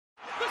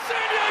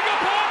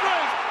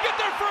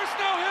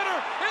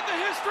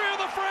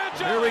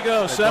Here we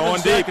go, 7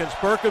 seconds.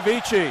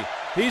 Bercovici.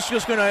 He's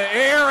just going to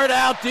air it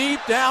out deep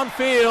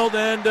downfield,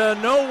 and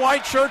no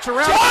white shirts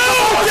around.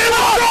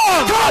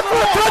 Caught for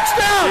a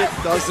touchdown!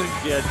 It doesn't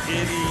get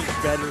any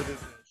better than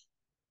this.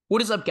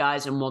 What is up,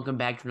 guys, and welcome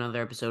back to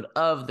another episode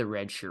of the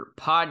Red Shirt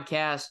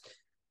Podcast.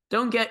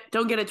 Don't get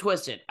it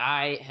twisted.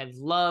 I have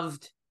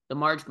loved the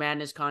March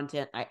Madness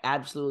content. I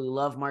absolutely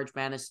love March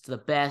Madness. It's the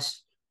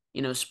best,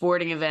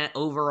 sporting event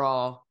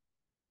overall,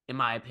 in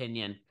my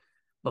opinion.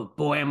 But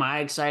boy, am I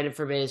excited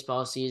for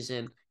baseball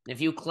season.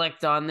 If you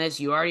clicked on this,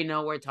 you already know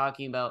what we're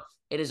talking about.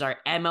 It is our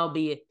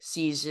MLB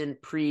season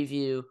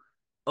preview,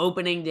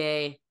 opening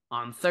day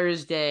on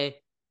Thursday.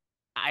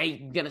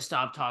 I'm going to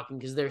stop talking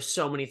because there's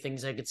so many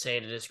things I could say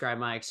to describe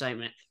my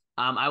excitement.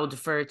 I will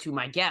defer to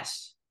my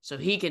guest so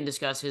he can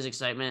discuss his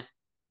excitement.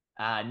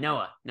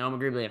 Noah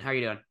Magrublian, how are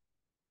you doing?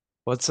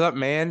 What's up,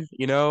 man?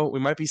 We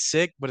might be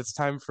sick, but it's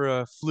time for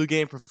a flu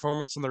game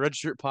performance on the Red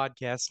Shirt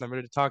Podcast, and I'm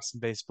ready to talk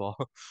some baseball.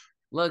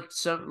 Look,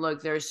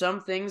 there are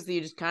some things that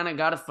you just kind of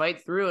got to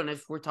fight through, and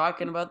if we're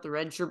talking about the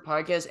Red Shirt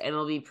Podcast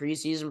MLB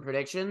preseason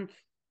prediction,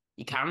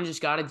 you kind of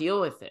just got to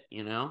deal with it,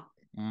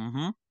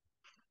 Mm-hmm.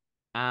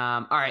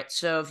 All right,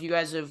 so if you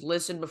guys have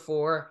listened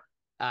before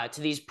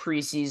to these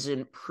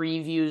preseason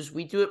previews,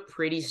 we do it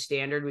pretty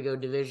standard. We go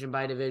division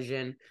by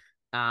division,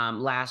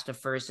 last to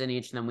first in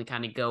each, and then we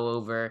kind of go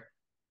over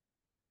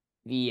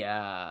the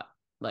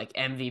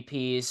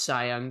MVPs,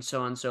 Cy Young,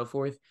 so on and so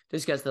forth.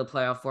 Discuss the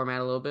playoff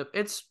format a little bit.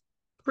 It's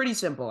pretty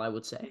simple, I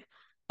would say.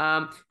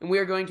 And we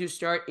are going to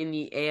start in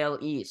the AL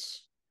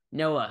East.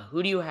 Noah,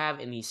 who do you have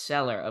in the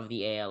cellar of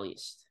the AL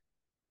East?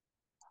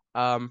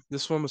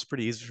 This one was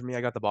pretty easy for me.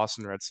 I got the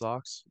Boston Red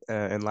Sox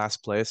in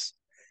last place.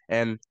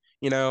 And,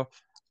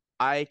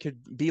 I could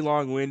be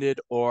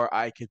long-winded or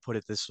I could put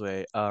it this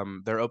way.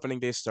 Their opening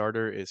day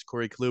starter is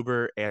Corey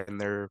Kluber,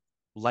 and their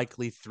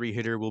likely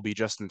three-hitter will be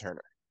Justin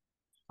Turner.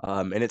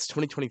 And it's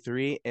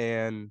 2023,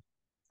 and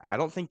I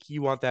don't think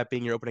you want that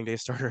being your opening day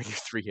starter and your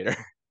three-hitter.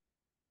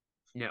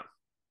 No.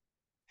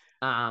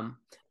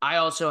 I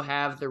also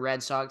have the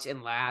Red Sox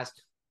in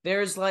last.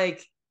 There's a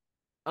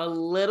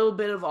little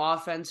bit of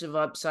offensive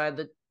upside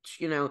that,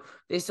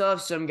 they still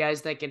have some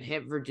guys that can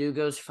hit.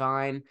 Verdugo's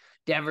fine.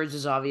 Devers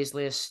is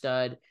obviously a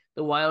stud.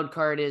 The wild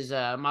card is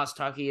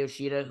Masataka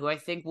Yoshida, who I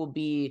think will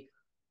be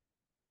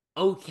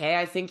okay.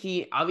 I think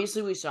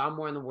obviously we saw him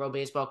more in the World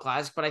Baseball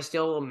Classic, but I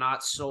still am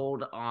not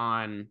sold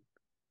on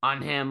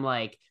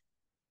him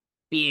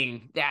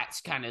being that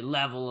kind of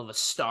level of a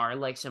star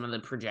like some of the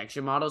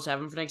projection models have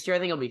him for next year. I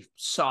think he'll be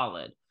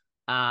solid.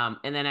 And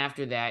then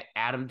after that,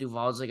 Adam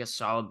Duvall is a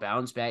solid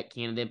bounce back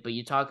candidate. But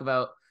you talk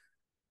about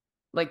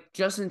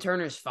Justin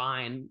Turner's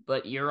fine,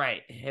 but you're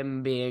right.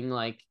 Him being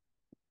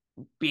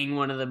being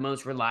one of the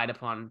most relied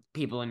upon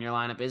people in your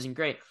lineup isn't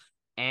great.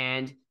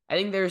 And I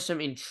think there's some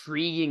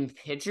intriguing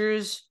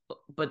pitchers,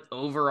 but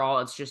overall,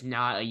 it's just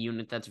not a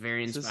unit that's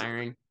very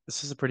inspiring.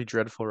 This is a pretty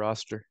dreadful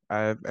roster.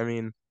 I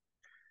mean,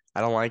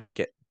 I don't like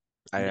it.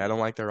 I don't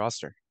like their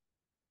roster.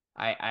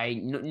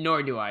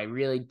 Nor do I.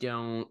 Really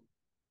don't.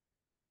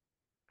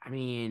 I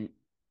mean,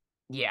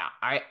 yeah,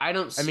 I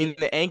don't see. I mean,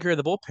 the anchor of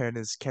the bullpen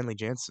is Kenley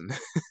Jansen.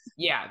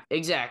 Yeah,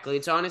 exactly.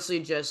 It's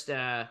honestly just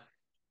a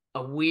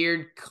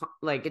weird,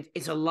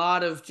 it's a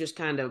lot of just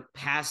kind of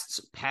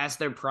past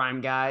their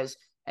prime guys,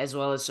 as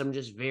well as some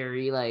just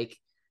very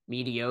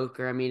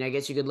mediocre. I mean, I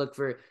guess you could look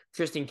for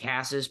Tristan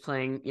Casas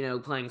playing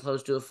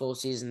close to a full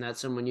season. That's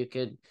someone you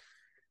could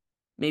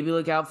maybe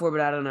look out for,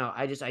 but I don't know.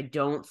 I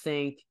don't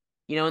think,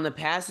 in the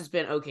past it's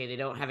been okay. They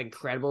don't have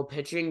incredible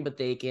pitching, but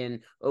they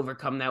can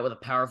overcome that with a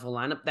powerful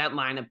lineup. That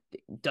lineup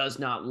does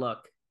not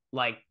look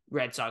like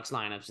Red Sox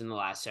lineups in the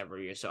last several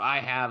years. So I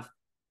have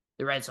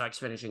the Red Sox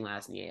finishing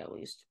last in the AL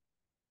East.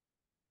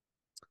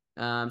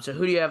 So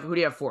who do you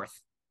have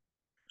fourth?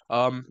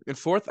 In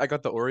fourth, I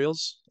got the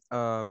Orioles.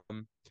 And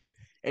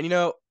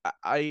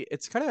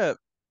it's kind of,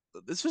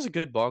 this was a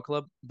good ball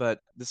club, but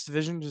this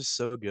division is just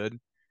so good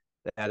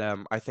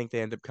that I think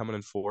they end up coming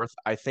in fourth.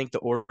 I think the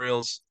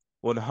Orioles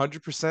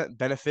 100%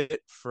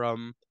 benefit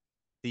from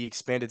the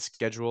expanded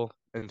schedule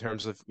in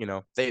terms of,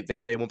 they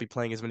won't be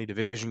playing as many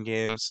division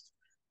games.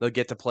 They'll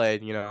get to play,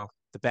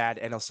 the bad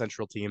NL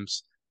Central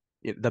teams,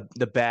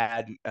 the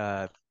bad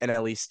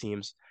NL East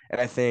teams. And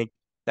I think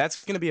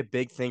that's going to be a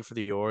big thing for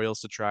the Orioles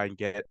to try and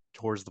get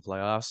towards the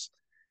playoffs.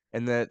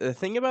 And the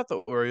thing about the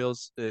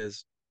Orioles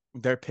is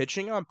their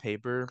pitching on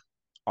paper,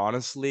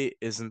 honestly,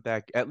 isn't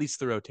that, at least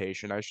the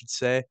rotation, I should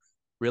say,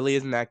 really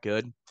isn't that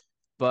good.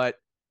 But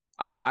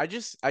I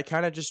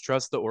kind of just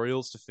trust the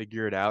Orioles to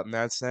figure it out in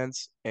that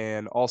sense.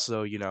 And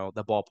also,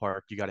 the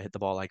ballpark, you got to hit the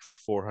ball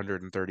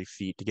 430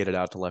 feet to get it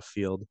out to left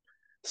field.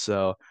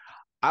 So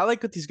I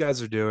like what these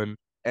guys are doing.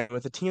 And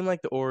with a team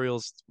like the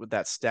Orioles, with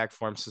that stacked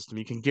farm system,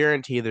 you can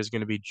guarantee there's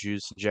going to be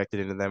juice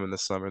injected into them in the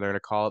summer. They're going to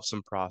call up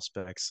some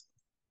prospects.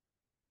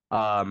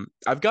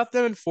 I've got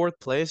them in fourth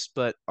place,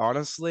 but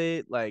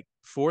honestly,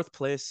 fourth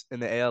place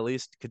in the AL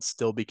East could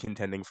still be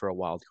contending for a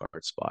wild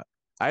card spot.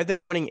 I had them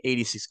winning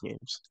 86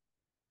 games.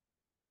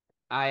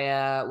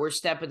 We're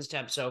step and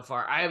step so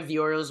far. I have the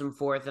Orioles in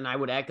fourth, and I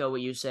would echo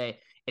what you say.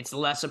 it's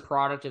less a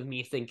product of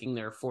me thinking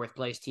they're a fourth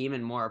place team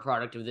and more a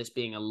product of this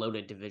being a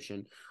loaded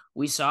division.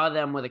 We saw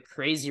them with a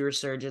crazy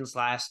resurgence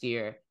last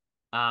year,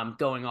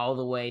 going all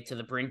the way to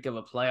the brink of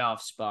a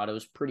playoff spot. It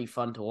was pretty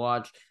fun to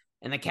watch.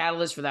 And the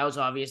catalyst for that was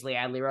obviously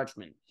Adley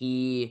Rutschman.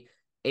 He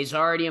is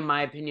already, in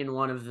my opinion,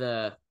 one of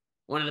the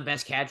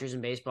best catchers in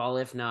baseball,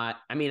 if not.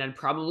 I mean, I'd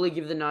probably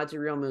give the nod to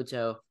Real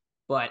Muto,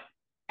 but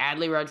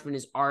Adley Rutschman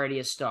is already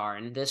a star.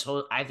 And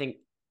I think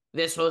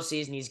this whole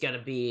season he's going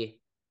to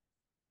be,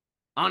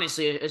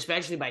 honestly,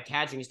 especially by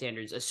catching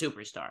standards, a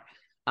superstar.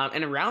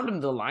 And around him,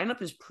 the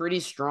lineup is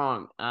pretty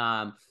strong.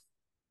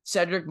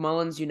 Cedric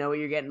Mullins, you know what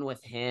you're getting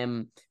with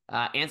him.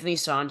 Anthony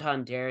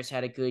Santandere's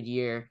had a good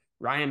year.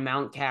 Ryan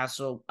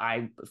Mountcastle,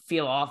 I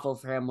feel awful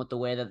for him with the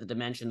way that the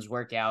dimensions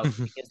work out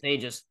because they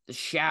just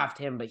shaft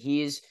him, but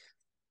he's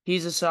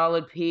a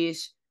solid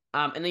piece.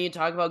 And then you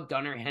talk about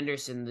Gunnar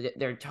Henderson,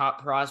 their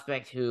top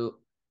prospect, who,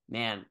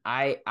 man,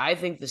 I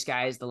think the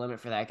sky is the limit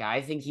for that guy.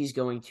 I think he's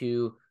going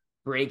to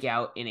break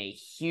out in a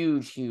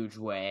huge, huge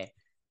way.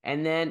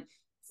 And then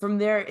from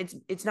there,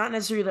 it's not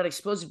necessarily that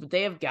explosive, but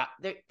they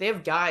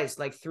have guys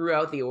like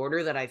throughout the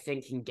order that I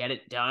think can get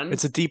it done.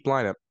 It's a deep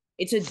lineup.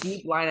 It's a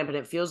deep lineup, and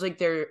it feels like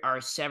there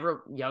are several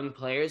young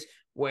players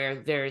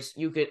where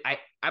I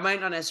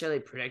might not necessarily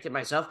predict it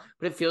myself,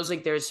 but it feels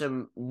like there's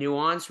some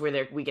nuance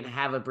where we can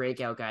have a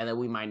breakout guy that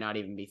we might not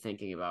even be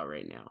thinking about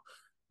right now.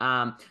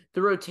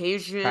 The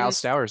rotation, Kyle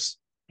Stowers.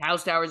 Kyle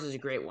Stowers is a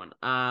great one.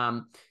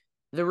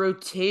 The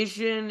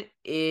rotation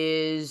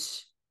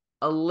is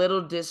a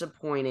little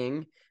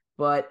disappointing,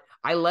 but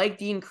I like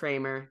Dean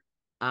Kramer.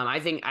 I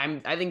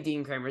think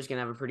Dean Kramer is gonna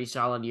have a pretty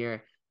solid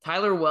year.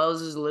 Tyler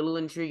Wells is a little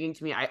intriguing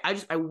to me.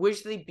 I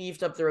wish they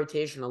beefed up the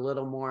rotation a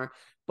little more,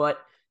 but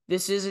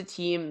this is a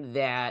team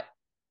that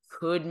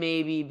could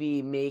maybe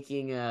be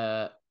making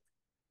I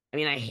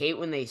mean, I hate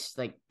when they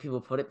like people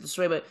put it this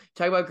way, but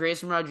talk about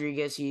Grayson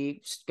Rodriguez.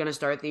 He's gonna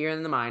start the year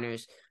in the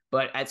minors,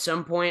 but at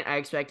some point I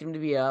expect him to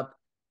be up,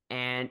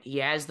 and he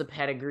has the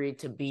pedigree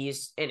to be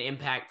an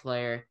impact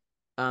player.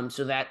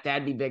 So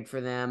that'd be big for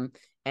them.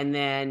 And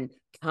then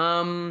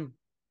I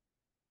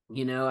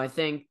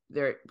think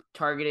they're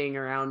targeting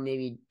around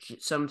maybe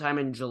sometime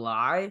in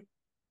July.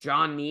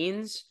 John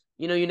Means,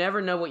 you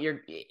never know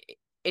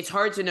it's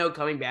hard to know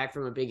coming back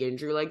from a big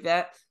injury like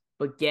that,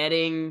 but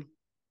getting,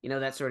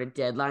 that sort of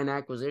deadline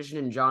acquisition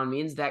in John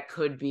Means, that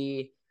could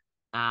be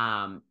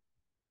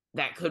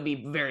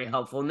very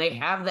helpful. And they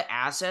have the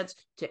assets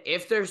to,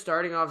 if they're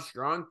starting off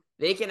strong,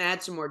 they can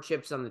add some more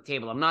chips on the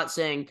table. I'm not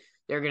saying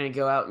they're going to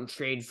go out and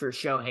trade for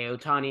Shohei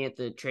Ohtani at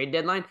the trade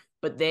deadline,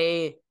 but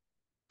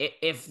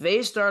if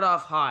they start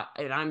off hot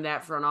and I'm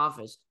that front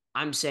office,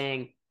 I'm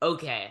saying,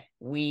 okay,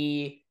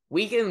 we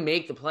can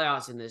make the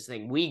playoffs in this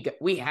thing.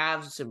 We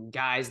have some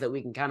guys that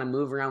we can kind of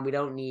move around. We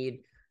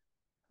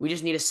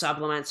just need to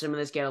supplement some of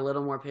this, get a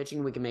little more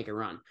pitching. We can make a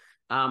run.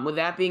 With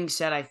that being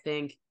said, I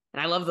think,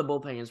 and I love the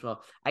bullpen as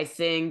well. I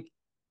think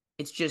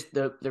it's just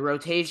the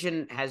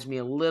rotation has me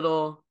a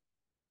little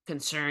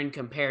concerned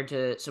compared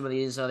to some of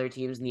these other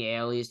teams in the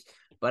AL East.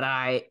 But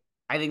I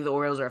think the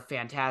Orioles are a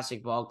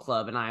fantastic ball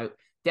club, and I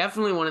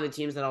definitely one of the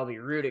teams that I'll be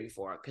rooting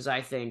for because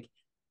I think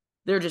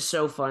they're just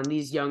so fun.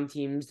 These young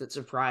teams that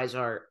surprise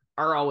are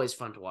always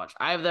fun to watch.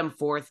 I have them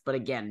fourth, but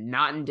again,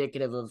 not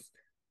indicative of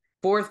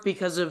fourth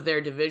because of their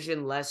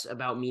division, less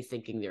about me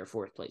thinking they're a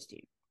fourth place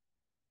team.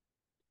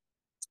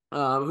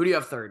 Who do you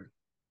have third?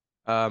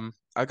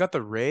 I got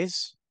the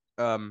Rays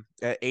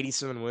at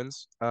 87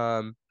 wins.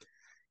 The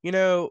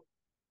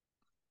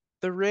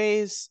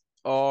Rays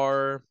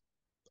are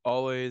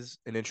always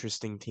an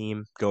interesting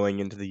team going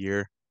into the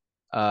year.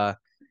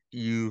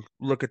 You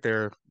look at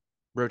their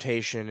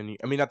rotation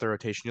not their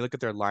rotation, you look at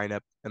their lineup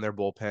and their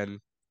bullpen,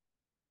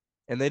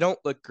 and they don't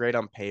look great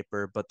on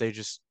paper, but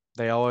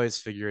they always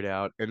figure it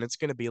out, and it's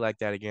going to be like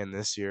that again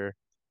this year.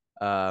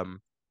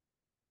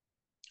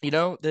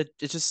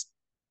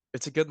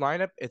 It's a good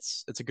lineup,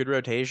 it's a good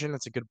rotation,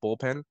 it's a good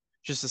bullpen,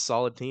 just a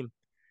solid team.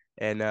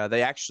 And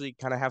they actually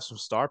kind of have some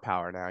star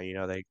power now.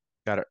 They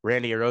got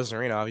Randy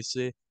Arozarena,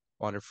 obviously,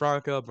 Wander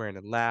Franco,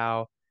 Brandon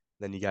Lau,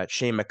 then you got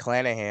Shane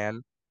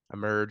McClanahan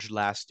emerged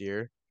last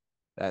year.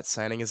 That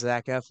signing of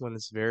Zach Eflin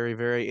is very,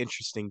 very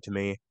interesting to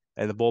me,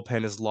 and the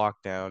bullpen is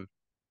locked down.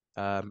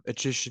 It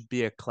just should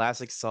be a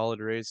classic solid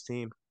Rays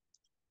team.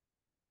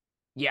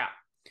 Yeah.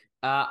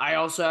 I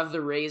also have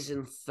the Rays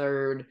in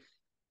third.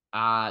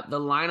 The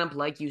lineup,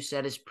 like you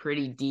said, is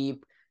pretty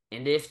deep.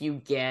 And if you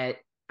get,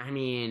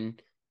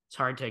 it's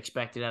hard to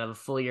expect it out of a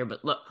full year,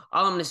 but look,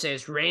 all I'm going to say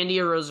is Randy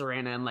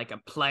Arozarena in like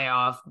a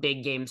playoff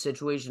big game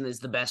situation is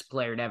the best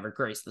player to ever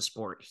grace the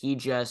sport. He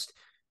just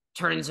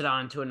turns it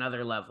on to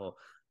another level.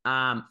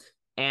 And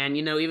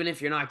even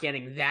if you're not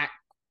getting that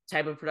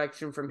type of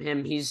production from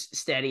him, he's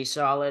steady,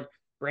 solid.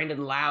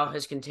 Brandon Lau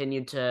has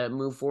continued to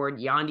move forward.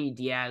 Yandy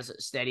Diaz,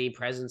 steady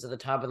presence at the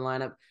top of the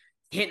lineup.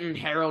 Hitting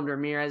Harold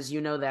Ramirez,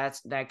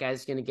 that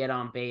guy's going to get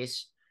on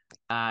base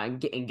and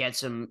get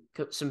some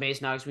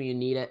base knocks when you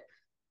need it.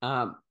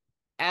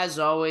 As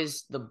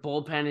always, the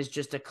bullpen is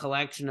just a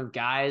collection of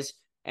guys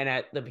And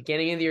at the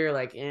beginning of the year,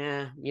 like,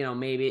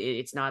 maybe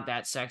it's not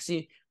that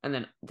sexy. And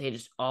then they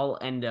just all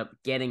end up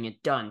getting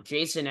it done.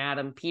 Jason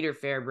Adam, Peter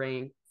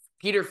Fairbanks,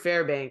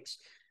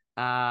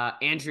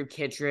 Andrew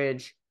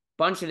Kittredge,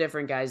 bunch of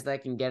different guys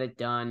that can get it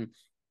done.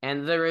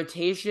 And the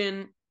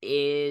rotation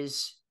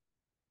is,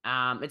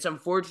 it's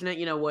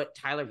unfortunate, what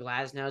Tyler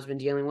Glasnow has been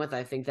dealing with.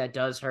 I think that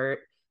does hurt,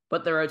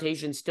 but the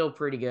rotation's still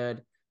pretty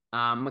good.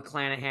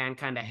 McClanahan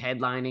kind of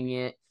headlining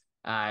it.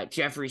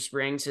 Jeffrey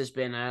Springs has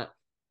been a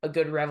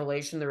good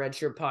revelation. The Red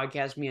Shirt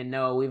Podcast, me and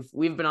Noah,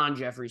 we've been on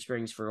Jeffrey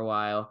Springs for a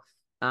while.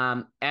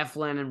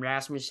 Eflin and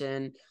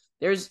Rasmussen.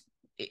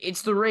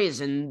 It's the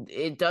Rays, and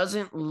it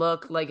doesn't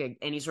look like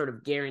any sort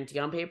of guarantee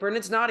on paper, and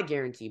it's not a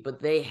guarantee, but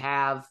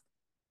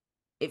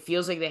it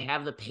feels like they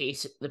have the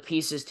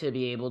pieces to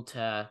be able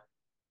to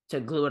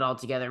glue it all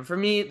together. And for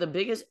me, the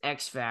biggest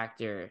X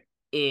factor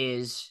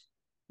is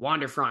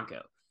Wander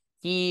Franco.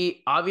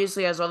 He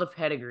obviously has all the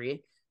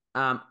pedigree.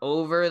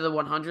 Over the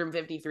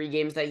 153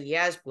 games that he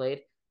has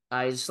played,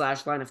 his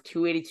slash line of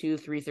 282,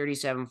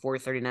 337,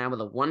 439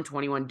 with a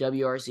 121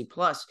 WRC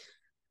plus.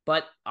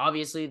 But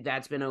obviously,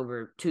 that's been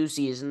over 2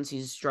 seasons.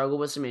 He's struggled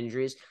with some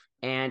injuries,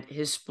 and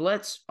his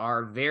splits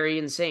are very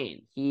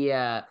insane. He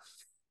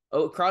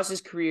across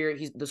his career,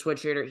 he's the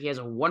switch hitter. He has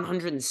a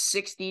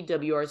 160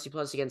 WRC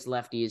plus against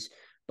lefties,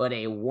 but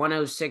a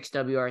 106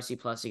 WRC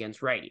plus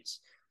against righties.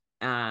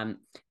 And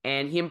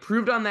he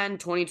improved on that in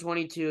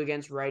 2022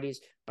 against righties.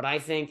 But I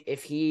think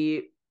if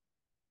he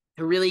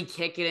to really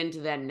kick it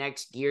into that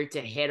next gear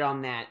to hit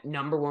on that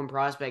number one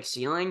prospect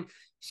ceiling,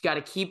 he's got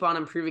to keep on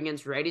improving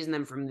against righties, and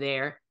then from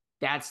there,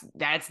 that's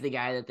the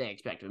guy that they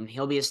expect him.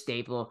 He'll be a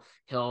staple.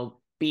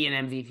 He'll be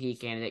an MVP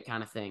candidate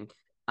kind of thing.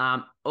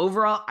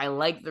 Overall, I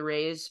like the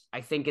Rays.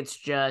 I think it's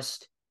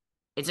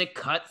a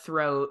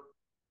cutthroat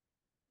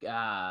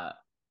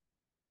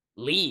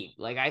league.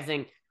 Like, I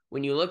think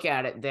when you look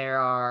at it, there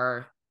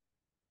are,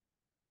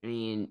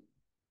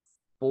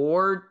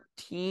 4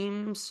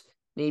 teams,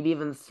 maybe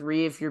even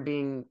 3 if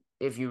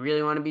you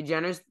really want to be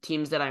generous,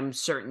 teams that I'm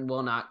certain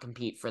will not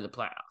compete for the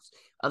playoffs.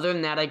 Other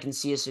than that, I can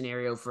see a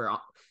scenario for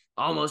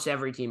almost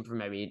every team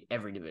from every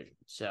division.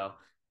 So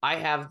I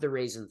have the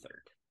Rays in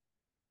third.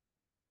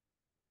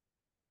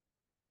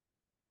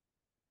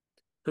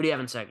 Who do you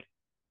have in second?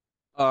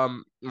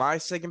 My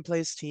second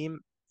place team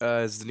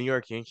is the New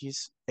York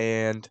Yankees,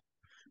 and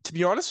to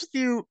be honest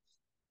with you,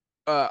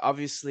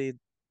 obviously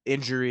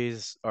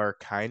injuries are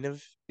kind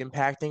of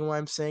impacting why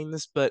I'm saying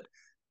this, but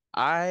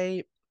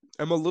I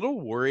am a little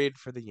worried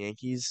for the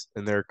Yankees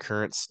in their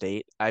current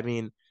state. I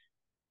mean,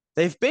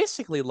 they've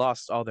basically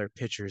lost all their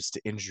pitchers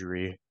to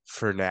injury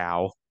for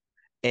now,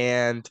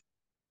 and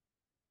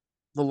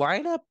the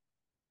lineup,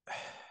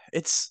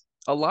 it's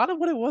a lot of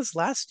what it was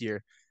last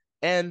year.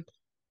 And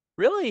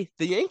really,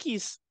 the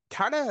Yankees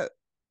kind of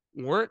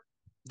weren't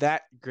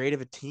that great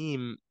of a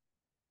team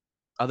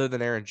other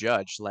than Aaron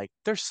Judge. Like,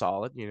 they're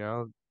solid,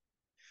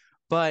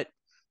 but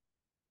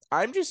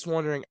I'm just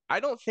wondering, I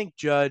don't think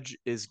Judge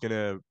is going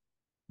to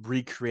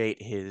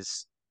recreate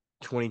his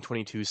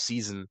 2022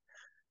 season.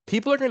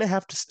 People are going to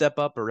have to step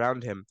up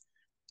around him.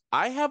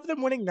 I have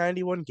them winning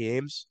 91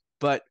 games,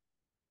 but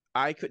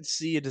I could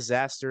see a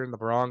disaster in the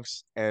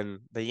Bronx and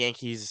the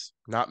Yankees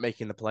not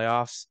making the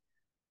playoffs.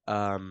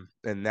 And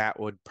that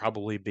would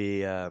probably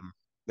be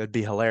that'd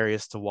be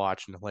hilarious to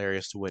watch and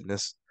hilarious to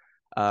witness.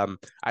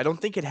 I don't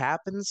think it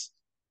happens,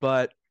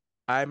 but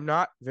I'm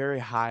not very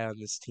high on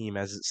this team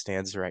as it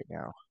stands right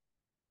now.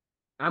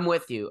 I'm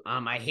with you.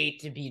 I hate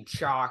to be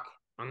chalk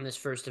on this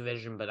first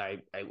division, but I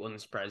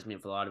wouldn't surprise me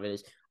if a lot of it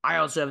is. I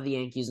also have the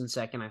Yankees in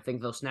second. I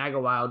think they'll snag a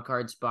wild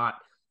card spot.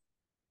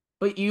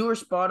 But you were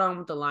spot on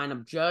with the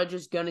lineup. Judge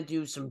is going to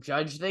do some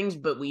Judge things,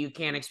 but you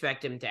can't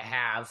expect him to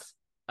have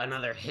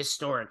another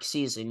historic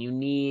season. You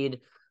need,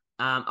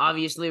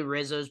 obviously,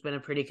 Rizzo's been a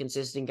pretty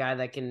consistent guy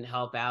that can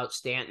help out.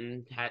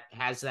 Stanton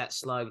has that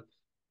slug.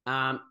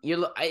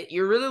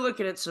 You're really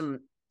looking at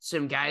some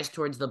guys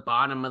towards the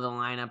bottom of the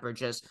lineup, or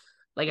just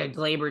like a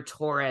Gleyber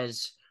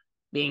Torres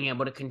being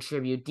able to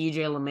contribute.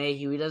 DJ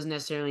LeMahieu, he doesn't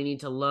necessarily need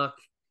to look.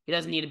 He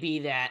doesn't need to be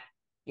that,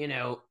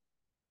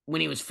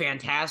 when he was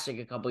fantastic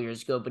a couple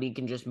years ago, but he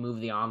can just move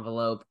the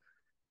envelope.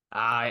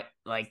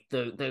 Like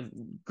the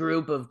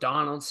group of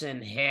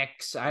Donaldson,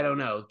 Hicks, I don't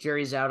know.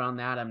 Jury's out on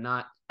that.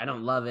 I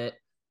don't love it.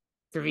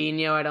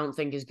 Trevino, I don't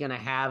think is going to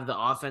have the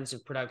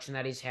offensive production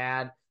that he's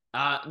had.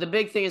 The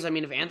big thing is,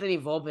 if Anthony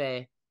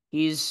Volpe,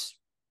 he's,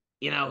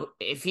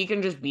 if he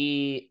can just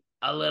be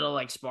a little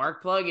like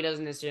spark plug, he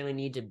doesn't necessarily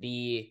need to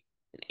be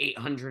an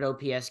 800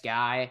 OPS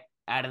guy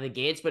out of the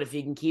gates, but if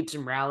he can keep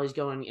some rallies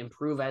going,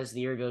 improve as the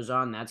year goes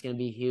on, that's going to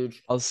be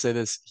huge. I'll say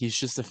this, he's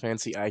just a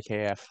fancy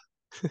IKF.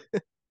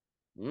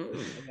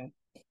 Okay.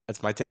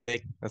 That's my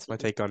take. That's my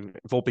take on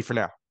Volpe for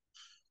now.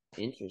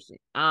 Interesting.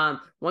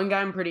 One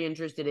guy I'm pretty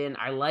interested in,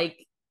 I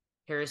like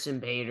Harrison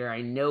Bader.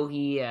 I know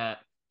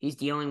he's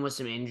dealing with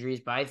some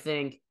injuries, but I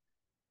think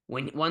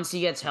once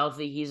he gets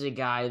healthy, he's a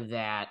guy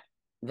that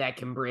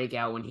can break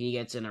out when he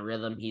gets in a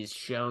rhythm. He's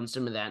shown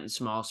some of that in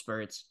small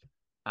spurts.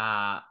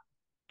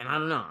 And I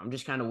don't know. I'm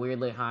just kind of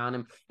weirdly high on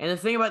him. And the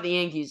thing about the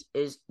Yankees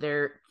is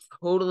they're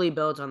totally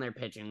built on their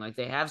pitching. Like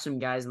they have some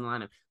guys in the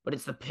lineup, but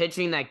it's the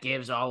pitching that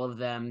gives all of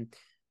them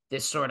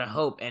this sort of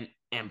hope. And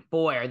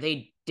boy, are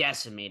they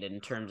decimated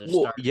in terms of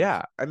Well, starters.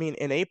 yeah. I mean,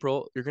 in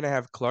April, you're gonna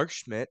have Clark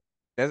Schmidt,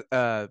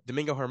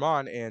 Domingo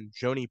Herman, and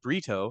Joni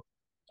Brito,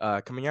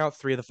 coming out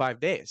 3 of the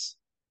 5 days.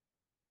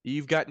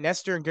 You've got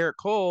Nestor and Garrett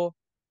Cole,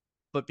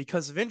 but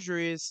because of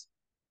injuries,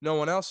 no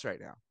one else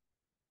right now.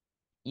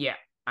 Yeah.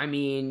 I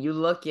mean, you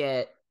look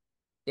at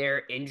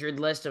their injured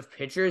list of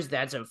pitchers,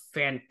 that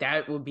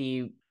would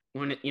be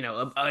an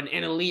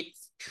elite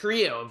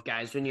trio of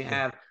guys when you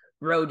have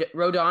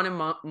Rodon and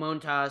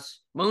Montas.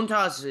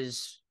 Montas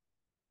is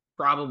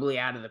probably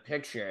out of the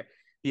picture.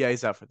 Yeah,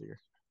 he's out for the year.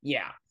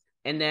 Yeah.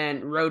 And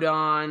then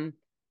Rodon,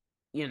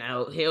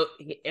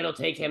 it'll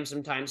take him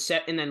some time.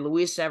 And then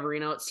Luis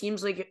Severino, it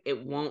seems like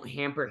it won't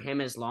hamper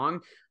him as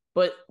long,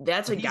 but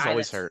He's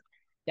always hurt.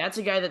 That's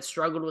a guy that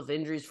struggled with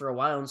injuries for a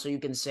while, and so you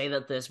can say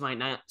that this might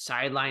not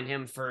sideline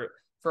him for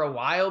a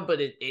while, but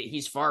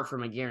he's far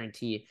from a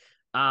guarantee.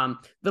 The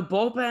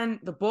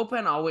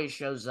bullpen always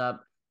shows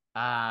up.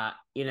 Clay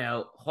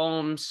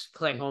Holmes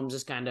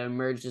has kind of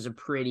emerged as a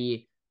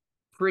pretty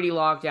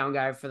lockdown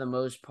guy for the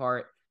most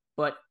part,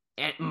 but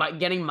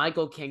getting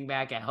Michael King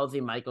back, a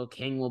healthy Michael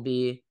King will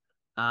be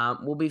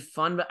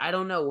fun. But I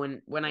don't know,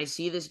 when I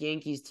see this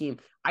Yankees team,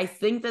 I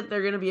think that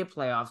they're going to be a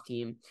playoff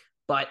team,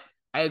 but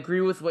I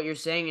agree with what you're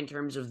saying in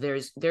terms of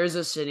there's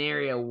a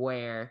scenario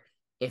where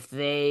if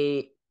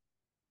they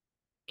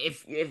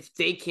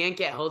can't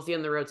get healthy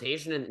in the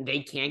rotation and they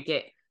can't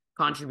get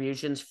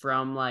contributions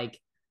from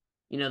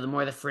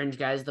the fringe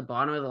guys at the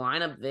bottom of the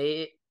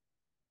lineup,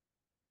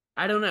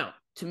 I don't know.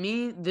 To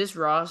me, this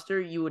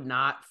roster, you would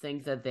not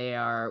think that they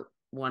are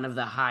have one of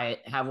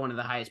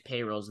the highest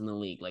payrolls in the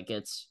league. Like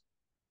it's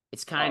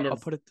kind I'll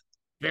of put it.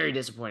 very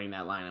disappointing,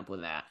 that lineup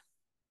with that.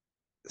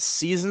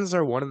 Seasons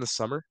are won in the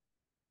summer.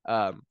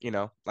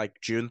 Like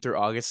June through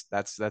August,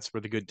 that's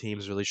where the good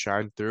teams really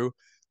shine through.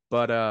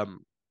 But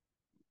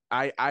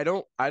I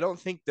don't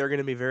think they're going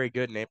to be very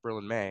good in April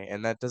and May,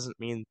 and that doesn't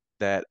mean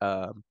that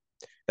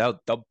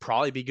they'll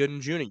probably be good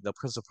in June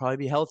because they'll probably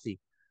be healthy.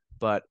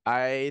 But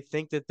I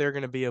think that they're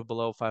going to be a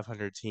below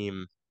 500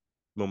 team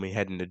when we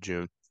head into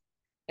June.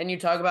 And you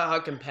talk about how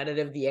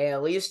competitive the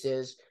AL East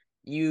is.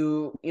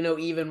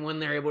 Even when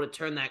they're able to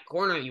turn that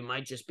corner, you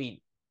might just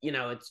be,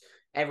 it's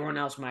everyone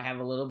else might have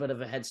a little bit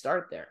of a head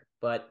start there.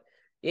 But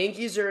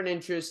Yankees are an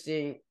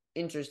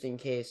interesting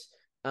case.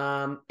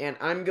 And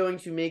I'm going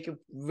to make a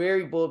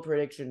very bold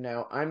prediction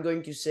now. I'm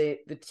going to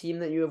say the team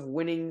that you have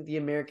winning the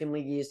American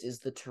League East is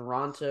the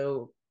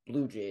Toronto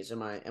Blue Jays.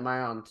 Am I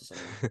on to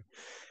something?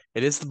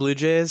 It is the Blue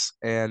Jays,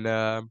 and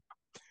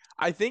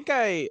I think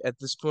I, at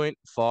this point,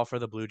 fall for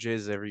the Blue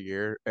Jays every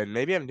year, and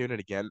maybe I'm doing it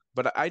again,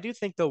 but I do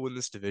think they'll win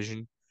this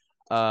division.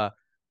 The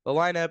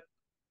lineup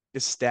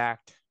is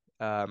stacked.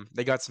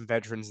 They got some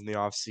veterans in the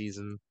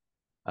offseason.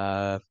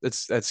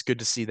 That's good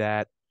to see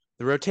that.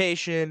 The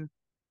rotation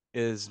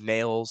is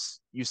nails.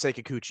 Yusei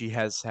Kikuchi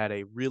has had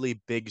a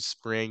really big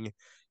spring.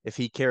 If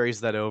he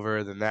carries that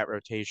over, then that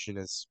rotation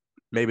is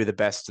maybe the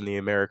best in the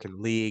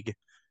American League.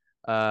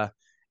 I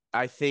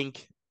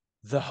think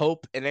the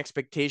hope and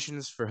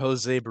expectations for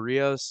Jose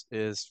Barrios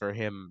is for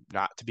him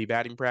not to be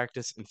batting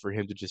practice and for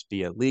him to just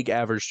be a league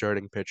average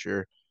starting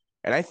pitcher.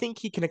 And I think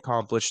he can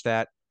accomplish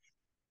that.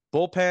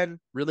 Bullpen,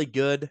 really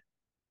good.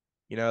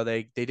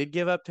 They did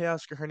give up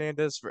Teoscar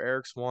Hernandez for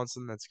Eric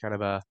Swanson. That's kind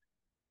of a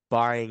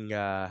buying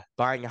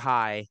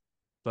high,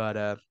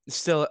 but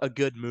still a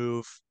good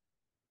move.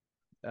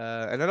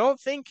 And I don't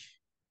think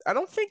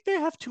they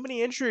have too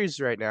many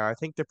injuries right now. I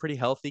think they're pretty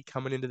healthy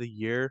coming into the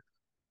year.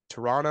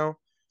 Toronto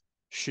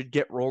should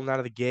get rolling out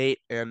of the gate,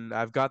 and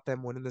I've got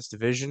them winning this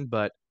division,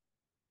 but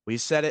we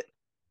said it.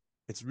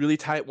 It's really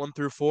tight 1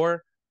 through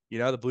 4.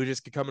 The Blue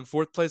Jays could come in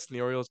 4th place and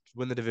the Orioles could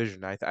win the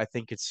division. I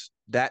think it's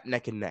that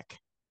neck and neck.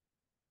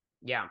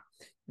 Yeah.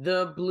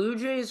 The Blue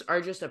Jays are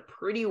just a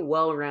pretty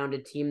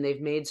well-rounded team. They've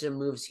made some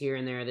moves here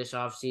and there this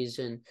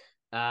offseason.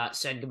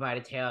 Said goodbye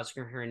to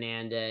Teoscar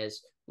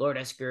Hernandez,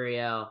 Lourdes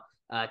Gurriel,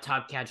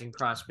 top catching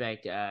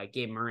prospect,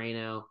 Gabe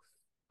Moreno.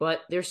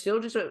 But they're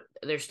still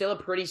a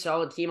pretty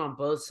solid team on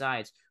both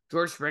sides.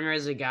 George Springer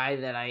is a guy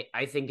that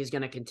I think is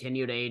going to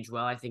continue to age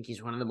well. I think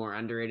he's one of the more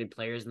underrated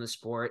players in the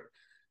sport.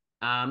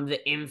 The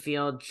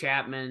infield,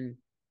 Chapman,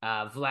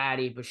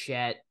 Vladdy,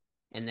 Bichette,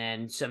 and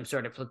then some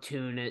sort of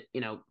platoon. It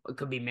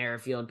could be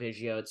Merrifield,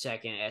 Biggio at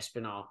second,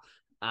 Espinal.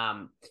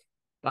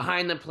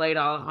 Behind the plate,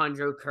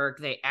 Alejandro Kirk.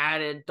 They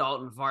added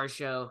Dalton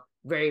Varsho.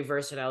 Very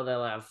versatile.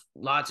 They'll have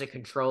lots of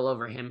control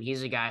over him.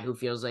 He's a guy who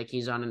feels like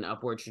he's on an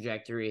upward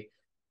trajectory.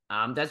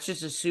 That's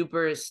just a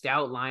super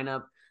stout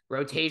lineup.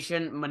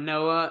 Rotation,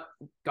 Manoah,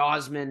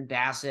 Gausman,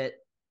 Bassett.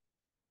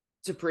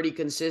 It's a pretty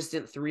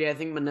consistent 3. I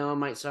think Manoah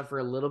might suffer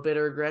a little bit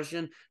of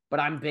regression, but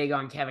I'm big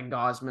on Kevin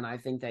Gausman. I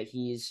think that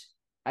he's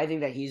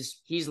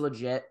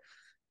legit.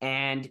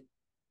 And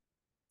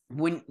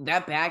when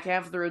that back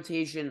half of the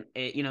rotation,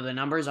 the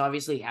numbers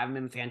obviously haven't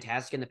been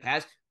fantastic in the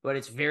past, but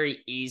it's very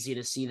easy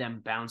to see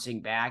them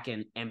bouncing back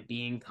and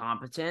being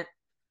competent.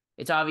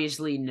 It's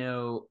obviously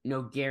no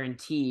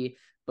guarantee,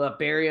 but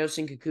Barrios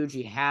and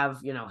Kikuchi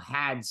have,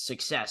 had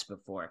success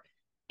before.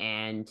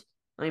 And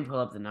let me pull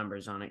up the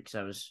numbers on it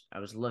because I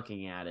was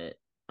looking at it.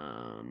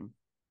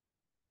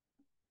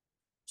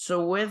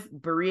 So with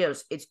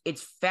Barrios,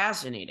 it's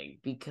fascinating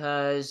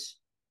because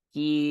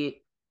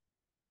he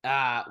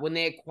when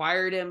they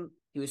acquired him,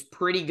 he was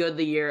pretty good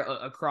the year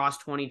across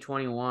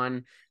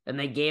 2021. Then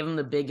they gave him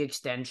the big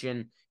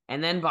extension.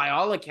 And then by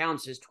all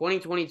accounts, his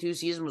 2022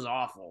 season was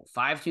awful.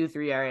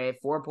 5.23 ERA,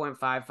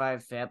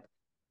 4.55 FIP.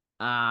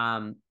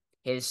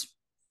 His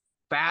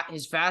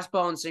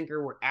fastball and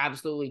sinker were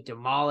absolutely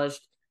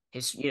demolished.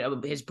 His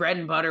bread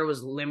and butter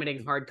was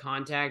limiting hard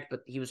contact,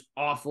 but he was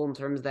awful in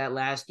terms of that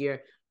last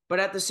year. But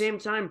at the same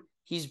time,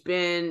 he's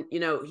been,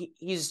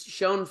 he's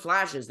shown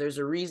flashes. There's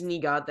a reason he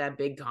got that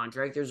big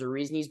contract. There's a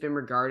reason he's been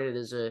regarded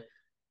as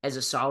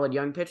a solid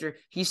young pitcher.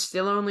 He's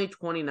still only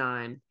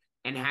 29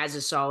 and has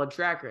a solid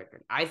track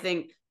record. I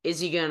think, is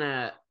he going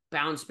to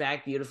bounce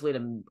back beautifully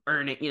to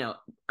earn it,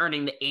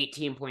 earning the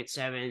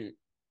 18.7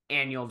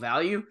 annual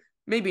value?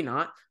 Maybe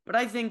not, but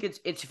I think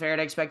it's fair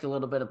to expect a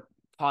little bit of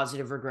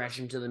positive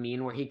regression to the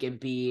mean where he could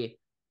be.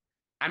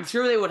 I'm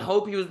sure they would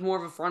hope he was more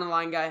of a front of the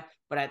line guy,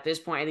 but at this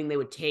point, I think they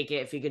would take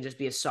it if he could just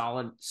be a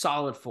solid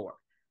 4.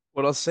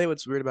 What I'll say,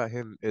 what's weird about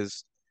him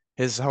is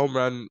his home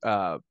run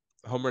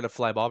to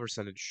fly ball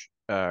percentage,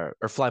 or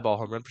fly ball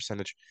home run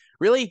percentage,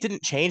 really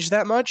didn't change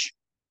that much.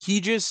 He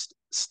just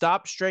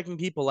stopped striking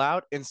people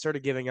out and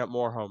started giving up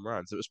more home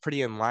runs. It was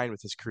pretty in line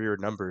with his career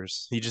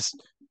numbers. He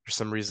just, for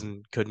some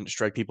reason, couldn't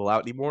strike people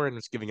out anymore and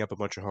was giving up a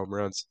bunch of home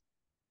runs.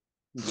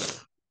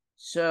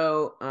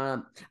 So, I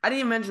didn't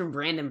even mention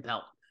Brandon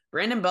Belt.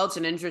 Brandon Belt's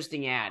an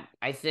interesting ad.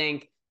 I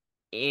think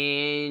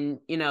in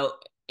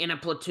a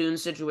platoon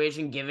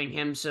situation, giving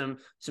him some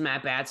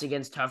at-bats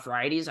against tough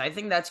righties, I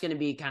think that's going to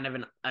be kind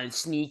of a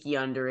sneaky,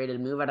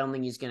 underrated move. I don't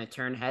think he's going to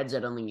turn heads. I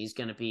don't think he's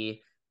going to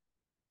be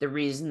the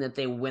reason that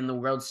they win the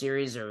World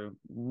Series or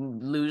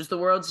lose the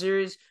World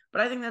Series,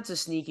 but I think that's a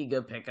sneaky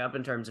good pickup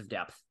in terms of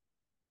depth.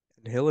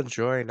 And he'll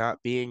enjoy not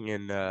being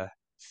in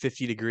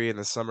 50 degree in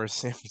the summer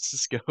San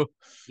Francisco.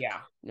 Yeah,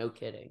 no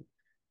kidding.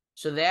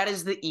 So that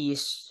is the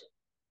East.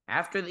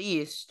 After the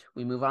East,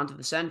 we move on to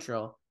the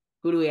Central.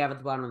 Who do we have at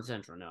the bottom of the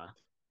Central, Noah?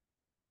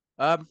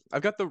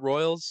 I've got the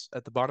Royals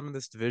at the bottom of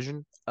this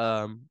division.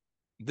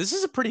 This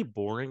is a pretty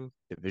boring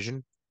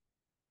division.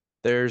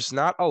 There's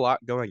not a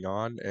lot going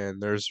on,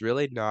 and there's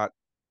really not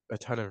a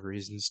ton of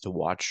reasons to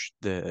watch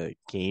the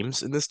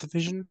games in this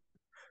division.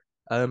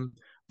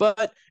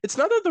 But it's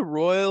not that the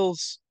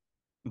Royals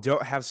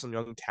don't have some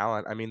young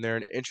talent. I mean, they're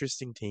an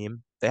interesting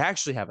team. They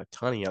actually have a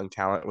ton of young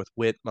talent with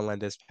Witt,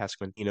 Melendez,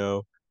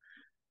 Pasquantino.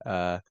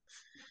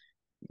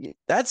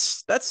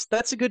 That's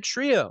a good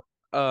trio.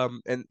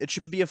 And it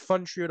should be a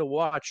fun trio to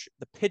watch.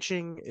 The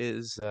pitching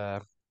is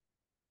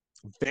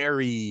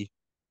very,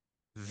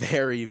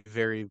 very,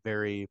 very,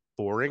 very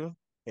boring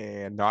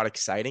and not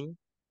exciting.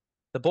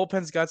 The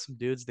bullpen's got some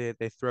dudes, they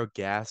throw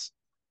gas.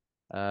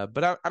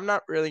 But I'm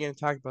not really going to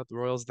talk about the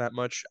Royals that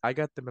much. I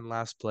got them in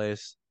last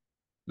place.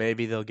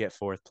 Maybe they'll get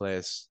fourth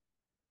place.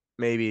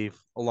 Maybe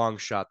a long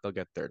shot they'll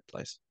get third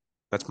place.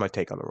 That's my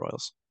take on the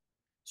Royals.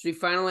 So we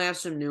finally have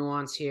some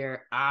nuance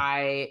here.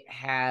 I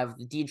have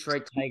the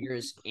Detroit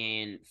Tigers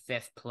in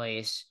 5th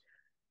place.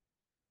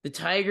 The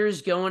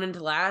Tigers going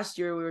into last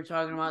year, we were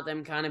talking about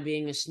them kind of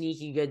being a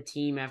sneaky good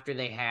team after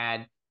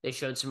they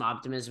showed some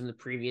optimism the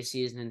previous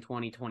season in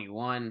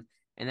 2021,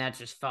 and that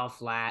just fell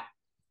flat.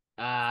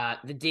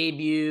 The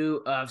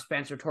debut of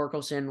Spencer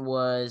Torkelson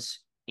was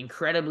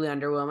incredibly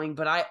underwhelming,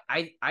 but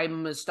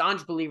I'm a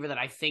staunch believer that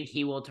I think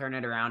he will turn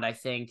it around. I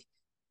think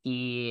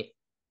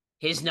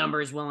his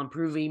numbers will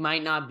improve. He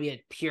might not be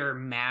a pure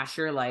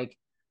masher, like,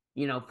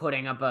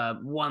 putting up a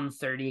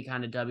 130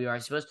 kind of WR, I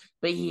suppose,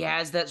 but he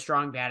has that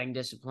strong batting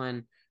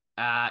discipline.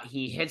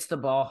 He hits the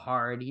ball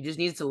hard. He just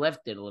needs to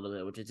lift it a little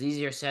bit, which is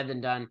easier said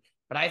than done,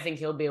 but I think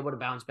he'll be able to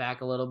bounce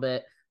back a little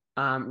bit.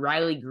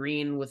 Riley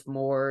Green with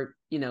more,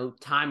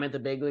 time at the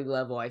big league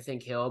level, I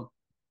think he'll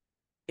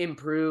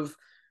improve.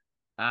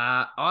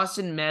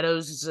 Austin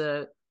Meadows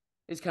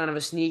is kind of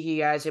a sneaky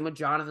guy. Same with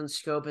Jonathan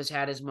Scope has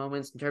had his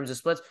moments in terms of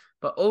splits,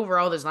 but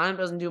overall this lineup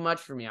doesn't do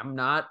much for me. I'm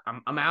out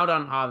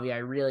on Javi. I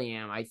really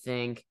am. I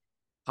think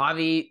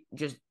Javi,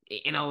 just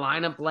in a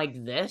lineup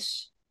like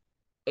this,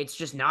 it's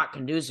just not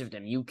conducive to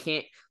him. You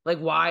can't,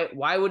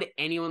 why would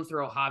anyone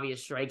throw Javi a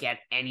strike at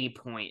any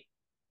point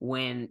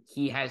when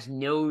he has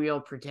no real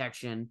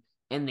protection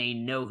and they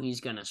know he's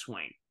going to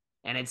swing?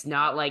 And it's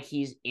not like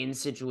he's in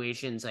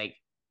situations like,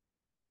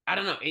 I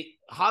don't know.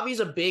 Javi's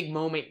a big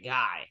moment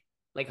guy.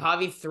 Like,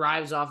 Javi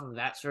thrives off of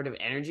that sort of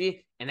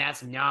energy, and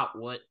that's not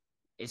what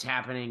is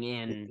happening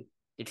in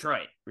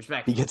Detroit,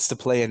 respectfully. He gets to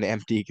play in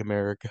empty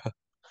America.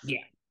 Yeah.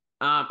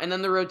 And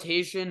then the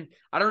rotation,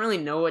 I don't really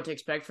know what to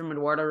expect from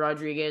Eduardo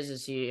Rodriguez.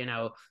 Is he,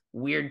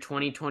 weird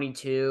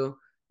 2022?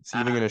 Is he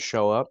even going to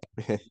show up?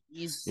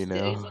 He's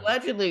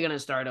allegedly going to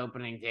start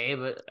opening day,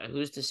 but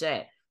who's to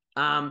say?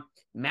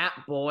 Matt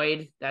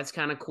Boyd, that's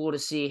kind of cool to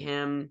see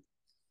him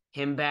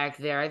back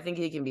there. I think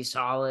he can be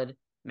solid.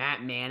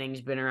 Matt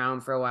Manning's been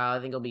around for a while. I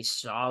think he'll be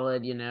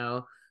solid,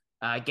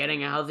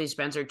 getting a healthy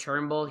Spencer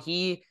Turnbull.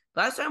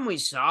 Last time we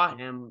saw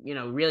him,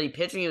 really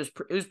pitching, it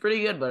was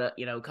pretty good, but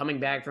coming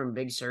back from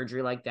big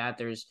surgery like that,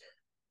 there's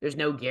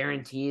no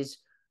guarantees.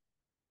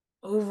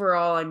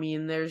 Overall, I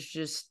mean, there's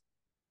just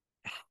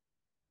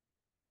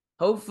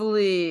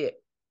hopefully,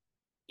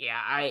 yeah,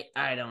 I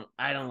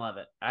don't love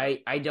it.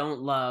 I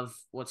don't love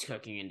what's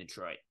cooking in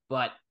Detroit,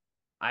 but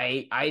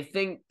I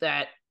think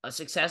that a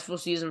successful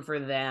season for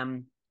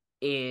them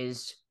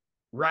is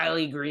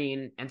Riley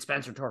Green and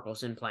Spencer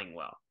Torkelson playing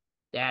well.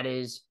 That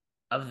is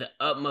of the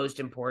utmost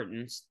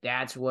importance.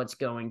 That's what's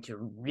going to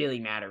really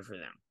matter for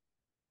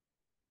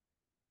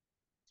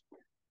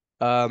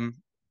them.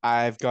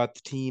 I've got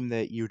the team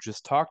that you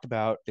just talked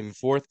about in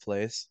fourth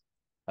place.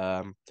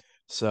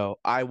 So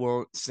I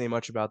won't say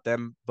much about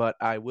them, but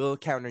I will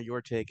counter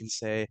your take and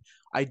say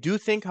I do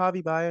think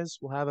Javi Baez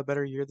will have a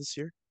better year this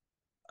year.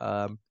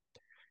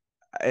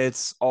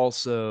 It's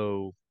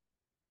also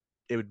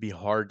it would be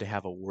hard to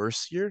have a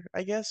worse year,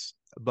 I guess.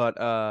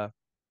 But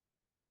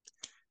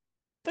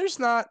there's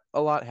not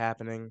a lot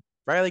happening.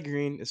 Riley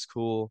Green is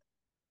cool.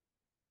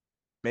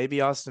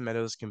 Maybe Austin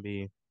Meadows can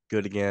be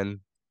good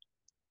again.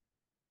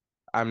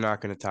 I'm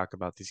not going to talk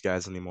about these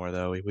guys anymore,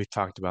 though. We've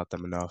talked about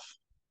them enough.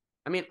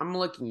 I mean, I'm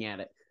looking at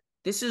it.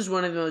 This is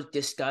one of the most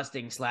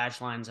disgusting slash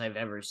lines I've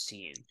ever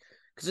seen.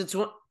 Because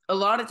a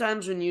lot of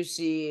times when you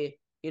see,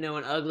 an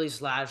ugly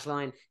slash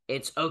line,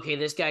 it's okay,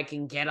 this guy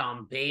can get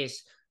on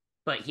base,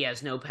 but he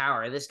has no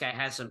power. This guy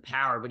has some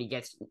power, but he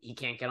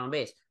can't get on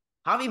base.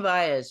 Javi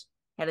Baez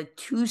had a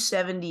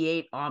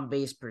 278 on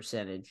base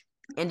percentage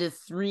and a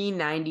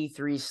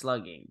 393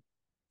 slugging.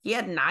 He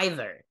had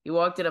neither. He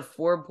walked at a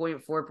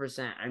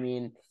 4.4%. I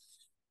mean,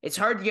 it's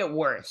hard to get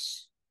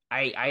worse.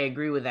 I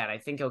agree with that. I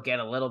think he'll get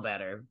a little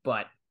better,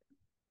 but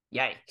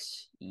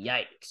yikes.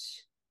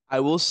 I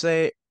will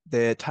say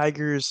the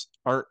Tigers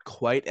aren't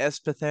quite as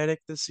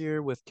pathetic this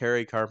year with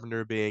Kerry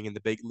Carpenter being in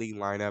the big league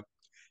lineup,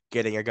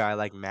 getting a guy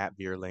like Matt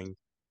Vierling.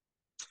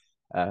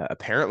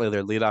 Apparently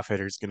their leadoff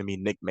hitter is going to be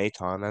Nick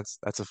Maton.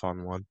 That's a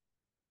fun one.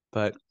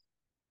 But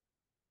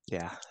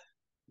yeah.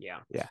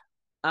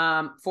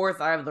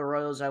 Fourth, I have the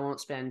Royals. I won't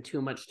spend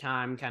too much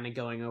time kind of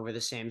going over the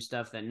same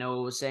stuff that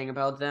Noah was saying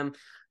about them.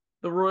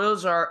 The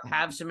Royals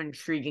have some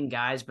intriguing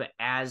guys, but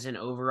as an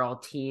overall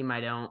team,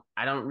 I don't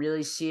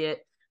really see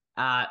it.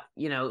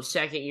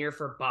 Second year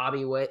for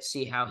Bobby Witt,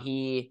 see how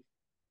he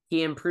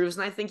improves,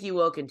 and I think he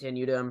will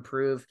continue to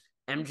improve.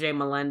 MJ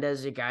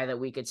Melendez, a guy that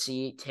we could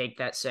see take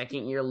that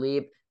second year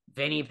leap.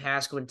 Vinny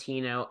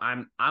Pasquantino,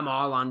 I'm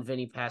all on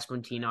Vinny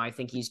Pasquantino. I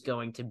think he's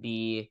going to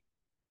be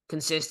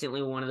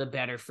consistently one of the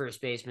better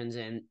first basemen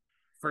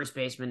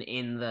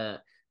in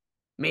the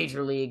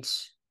major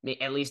leagues,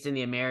 at least in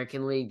the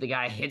American League. The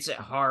guy hits it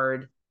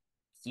hard.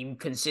 He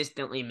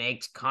consistently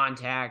makes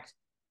contact.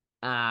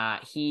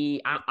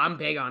 I'm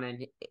big on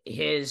it.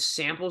 His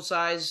sample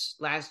size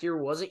last year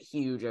wasn't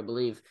huge, I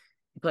believe.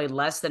 He played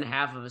less than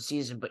half of a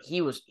season, but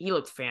he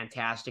looked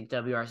fantastic.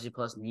 WRC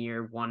plus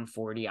near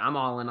 140. I'm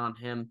all in on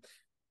him.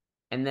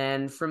 And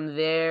then from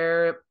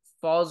there,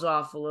 falls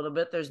off a little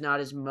bit. There's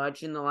not as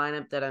much in the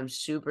lineup that I'm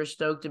super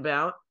stoked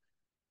about.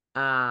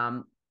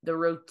 The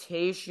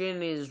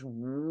rotation is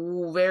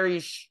very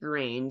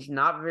strange,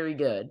 not very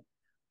good.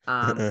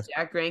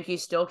 Zach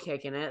Greinke's still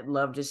kicking it.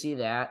 Love to see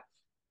that.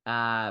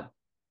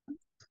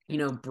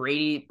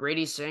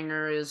 Brady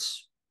Singer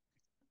is,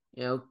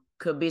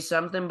 could be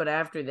something, but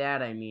after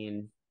that, I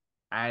mean,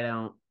 I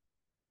don't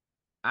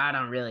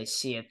really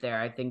see it there.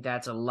 I think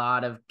that's a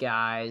lot of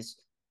guys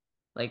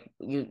like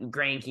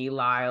Greinke,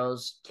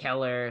 Lyles,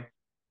 Keller,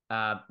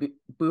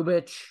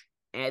 Bubic,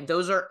 and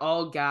those are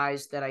all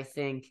guys that I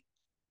think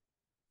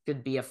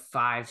could be a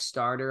 5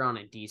 starter on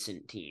a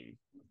decent team,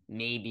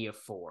 maybe a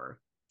 4.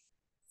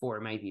 4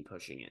 might be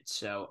pushing it.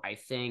 So I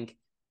think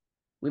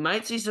we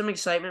might see some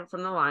excitement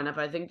from the lineup.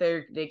 I think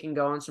they can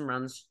go on some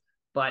runs.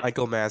 But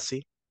Michael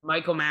Massey,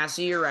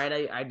 you're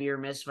right. I'd be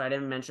remiss if I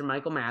didn't mention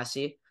Michael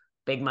Massey,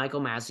 big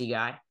Michael Massey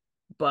guy.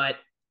 But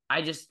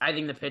I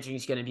think the pitching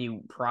is going to be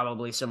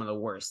probably some of the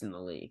worst in the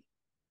league.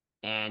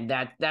 And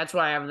that's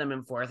why I have them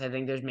in fourth. I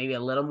think there's maybe a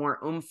little more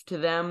oomph to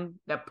them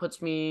that puts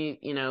them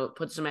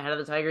ahead of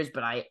the Tigers,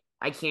 but I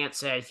can't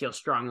say I feel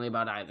strongly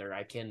about either.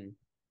 I can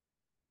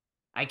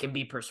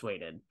be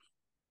persuaded.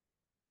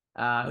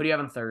 Who do you have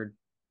in third?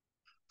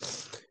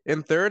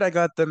 In third, I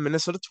got the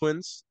Minnesota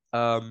Twins.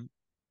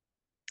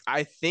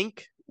 I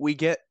think we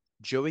get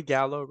Joey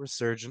Gallo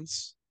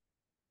resurgence.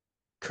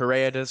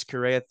 Correa does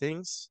Correa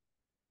things.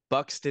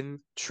 Buxton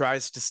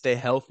tries to stay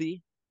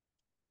healthy.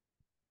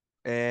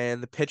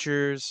 And the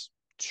pitchers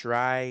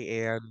try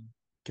and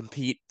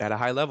compete at a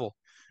high level.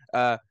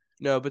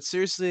 No, but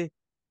seriously,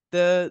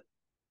 the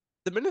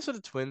Minnesota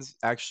Twins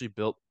actually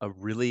built a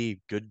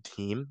really good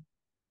team.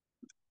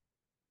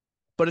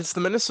 But it's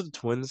the Minnesota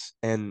Twins,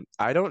 and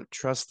I don't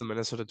trust the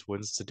Minnesota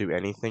Twins to do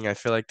anything. I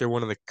feel like they're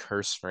one of the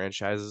cursed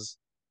franchises.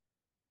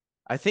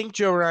 I think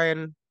Joe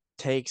Ryan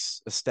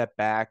takes a step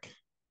back.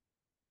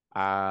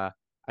 I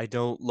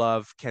don't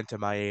love Kenta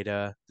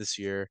Maeda this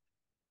year.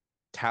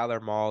 Tyler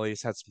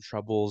Molly's had some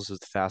troubles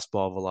with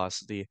fastball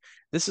velocity.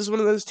 This is one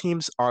of those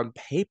teams on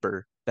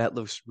paper that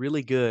looks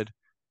really good,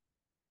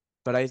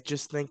 but I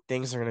just think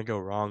things are going to go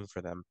wrong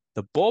for them.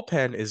 The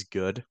bullpen is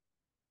good.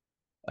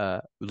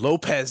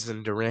 Lopez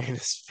and Duran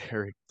is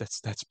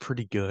that's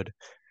pretty good.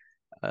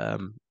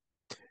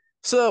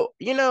 So,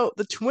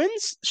 the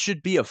Twins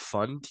should be a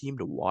fun team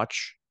to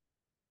watch,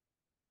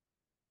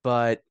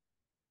 but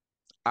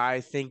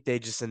I think they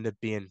just end up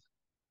being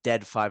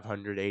dead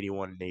 500,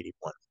 81 and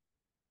 81.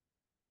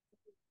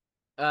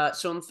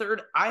 So in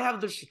third, I have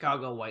the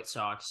Chicago White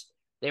Sox.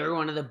 They were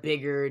one of the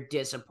bigger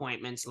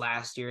disappointments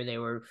last year. They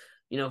were,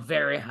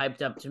 very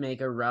hyped up to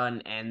make a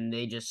run, and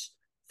they just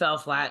fell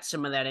flat.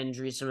 Some of that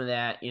injury, some of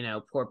that,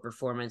 poor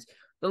performance.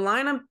 The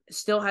lineup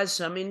still has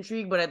some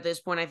intrigue, but at this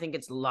point, I think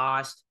it's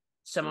lost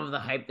some of the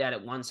hype that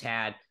it once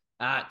had.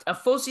 A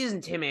full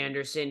season Tim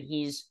Anderson,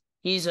 he's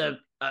a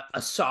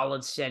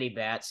solid, steady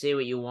bat. Say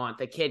what you want,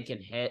 the kid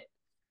can hit.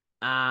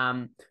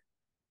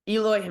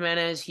 Eloy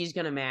Jimenez, he's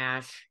gonna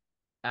mash.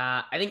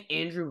 I think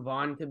Andrew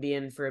Vaughn could be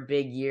in for a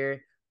big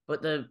year,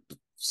 but the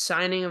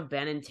signing of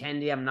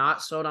Benintendi, I'm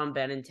not sold on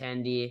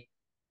Benintendi.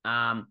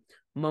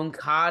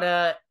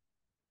 Moncada,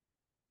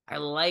 I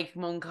like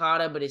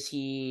Moncada, but is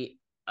he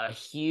a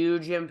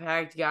huge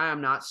impact guy?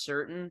 I'm not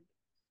certain.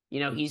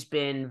 He's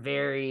been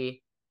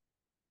very,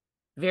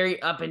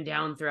 very up and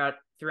down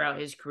throughout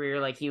his career.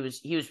 Like he was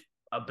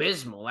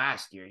abysmal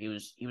last year. He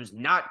was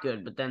not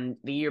good, but then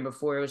the year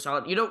before it was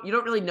solid. You don't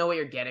really know what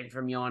you're getting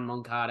from Yohan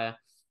Moncada.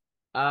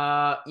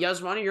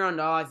 Yasmani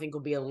Grandal, I think,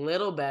 will be a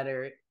little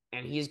better,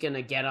 and he's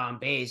gonna get on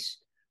base.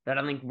 But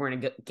I don't think we're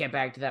gonna get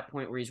back to that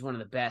point where he's one of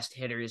the best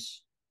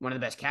hitters, one of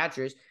the best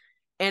catchers.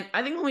 And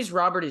I think Luis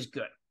Robert is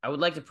good. I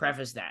would like to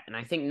preface that. And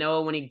I think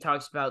Noah, when he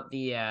talks about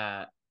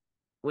the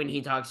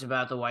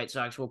White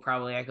Sox, will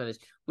probably echo this.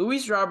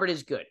 Luis Robert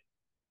is good,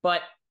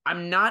 but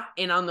I'm not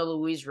in on the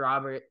Luis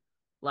Robert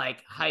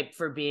hype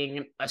for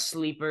being a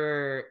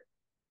sleeper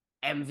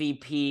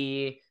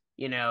MVP.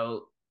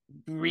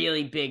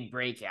 Really big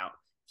breakout.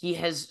 He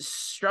has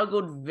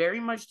struggled very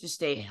much to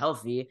stay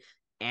healthy,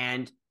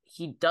 and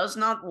he does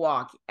not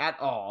walk at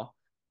all.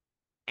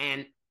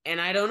 And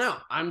I don't know.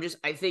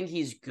 I think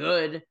he's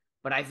good,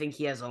 but I think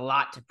he has a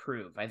lot to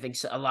prove. I think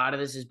a lot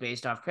of this is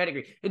based off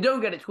pedigree. And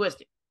don't get it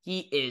twisted.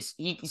 He's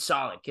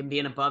solid, can be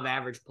an above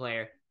average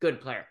player,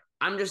 good player.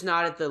 I'm just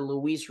not at the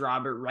Luis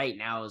Robert right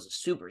now as a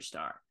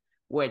superstar,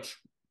 which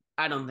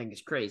I don't think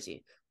is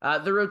crazy.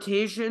 The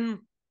rotation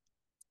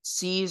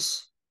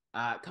sees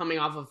coming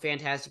off of a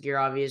fantastic year,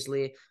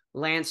 obviously.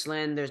 Lance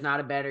Lynn, there's not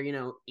a better,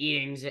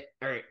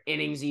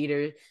 innings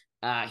eater.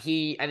 I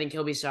think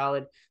he'll be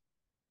solid.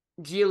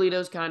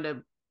 Giolito's kind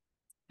of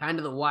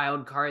the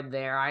wild card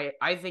there.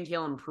 I think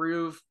he'll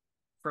improve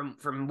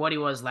from what he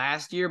was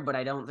last year, but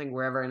I don't think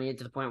we're ever going to get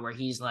to the point where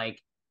he's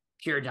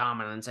pure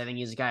dominance. I think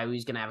he's a guy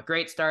who's going to have a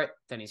great start,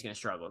 then he's going to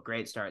struggle.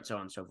 Great start, so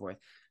on and so forth.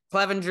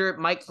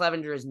 Mike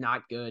Clevenger is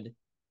not good.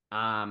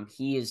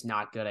 He is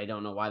not good. I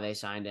don't know why they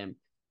signed him.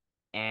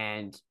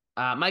 And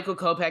Michael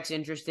Kopech's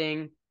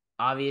interesting.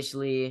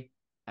 Obviously,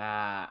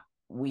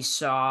 we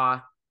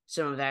saw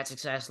some of that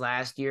success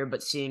last year,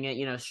 but seeing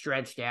it,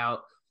 stretched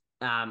out,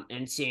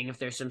 and seeing if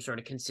there's some sort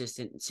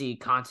of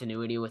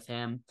continuity with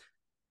him.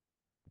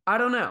 I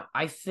don't know.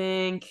 I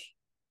think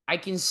I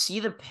can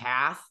see the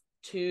path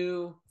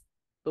to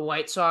the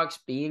White Sox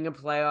being a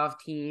playoff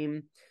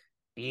team,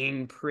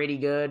 being pretty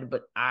good,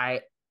 but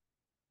I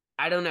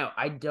don't know.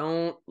 I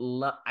don't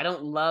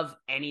love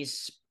any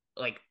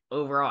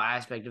overall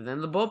aspect of them.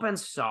 The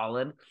bullpen's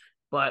solid,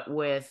 but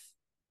with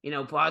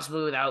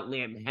possibly without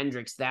Liam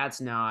Hendricks,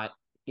 that's not,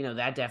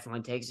 that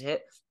definitely takes a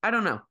hit. I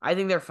don't know. I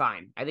think they're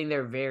fine. I think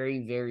they're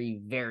very, very,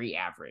 very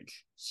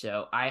average.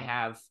 So I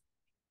have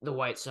the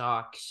White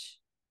Sox,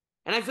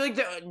 and I feel like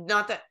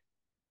not that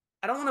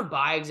I don't want to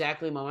buy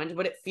exactly momentum,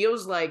 but it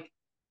feels like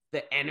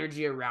the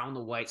energy around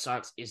the White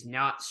Sox is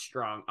not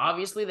strong.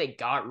 Obviously, they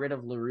got rid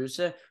of La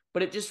Russa,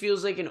 but it just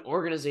feels like an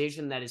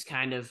organization that is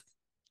kind of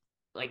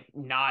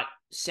not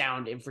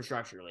sound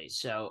infrastructurally.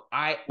 So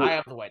I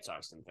have the White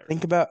Sox in third.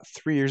 Think about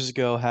 3 years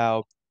ago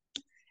how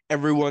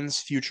everyone's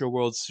future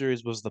World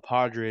Series was the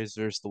Padres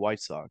versus the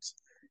White Sox.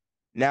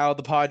 Now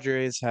the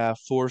Padres have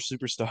 4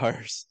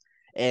 superstars,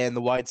 and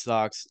the White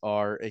Sox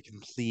are a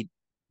complete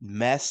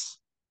mess.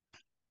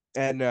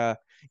 And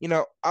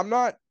I'm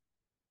not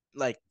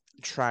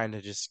trying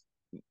to just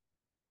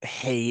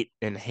hate,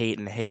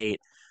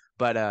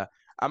 but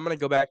I'm gonna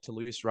go back to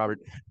Luis Robert.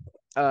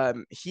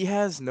 He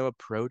has no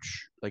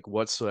approach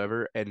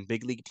whatsoever, and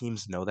big league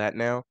teams know that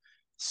now.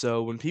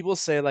 So when people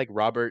say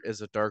Robert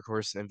is a dark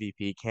horse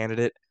MVP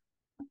candidate,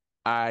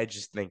 I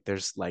just think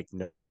there's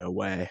no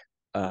way.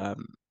 And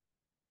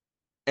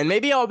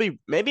maybe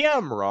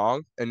I'm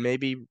wrong, and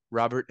maybe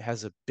Robert,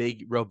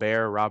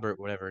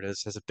 whatever it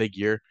is, has a big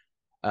year.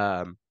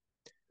 I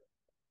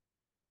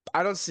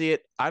don't see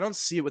it. I don't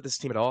see it with this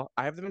team at all.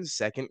 I have them in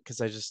second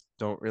because I just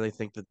don't really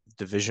think the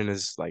division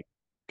is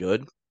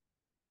good.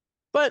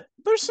 But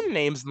there's some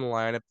names in the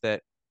lineup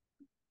that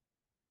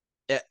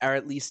are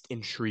at least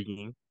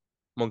intriguing.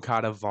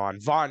 Moncada, Vaughn.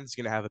 Vaughn's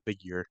gonna have a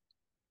big year.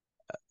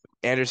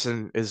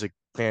 Anderson is a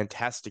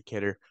fantastic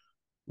hitter.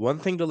 One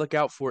thing to look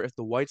out for if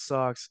the White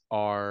Sox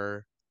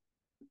are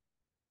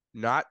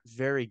not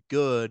very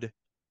good,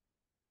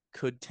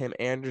 could Tim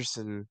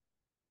Anderson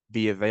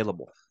be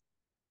available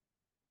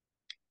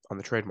on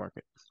the trade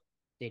market?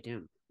 Stay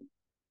tuned.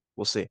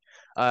 We'll see.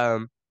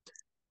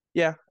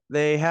 Yeah,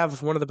 they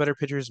have one of the better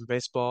pitchers in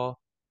baseball.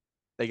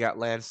 They got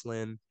Lance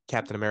Lynn,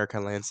 Captain America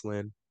Lance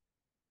Lynn.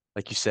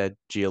 Like you said,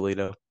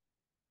 Giolito.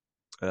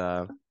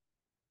 Uh,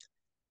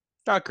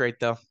 Not great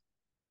though.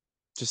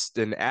 Just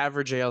an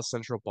average AL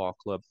Central ball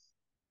club.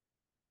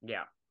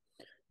 Yeah.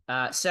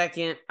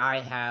 Second, I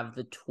have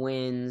the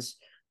Twins.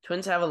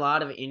 Twins have a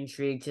lot of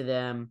intrigue to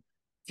them.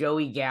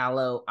 Joey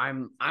Gallo.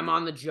 I'm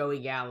on the Joey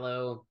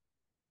Gallo.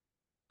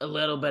 A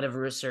little bit of a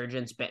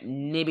resurgence, but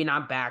maybe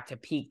not back to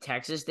peak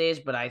Texas days.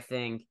 But I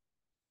think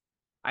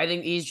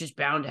he's just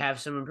bound to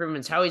have some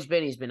improvements. How he's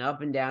been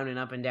up and down and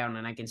up and down,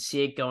 and I can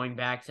see it going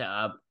back to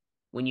up.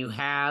 When you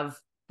have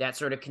that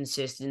sort of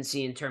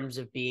consistency in terms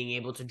of being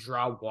able to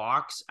draw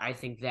walks, I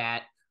think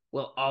that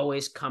will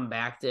always come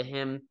back to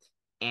him.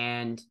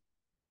 And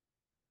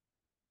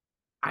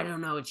I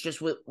don't know, it's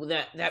just with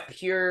that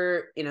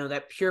pure,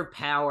 that pure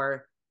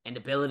power and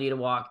ability to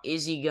walk.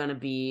 Is he gonna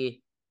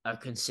be a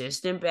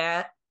consistent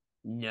bat?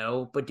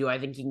 No, but do I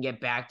think he can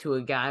get back to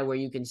a guy where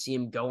you can see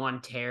him go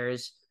on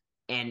tears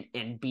and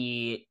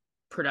be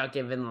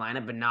productive in the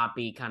lineup and not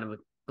be kind of a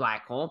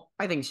black hole?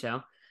 I think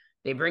so.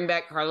 They bring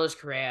back Carlos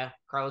Correa.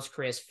 Carlos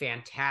Correa is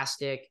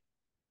fantastic.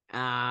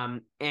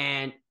 And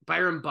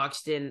Byron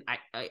Buxton,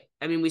 I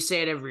mean, we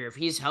say it every year. If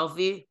he's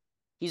healthy,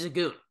 he's a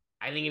goon.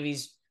 I think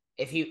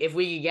if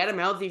we could get him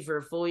healthy for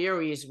a full year,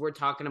 we're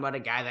talking about a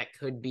guy that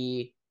could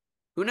be,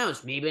 who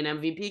knows, maybe an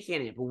MVP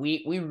candidate. But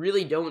we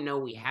really don't know.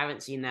 We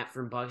haven't seen that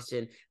from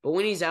Buxton. But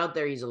when he's out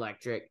there, he's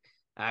electric.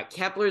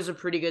 Kepler's a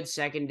pretty good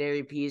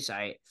secondary piece.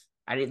 I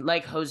did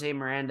like Jose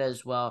Miranda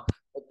as well.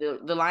 But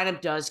the lineup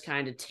does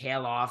kind of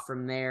tail off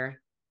from there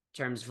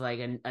in terms of like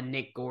a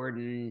Nick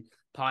Gordon,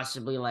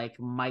 possibly like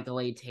Michael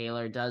A.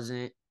 Taylor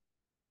doesn't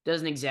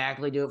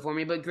exactly do it for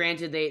me. But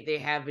granted, they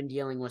have been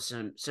dealing with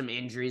some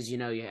injuries,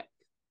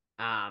 and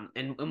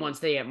once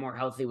they get more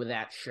healthy with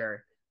that,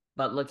 sure.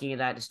 But looking at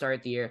that to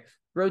start the year,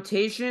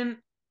 rotation,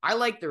 I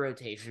like the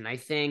rotation. I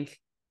think,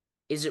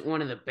 is it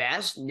one of the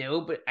best? No,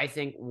 but I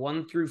think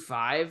 1 through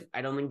 5,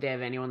 I don't think they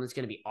have anyone that's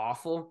going to be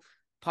awful.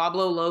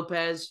 Pablo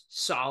Lopez,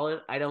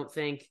 solid. I don't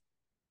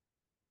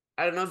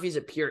know if he's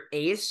a pure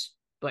ace,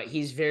 but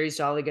he's very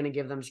solid, going to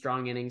give them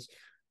strong innings.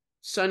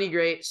 Sonny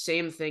Gray,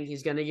 same thing.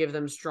 He's going to give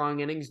them strong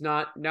innings,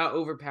 not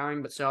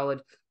overpowering, but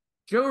solid.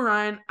 Joe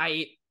Ryan,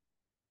 I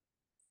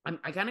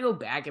kind of go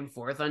back and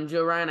forth on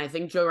Joe Ryan. I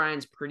think Joe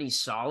Ryan's pretty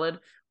solid,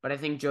 but I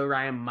think Joe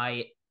Ryan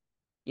might,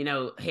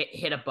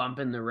 hit a bump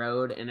in the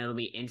road, and it'll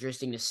be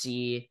interesting to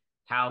see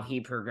how he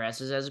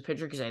progresses as a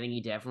pitcher, because I think he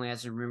definitely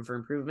has some room for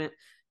improvement.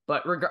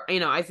 But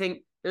I think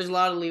there's a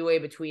lot of leeway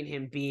between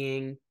him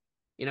being,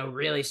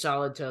 really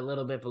solid to a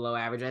little bit below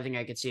average. I think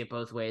I could see it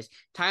both ways.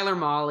 Tyler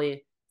Mahle,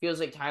 feels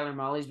like Tyler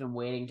Mahle's been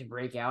waiting to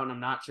break out, and I'm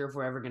not sure if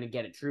we're ever going to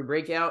get a true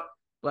breakout.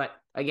 But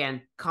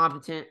again,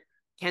 competent.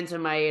 Kenta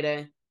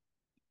Maeda,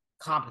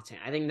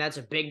 competent. I think that's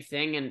a big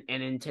thing, and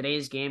in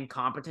today's game,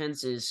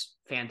 competence is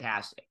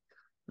fantastic.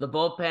 The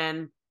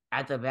bullpen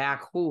at the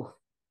back,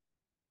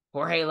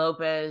 Jorge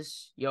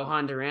Lopez,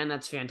 Johan Duran,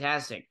 that's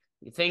fantastic.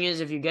 The thing is,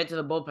 if you get to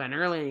the bullpen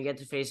early and you get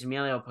to face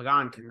Emilio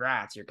Pagan,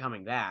 congrats, you're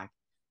coming back.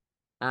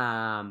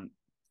 I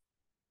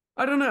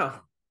don't know.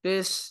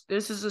 This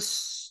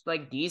is a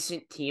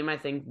decent team. I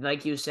think,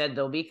 like you said,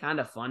 they'll be kind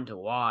of fun to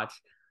watch.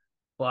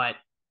 But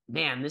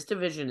man, this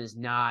division is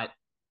not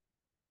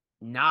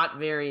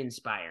very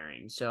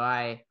inspiring. So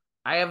I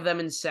have them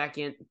in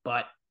second.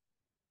 But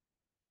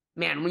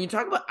man, when you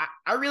talk about,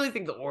 I really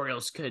think the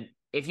Orioles could.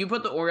 If you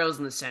put the Orioles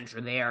in the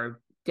Central, they are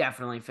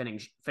definitely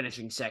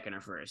finishing second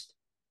or first.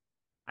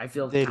 I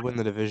feel they'd win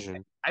the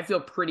division. I feel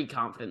pretty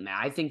confident in that.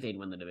 I think they'd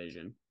win the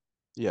division.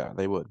 Yeah,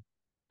 they would.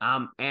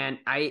 And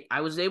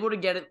I was able to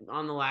get it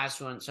on the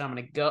last one, so I'm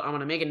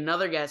gonna make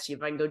another guess, see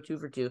if I can go 2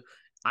 for 2.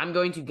 I'm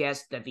going to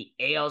guess that the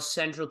AL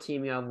Central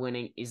team you have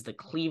winning is the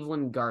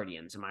Cleveland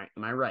Guardians. Am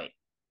I right?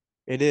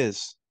 It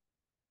is.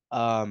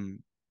 I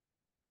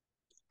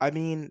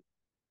mean,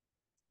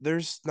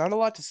 there's not a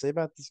lot to say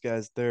about these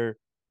guys. They're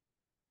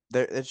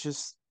an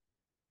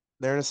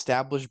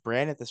established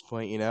brand at this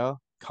point,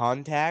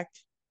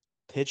 Contact,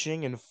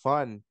 pitching, and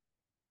fun.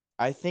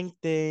 I think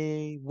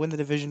they win the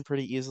division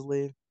pretty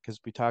easily because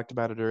we talked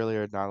about it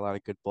earlier. Not a lot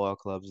of good ball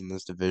clubs in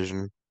this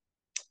division.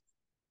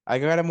 I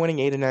got them winning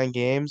 8 to 9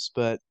 games,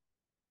 but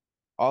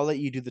I'll let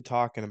you do the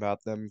talking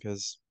about them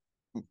because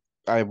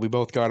we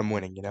both got them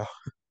winning.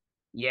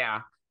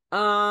 Yeah.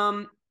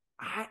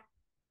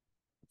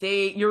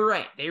 You're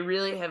right. They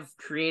really have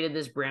created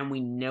this brand. We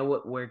know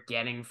what we're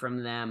getting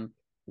from them.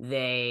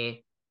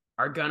 They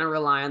are gonna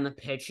rely on the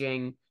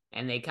pitching,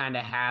 and they kind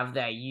of have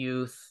that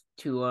youth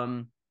to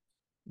them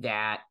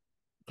that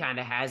kind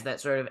of has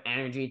that sort of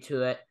energy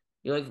to it.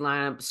 You look at the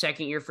lineup,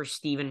 second year for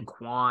Stephen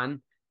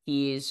Kwan.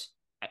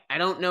 I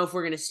don't know if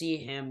we're going to see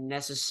him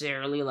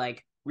necessarily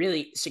like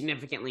really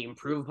significantly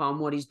improve upon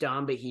what he's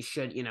done, but he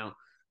should,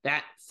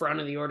 that front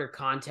of the order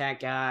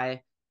contact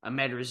guy.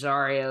 Ahmed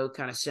Rosario,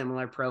 kind of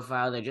similar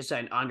profile. They just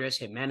signed Andres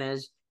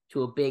Jimenez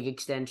to a big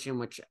extension,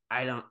 which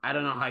I don't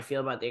know how I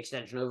feel about the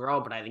extension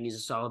overall, but I think he's a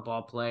solid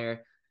ball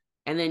player.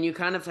 And then you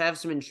kind of have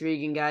some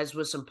intriguing guys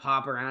with some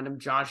pop around him.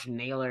 Josh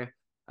Naylor,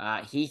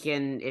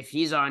 if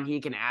he's on, he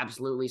can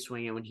absolutely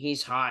swing it. When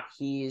he's hot,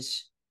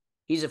 he's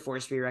a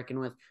force to be reckoned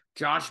with.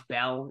 Josh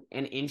Bell,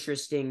 an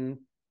interesting,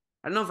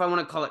 I don't know if I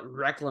want to call it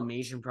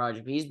reclamation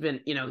project, but he's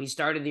been, he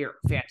started the year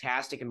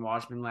fantastic in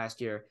Washington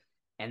last year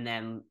and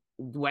then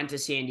went to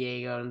San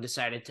Diego and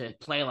decided to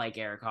play like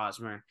Eric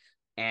Hosmer.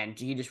 And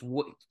he just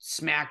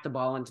smacked the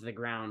ball into the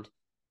ground.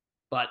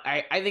 But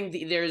I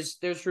think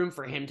there's room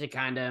for him to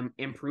kind of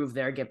improve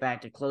there, get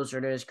back to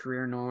closer to his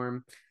career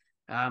norm.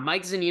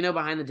 Mike Zunino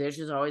behind the dish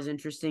is always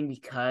interesting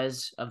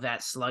because of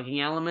that slugging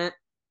element.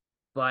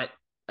 But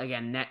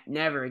again,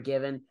 never a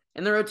given.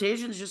 And the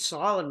rotation's just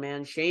solid,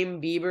 man.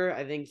 Shane Bieber,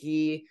 I think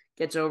he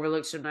gets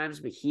overlooked sometimes,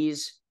 but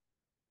he's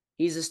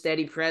a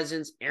steady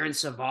presence. Aaron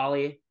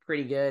Savali,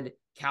 pretty good.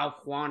 Cal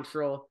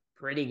Quantrill,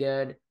 pretty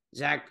good.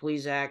 Zach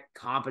Plesac,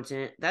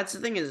 competent. That's the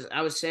thing is,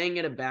 I was saying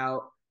it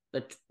about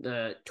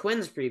the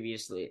Twins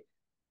previously.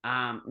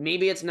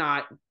 Maybe it's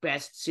not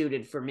best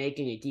suited for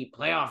making a deep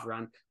playoff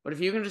run, but if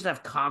you can just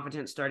have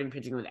competent starting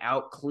pitching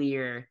without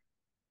clear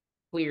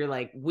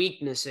like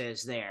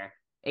weaknesses there,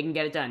 it can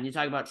get it done. You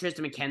talk about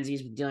Tristan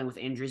McKenzie's dealing with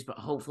injuries, but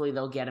hopefully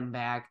they'll get him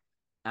back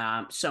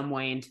some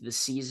way into the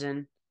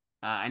season.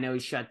 I know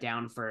he's shut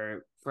down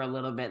for a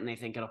little bit, and they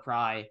think it'll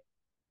probably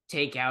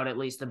take out at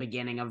least the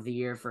beginning of the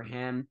year for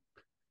him.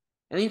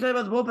 And then you talk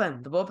about the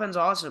bullpen. The bullpen's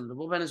awesome. The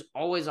bullpen is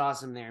always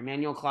awesome there.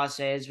 Emmanuel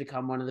Clase has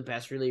become one of the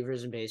best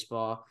relievers in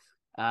baseball.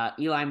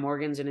 Eli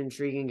Morgan's an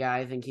intriguing guy.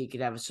 I think he could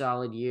have a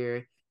solid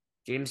year.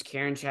 James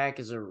Karinchak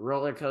is a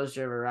roller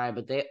coaster of a ride,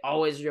 but they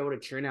always are able to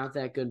churn out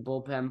that good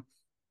bullpen.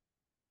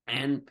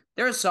 And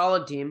they're a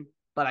solid team,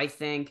 but I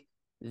think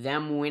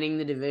them winning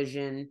the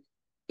division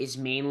is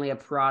mainly a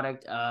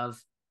product of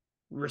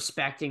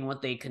respecting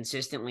what they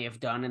consistently have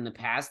done in the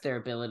past, their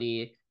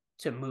ability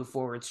to move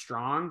forward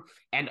strong,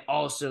 and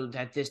also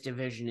that this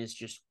division is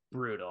just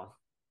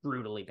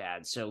brutally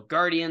bad. So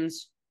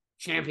Guardians,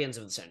 champions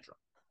of the Central.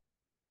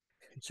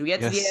 So we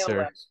get to the AL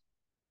West.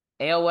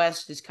 AL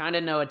West is kind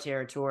of Noah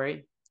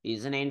territory.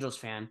 He's an Angels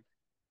fan.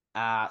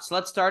 So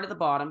let's start at the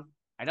bottom.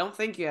 I don't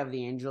think you have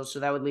the Angels, so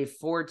that would leave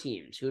 4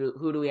 teams.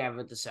 Who do we have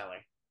at the cellar?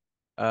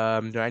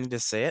 Do I need to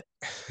say it?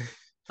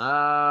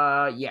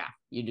 Yeah,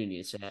 you do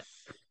need to say it.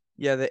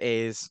 Yeah, the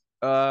A's.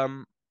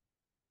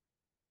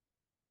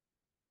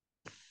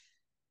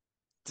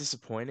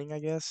 Disappointing, I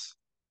guess.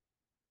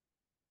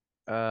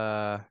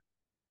 Like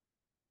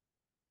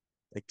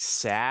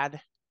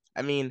sad.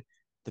 I mean,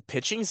 the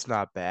pitching's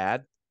not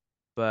bad,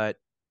 but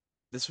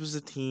this was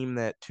a team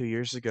that 2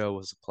 years ago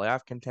was a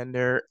playoff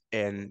contender,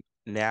 and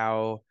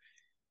now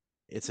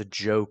it's a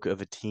joke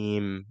of a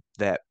team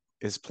that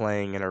is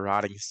playing in a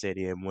rotting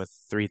stadium with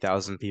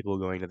 3,000 people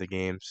going to the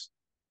games.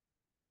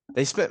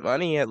 They spent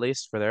money, at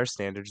least for their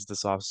standards,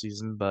 this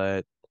offseason,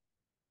 but,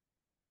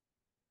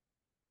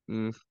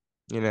 meh.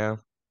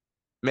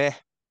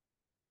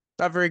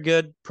 Not very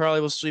good.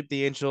 Probably will sweep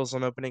the Angels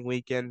on opening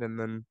weekend and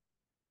then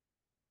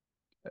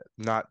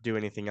not do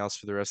anything else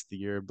for the rest of the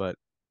year. But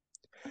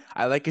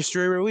I like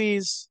Esteury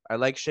Ruiz. I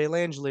like Shea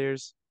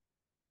Langeliers.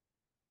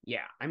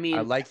 Yeah, I mean,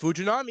 I like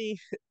Fujinami.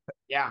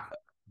 Yeah.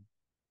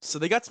 So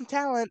they got some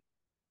talent.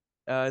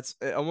 It's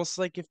almost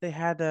like if they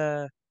had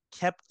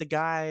kept the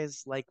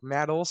guys like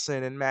Matt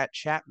Olson and Matt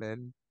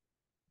Chapman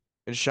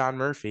and Sean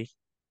Murphy,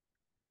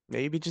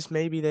 maybe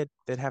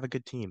they'd have a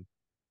good team.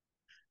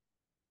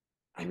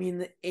 I mean,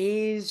 the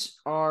A's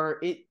are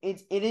it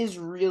is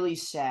really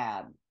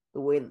sad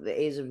the way that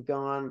the A's have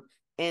gone.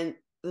 And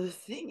the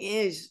thing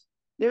is,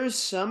 there's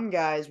some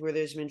guys where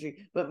there's some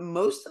injury, but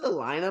most of the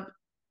lineup,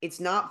 it's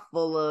not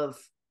full of,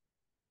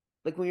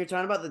 like when you're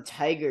talking about the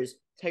Tigers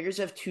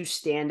have 2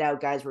 standout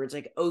guys where it's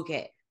like,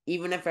 okay,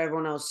 even if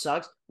everyone else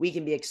sucks, we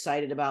can be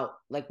excited about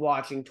like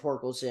watching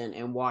Torkelson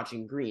and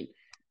watching Green.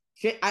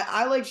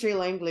 I like Shea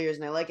Langeliers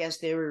and I like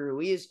Esteury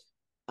Ruiz.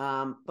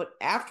 But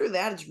after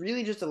that, it's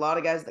really just a lot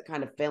of guys that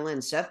kind of fill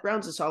in. Seth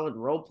Brown's a solid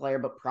role player,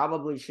 but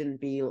probably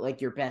shouldn't be like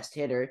your best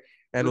hitter.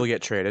 And we'll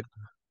get traded.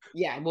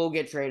 Yeah, we'll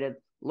get traded.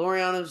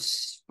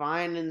 Laureano's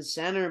fine in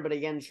center, but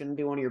again, shouldn't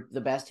be one of the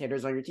best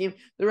hitters on your team.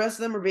 The rest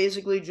of them are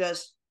basically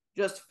just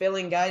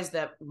filling guys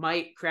that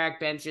might crack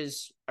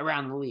benches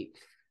around the league.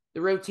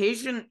 The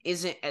rotation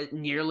isn't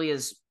nearly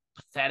as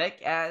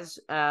pathetic as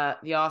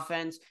the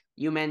offense.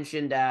 You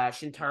mentioned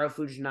Shintaro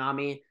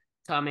Fujinami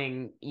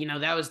coming,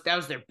 that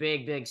was their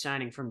big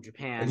signing from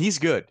Japan. And he's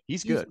good.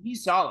 He's good.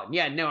 He's solid.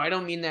 Yeah, no, I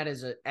don't mean that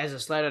as a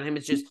slight on him.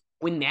 It's just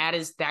when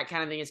that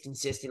kind of thing is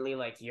consistently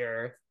like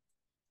your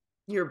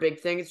big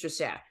thing, it's just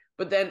sad.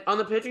 But then on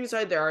the pitching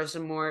side, there are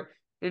some more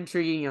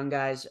intriguing young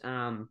guys.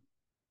 Ken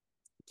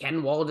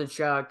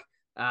Waldichuk,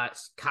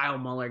 Kyle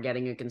Muller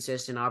getting a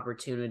consistent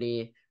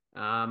opportunity.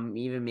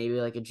 Even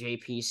maybe like a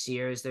JP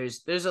Sears.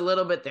 There's a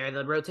little bit there.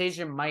 The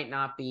rotation might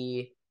not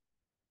be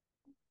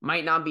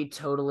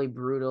totally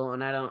brutal,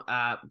 and I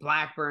don't.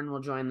 Blackburn will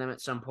join them at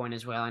some point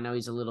as well. I know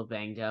he's a little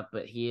banged up,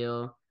 but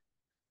he'll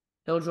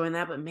join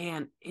that. But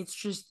man, it's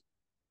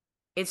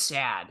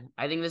sad.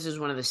 I think this is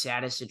one of the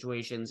saddest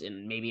situations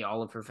in maybe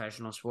all of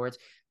professional sports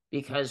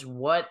because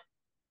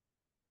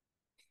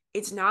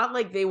it's not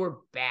like they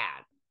were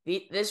bad.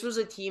 This was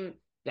a team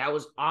that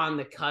was on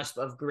the cusp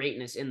of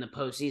greatness in the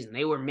postseason.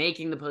 They were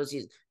making the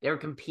postseason. They were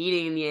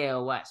competing in the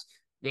AL West.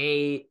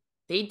 They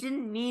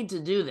didn't need to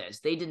do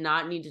this. They did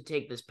not need to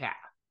take this path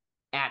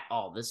at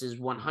all. This is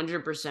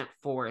 100%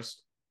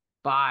 forced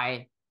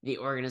by the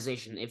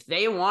organization. If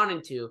they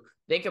wanted to,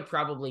 they could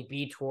probably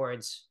be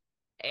towards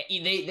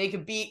they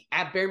could be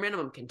at bare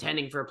minimum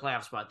contending for a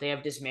playoff spot. They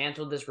have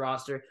dismantled this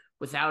roster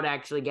without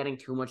actually getting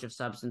too much of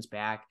substance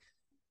back.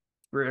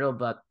 Brutal,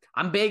 but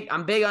I'm big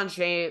on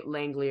Shea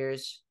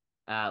Langeliers.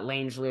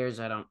 Langeliers,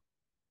 I don't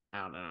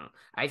know.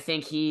 I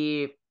think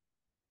he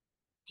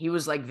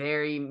was like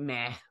very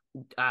meh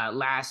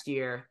last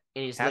year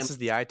in his passes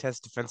the eye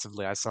test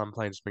defensively. I saw him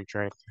playing spring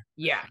training.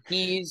 Yeah,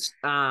 he's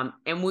and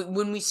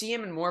when we see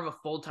him in more of a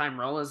full-time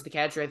role as the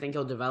catcher, I think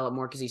he'll develop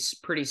more because he's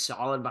pretty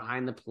solid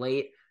behind the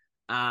plate.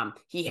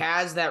 He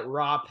has that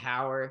raw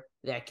power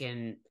that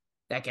can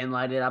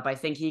light it up. I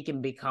think he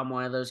can become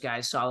one of those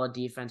guys, solid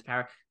defense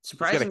power.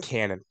 Surprising. He's got a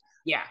cannon.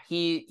 Yeah,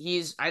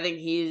 I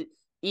think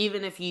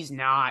even if he's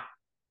not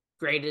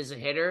great as a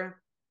hitter,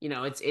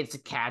 it's a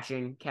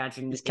catching.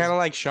 He's kind of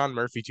like Sean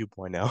Murphy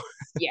 2.0.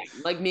 Yeah,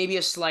 like maybe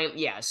a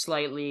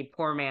slightly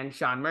poor man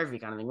Sean Murphy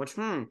kind of thing, which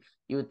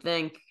you would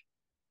think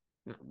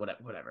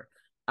whatever.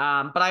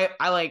 But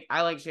I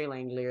like Shea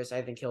Langeliers.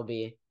 I think he'll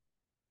be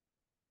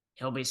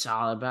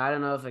solid, but I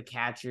don't know if a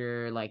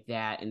catcher like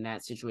that in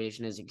that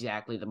situation is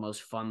exactly the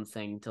most fun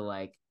thing to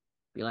like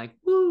be like,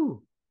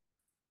 woo.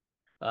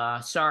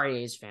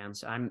 Sorry, A's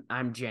fans.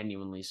 I'm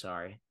genuinely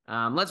sorry.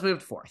 Let's move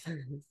to fourth.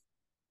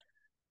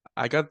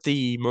 I got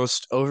the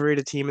most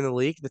overrated team in the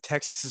league, the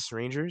Texas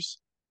Rangers.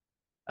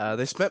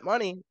 They spent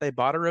money. They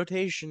bought a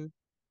rotation.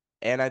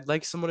 And I'd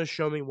like someone to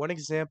show me one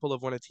example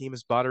of when a team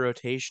has bought a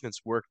rotation,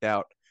 it's worked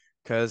out.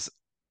 Because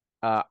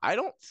I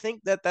don't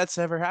think that's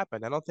ever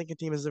happened. I don't think a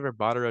team has ever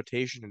bought a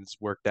rotation and it's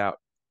worked out.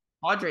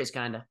 Padres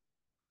kind of.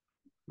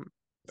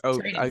 Oh,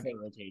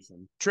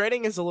 rotation.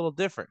 Trading is a little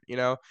different.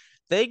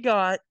 They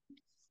got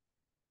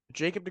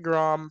Jacob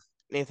deGrom,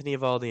 Anthony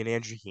Eovaldi, and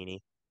Andrew Heaney.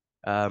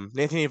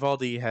 Anthony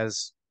Eovaldi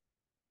has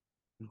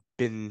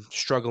been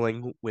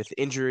struggling with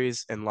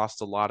injuries and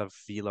lost a lot of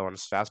velo on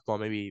his fastball,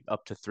 maybe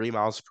up to 3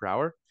 miles per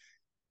hour.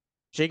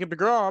 Jacob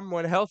deGrom,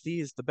 when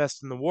healthy, is the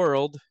best in the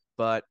world,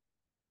 but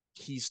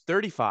he's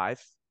 35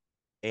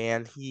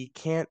 and he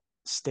can't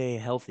stay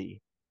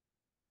healthy.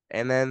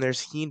 And then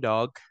there's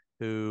Heendog,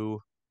 who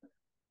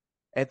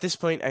at this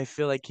point, I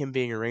feel like him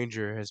being a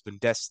Ranger has been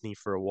destiny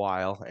for a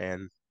while,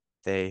 and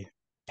they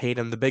paid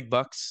him the big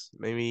bucks,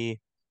 maybe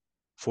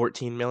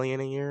 14 million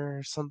a year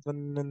or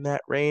something in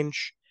that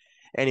range.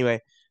 Anyway,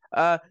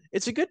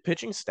 it's a good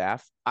pitching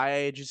staff.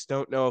 I just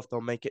don't know if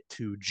they'll make it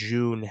to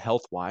June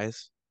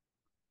health-wise.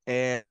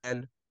 And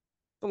the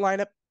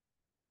lineup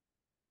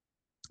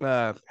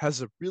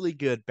has a really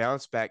good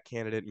bounce back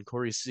candidate in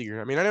Corey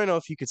Seager. I mean, I don't know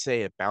if you could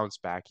say a bounce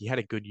back. He had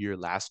a good year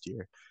last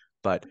year,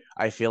 but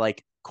I feel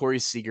like Corey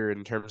Seager,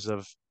 in terms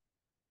of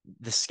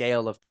the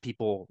scale of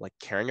people like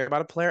caring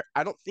about a player,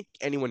 I don't think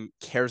anyone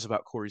cares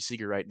about Corey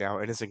Seager right now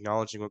and is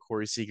acknowledging what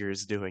Corey Seager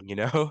is doing,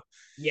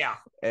 Yeah.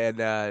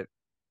 And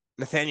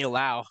Nathaniel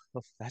Lau,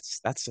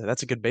 that's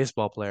a good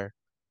baseball player.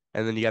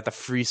 And then you got the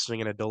free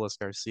swinging Adolis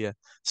Garcia.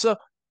 So,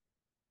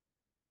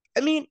 I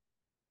mean,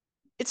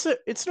 it's an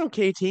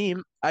okay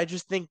team. I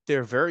just think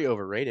they're very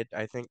overrated.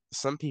 I think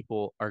some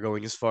people are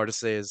going as far to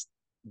say as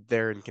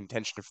they're in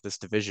contention for this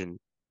division.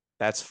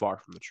 That's far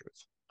from the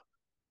truth.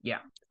 Yeah.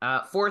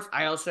 Fourth,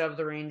 I also have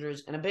the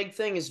Rangers. And a big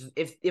thing is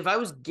if I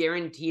was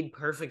guaranteed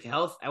perfect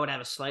health, I would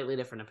have a slightly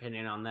different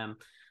opinion on them.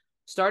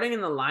 Starting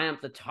in the lineup,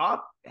 the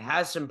top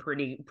has some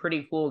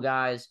pretty cool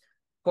guys.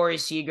 Corey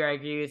Seager, I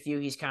agree with you.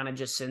 He's kind of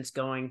just since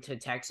going to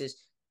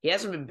Texas. He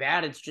hasn't been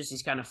bad. It's just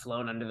he's kind of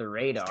flown under the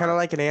radar. Kind of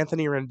like an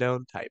Anthony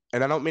Rendon type.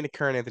 And I don't mean a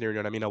current Anthony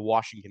Rendon. I mean a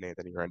Washington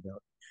Anthony Rendon.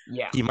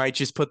 Yeah. He might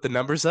just put the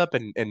numbers up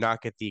and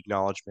not get the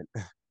acknowledgement.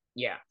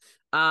 Yeah.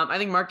 I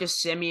think Marcus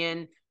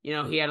Semien, he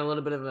had a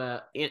little bit of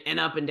an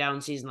up and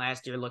down season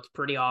last year, looked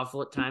pretty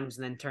awful at times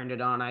and then turned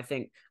it on. I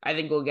think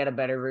we'll get a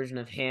better version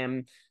of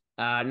him.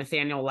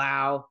 Nathaniel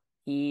Lau,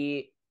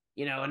 he,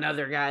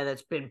 another guy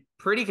that's been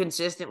pretty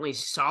consistently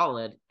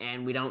solid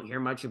and we don't hear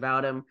much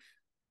about him.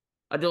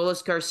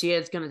 Adolis Garcia,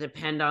 it's going to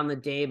depend on the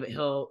day, but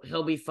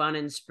he'll be fun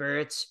in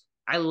spurts.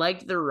 I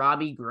like the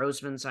Robbie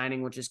Grossman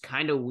signing, which is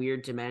kind of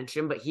weird to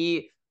mention, but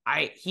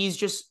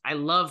I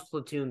love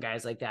platoon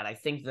guys like that. I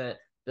think the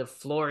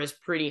floor is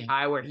pretty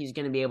high where he's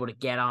going to be able to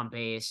get on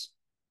base,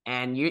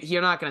 and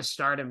you're not going to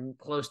start him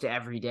close to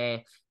every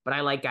day, but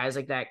I like guys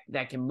like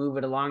that can move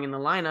it along in the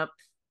lineup.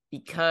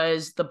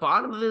 because the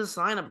bottom of this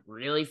lineup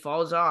really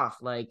falls off.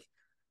 Like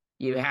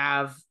you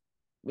have,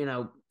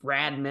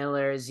 Brad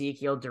Miller,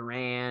 Ezekiel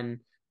Duran.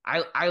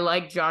 I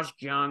like Josh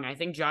Jung. I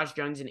think Josh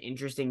Jung's an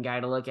interesting guy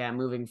to look at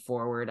moving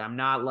forward. I'm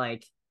not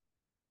like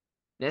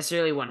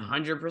necessarily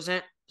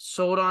 100%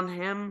 sold on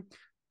him,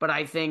 but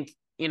I think,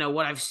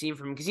 what I've seen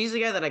from him, because he's a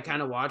guy that I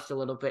kind of watched a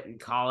little bit in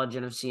college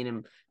and have seen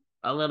him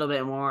a little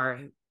bit more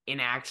in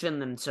action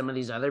than some of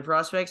these other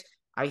prospects.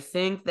 I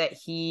think that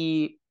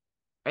he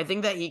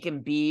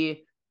can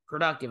be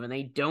productive, and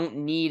they don't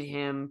need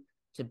him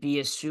to be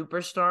a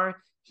superstar.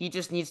 He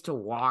just needs to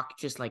walk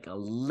just like a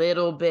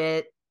little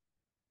bit,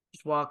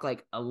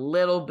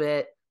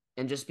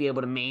 and just be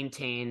able to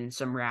maintain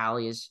some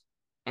rallies,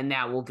 and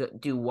that will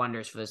do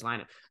wonders for this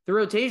lineup. The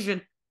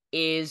rotation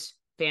is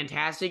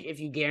fantastic if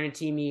you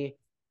guarantee me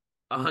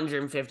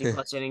 150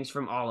 plus innings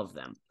from all of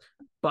them.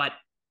 But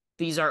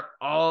these are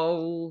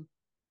all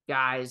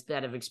guys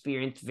that have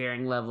experienced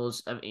varying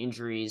levels of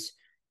injuries.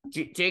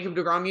 Jacob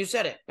deGrom, you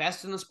said it,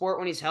 best in the sport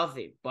when he's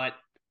healthy, but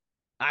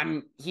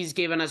he's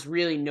given us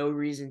really no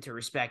reason to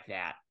respect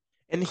that.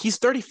 And he's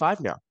 35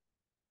 now.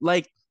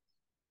 Like,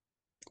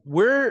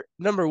 we're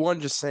number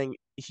one just saying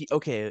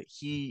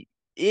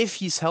if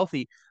he's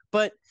healthy,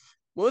 but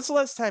when was the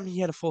last time he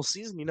had a full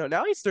season?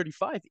 Now he's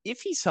 35.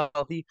 If he's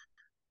healthy,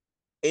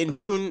 and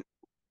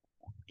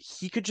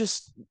he could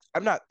just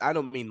I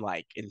don't mean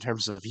like in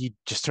terms of he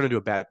just turned into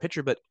a bad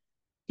pitcher, but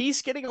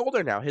he's getting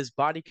older now. His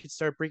body could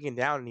start breaking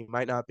down, and he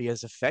might not be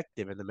as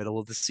effective in the middle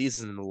of the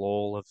season in the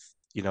lull of,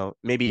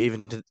 maybe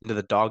even into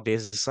the dog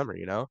days of the summer,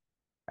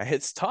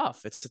 It's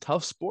tough. It's a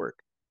tough sport.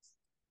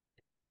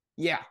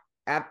 Yeah,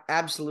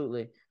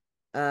 absolutely.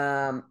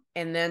 And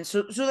then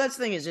so that's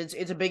the thing is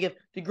it's a big if.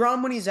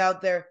 deGrom, when he's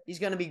out there, he's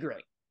gonna be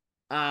great.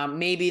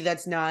 Maybe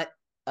that's not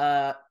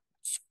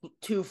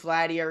too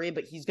flat area,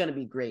 but he's gonna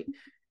be great.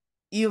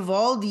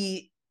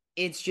 Eovaldi,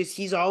 it's just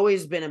he's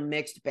always been a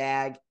mixed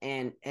bag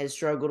and has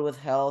struggled with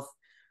health.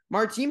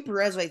 Martin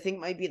Perez, I think,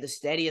 might be the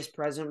steadiest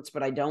presence,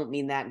 but I don't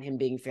mean that in him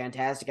being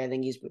fantastic. I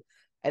think he's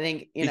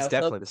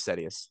definitely the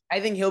steadiest. I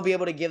think he'll be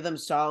able to give them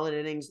solid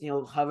innings.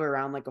 He'll hover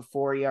around like a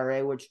 4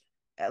 ERA, which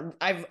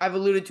I've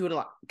alluded to it a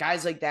lot.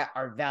 Guys like that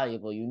are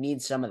valuable. You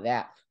need some of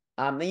that.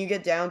 Then you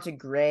get down to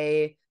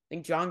Gray. I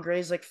think John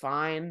Gray's like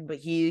fine, but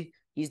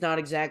he's not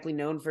exactly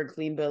known for a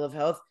clean bill of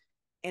health.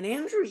 And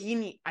Andrew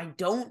Heaney, I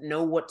don't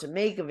know what to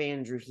make of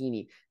Andrew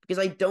Heaney because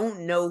I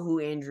don't know who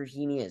Andrew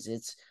Heaney is.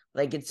 It's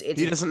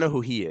he doesn't know who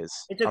he is.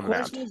 It's a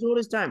question as old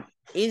as time.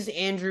 Is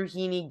Andrew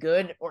Heaney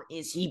good or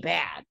is he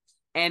bad?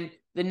 And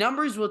the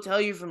numbers will tell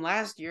you from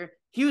last year,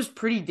 he was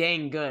pretty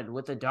dang good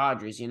with the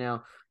Dodgers.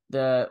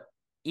 The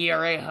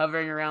ERA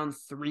hovering around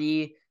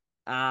 3.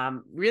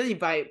 Really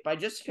by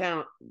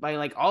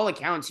like all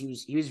accounts,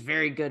 he was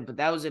very good, but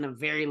that was in a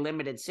very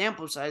limited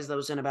sample size. That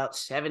was in about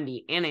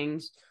 70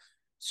 innings.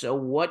 So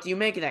what do you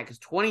make of that? Because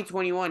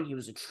 2021, he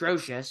was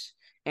atrocious.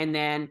 And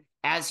then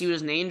as he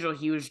was an Angel,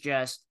 he was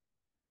just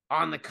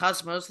on the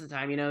cusp most of the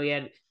time. He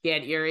had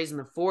ERAs in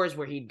the 4s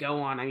where he'd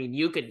go on. I mean,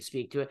 you could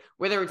speak to it,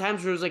 where there were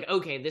times where it was like,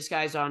 okay, this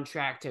guy's on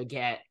track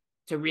to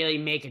really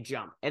make a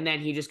jump. And then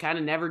he just kind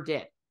of never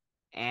did.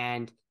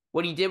 And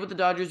what he did with the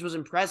Dodgers was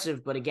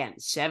impressive. But again,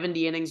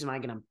 70 innings, am I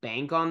going to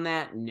bank on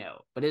that?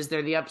 No. But is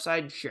there the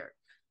upside? Sure.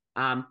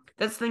 That's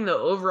the thing,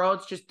 though. Overall,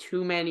 it's just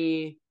too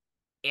many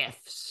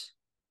ifs.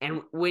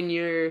 And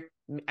I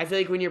feel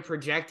like when you're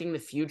projecting the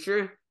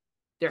future,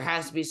 there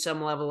has to be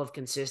some level of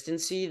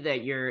consistency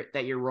that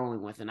you're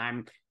rolling with. And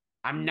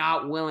I'm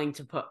not willing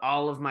to put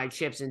all of my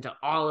chips into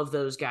all of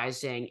those guys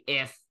saying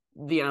if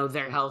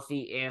they're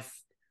healthy, if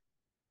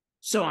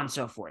so on and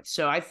so forth.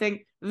 So I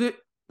think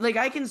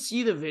I can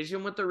see the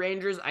vision with the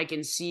Rangers. I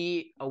can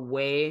see a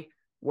way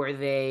where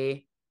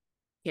they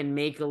can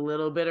make a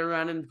little bit of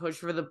run and push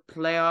for the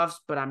playoffs,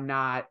 but I'm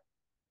not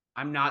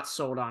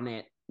sold on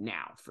it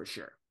now for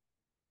sure.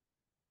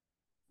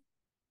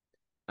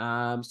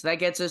 So that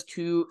gets us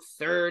to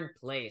third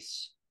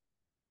place.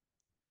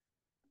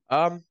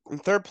 In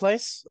third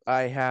place,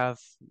 I have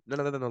none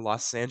other than the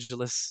Los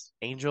Angeles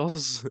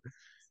Angels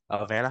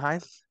of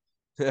Anaheim.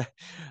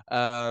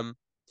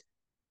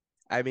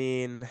 I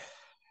mean,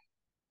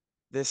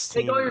 this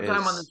team Take all your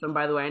time on this one,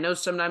 by the way. I know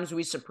sometimes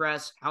we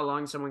suppress how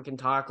long someone can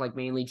talk, like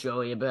mainly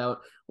Joey, about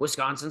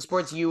Wisconsin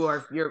sports.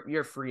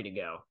 You're free to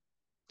go.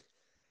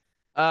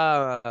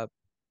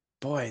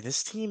 Boy,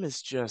 this team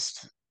is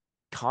just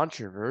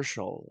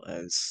controversial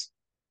as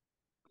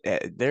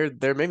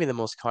they're maybe the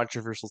most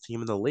controversial team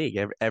in the league.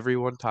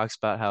 Everyone talks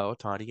about how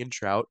Ohtani and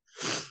Trout,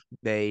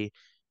 they're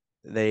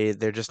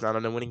just not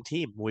on a winning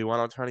team. We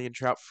want Ohtani and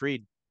Trout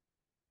freed,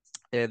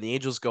 and the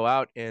Angels go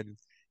out and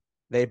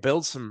they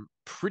build some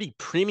pretty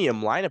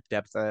premium lineup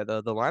depth.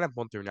 The lineup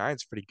 1 through 9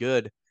 is pretty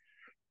good,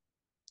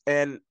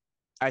 and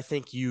I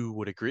think you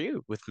would agree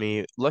with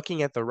me.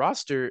 Looking at the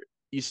roster,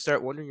 you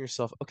start wondering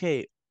yourself,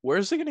 okay,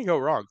 where's it going to go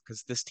wrong?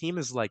 Because this team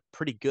is like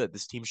pretty good.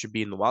 This team should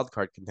be in the wild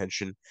card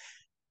contention.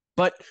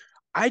 But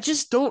I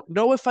just don't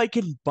know if I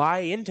can buy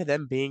into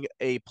them being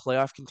a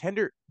playoff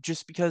contender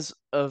just because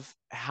of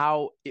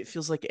how it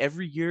feels like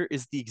every year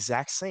is the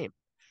exact same.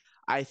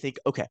 I think,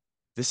 okay,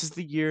 this is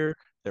the year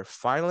they're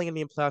finally going to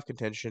be in playoff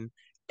contention,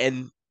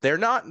 and they're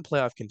not in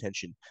playoff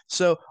contention.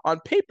 So on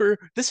paper,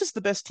 this is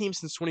the best team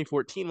since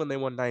 2014 when they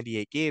won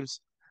 98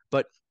 games.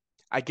 But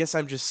I guess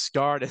I'm just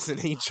scarred as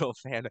an Angel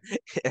fan,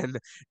 and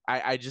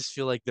I just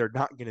feel like they're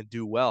not going to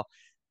do well.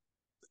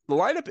 The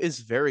lineup is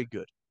very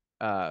good.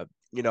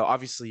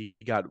 Obviously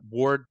you got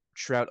Ward,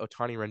 Trout,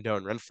 Ohtani,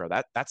 Rendon,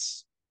 Renfroe.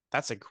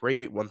 That's a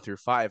great 1 through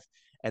 5.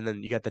 And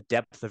then you got the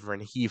depth of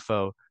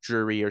Rengifo,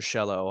 Drury,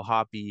 Urshela,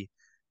 Ohapi,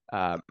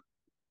 um,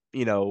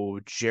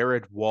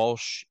 Jared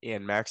Walsh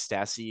and Max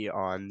Stassi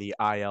on the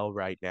IL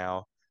right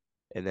now.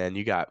 And then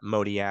you got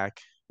Modiak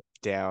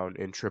down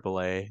in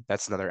AAA.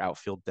 That's another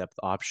outfield depth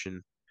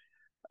option.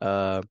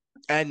 And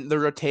the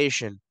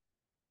rotation.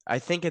 I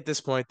think at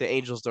this point the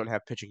Angels don't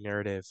have pitching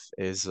narrative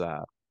is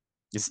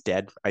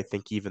dead. I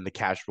think even the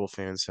casual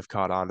fans have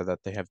caught on to that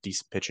they have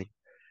decent pitching.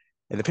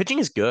 And the pitching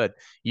is good.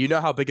 You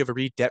know how big of a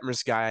Reed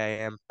Detmers guy I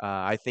am.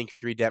 I think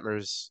Reed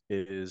Detmers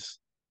is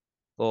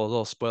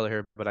little spoiler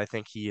here, but I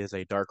think he is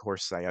a dark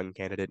horse Cy Young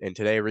candidate. And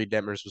today Reed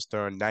Detmers was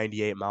throwing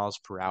 98 miles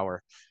per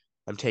hour.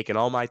 I'm taking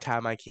all my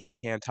time I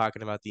can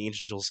talking about the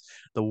Angels.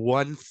 The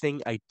one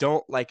thing I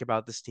don't like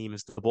about this team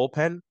is the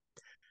bullpen,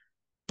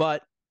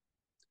 but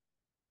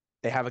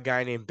they have a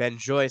guy named Ben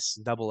Joyce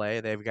in AA.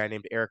 They have a guy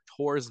named Eric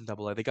Torres in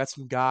AA. They got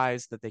some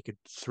guys that they could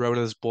throw in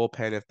this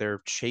bullpen if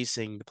they're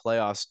chasing the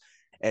playoffs.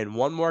 And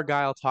one more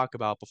guy I'll talk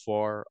about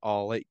before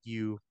I'll let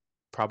you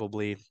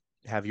probably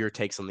have your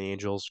takes on the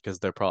Angels because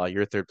they're probably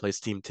your third place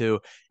team too,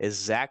 is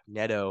Zach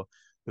Neto,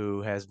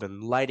 who has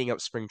been lighting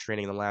up spring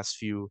training in the last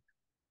few,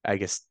 I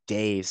guess,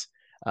 days.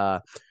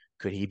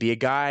 Could he be a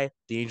guy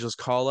the Angels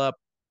call up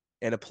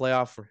in a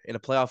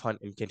playoff hunt,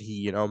 and can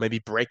he, maybe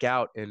break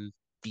out and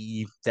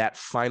be that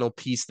final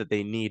piece that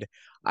they need?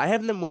 I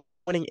have them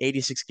winning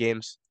 86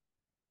 games.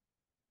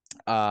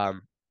 I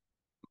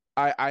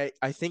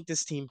think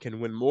this team can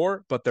win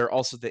more, but they're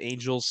also the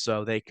Angels,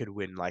 so they could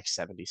win like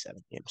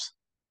 77 games.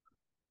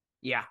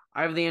 Yeah,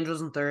 I have the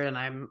Angels in third,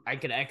 and I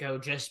could echo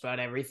just about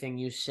everything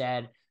you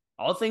said.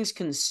 All things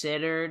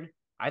considered,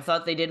 I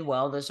thought they did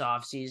well this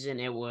offseason.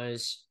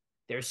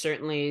 There's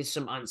certainly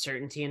some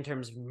uncertainty in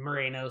terms of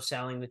Moreno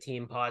selling the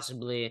team,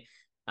 possibly.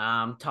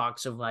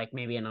 Talks of like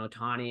maybe an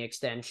Ohtani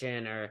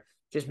extension or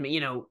just,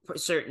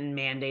 certain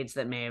mandates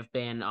that may have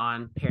been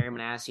on Perry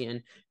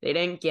Minasian. They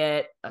didn't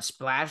get a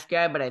splash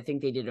guy, but I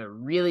think they did a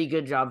really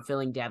good job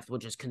filling depth,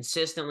 which has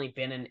consistently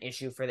been an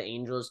issue for the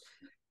Angels.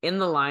 In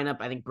the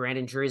lineup, I think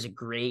Brandon Drury is a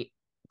great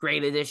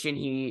addition.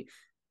 He,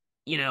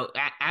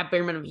 at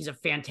bare minimum, he's a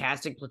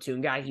fantastic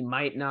platoon guy. He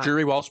might not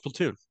Drury Walsh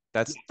platoon.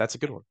 That's a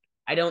good one.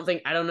 I don't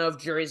know if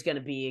Drury's going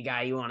to be a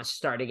guy you want to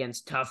start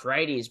against tough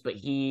righties, but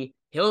he'll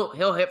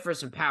hit for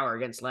some power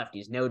against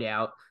lefties, no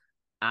doubt.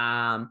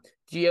 Gio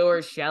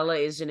Urshela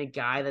isn't a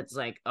guy that's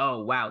like,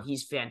 oh wow,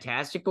 he's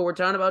fantastic, but we're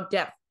talking about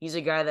depth. He's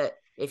a guy that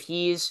if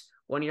he's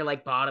one of your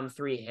like bottom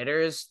 3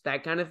 hitters,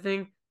 that kind of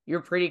thing,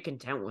 you're pretty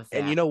content with that.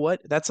 And you know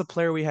what? That's a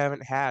player we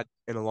haven't had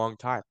in a long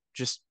time.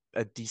 Just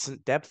a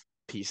decent depth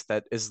piece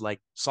that is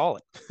like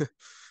solid.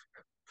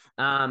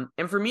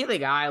 And for me, the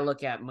guy I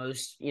look at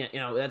most,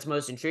 that's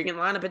most intriguing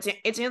lineup,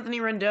 it's Anthony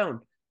Rendon.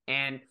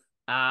 And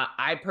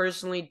I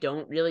personally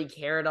don't really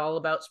care at all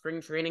about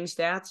spring training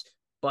stats,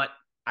 but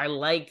I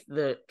like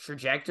the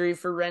trajectory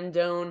for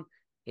Rendon.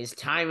 His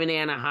time in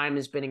Anaheim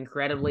has been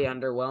incredibly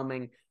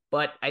underwhelming,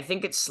 but I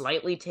think it's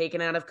slightly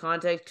taken out of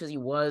context because he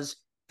was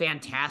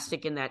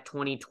fantastic in that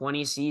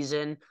 2020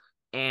 season,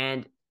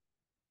 and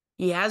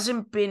he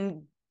hasn't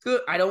been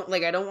good. Don't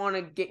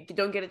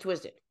get it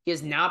twisted. He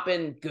has not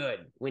been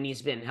good when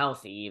he's been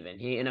healthy, even.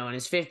 He, in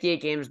his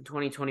 58 games in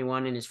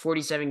 2021 and his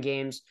 47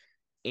 games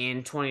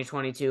in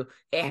 2022,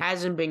 it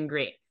hasn't been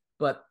great.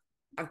 But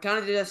I've kind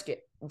of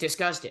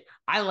discussed it.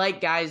 I like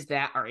guys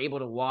that are able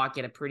to walk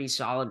at a pretty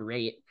solid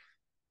rate.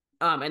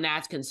 And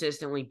that's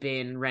consistently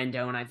been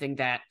Rendon. I think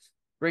that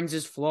brings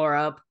his floor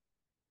up.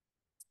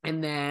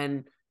 And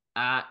then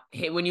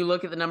when you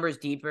look at the numbers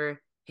deeper,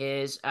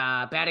 his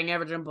batting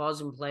average on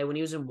balls in play, when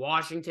he was in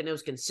Washington, it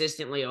was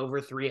consistently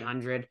over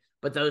 300.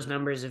 But those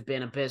numbers have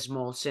been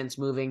abysmal since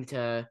moving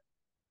to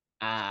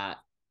the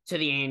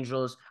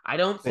Angels. I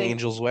don't think the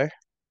Angels way.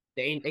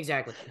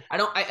 Exactly.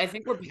 I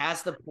think we're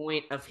past the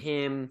point of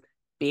him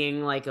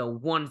being like a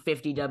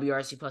 150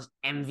 WRC plus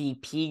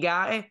MVP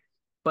guy,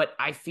 but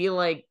I feel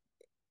like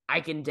I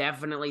can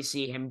definitely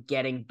see him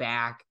getting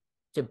back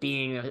to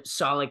being a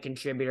solid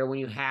contributor when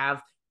you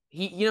have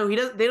they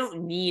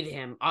don't need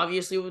him.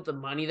 Obviously, with the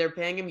money they're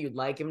paying him, you'd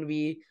like him to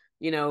be,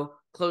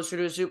 closer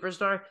to a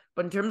superstar.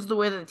 But in terms of the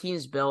way that the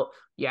team's built,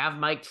 you have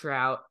Mike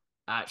Trout,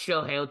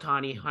 Shohei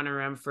Ohtani, Hunter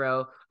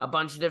Renfroe, a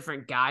bunch of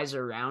different guys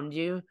around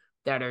you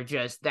that are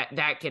just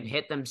that can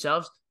hit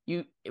themselves.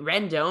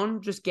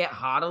 Rendon just get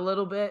hot a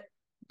little bit.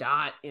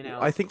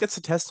 I think that's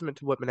a testament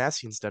to what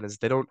Minasian's done is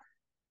they don't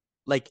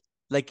like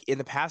in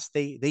the past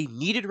they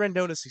needed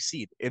Rendon to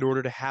succeed in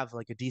order to have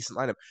like a decent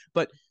lineup.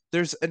 But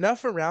there's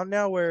enough around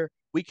now where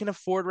we can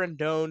afford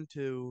Rendon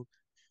to,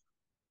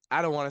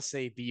 I don't want to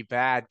say be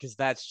bad because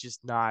that's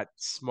just not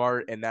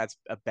smart and that's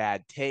a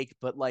bad take,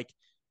 but like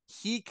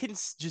he can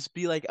just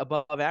be like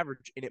above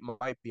average, and it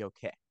might be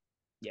okay.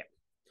 Yeah.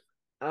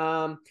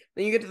 Then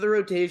you get to the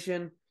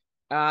rotation.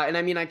 And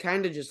I mean, I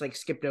kind of just like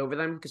skipped over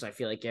them because I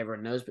feel like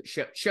everyone knows. But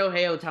Shohei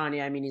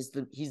Ohtani, I mean, he's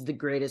the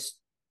greatest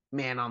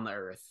man on the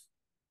earth.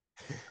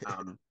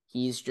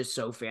 He's just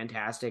so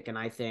fantastic, and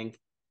I think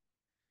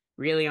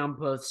really on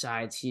both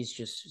sides,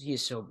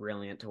 he's so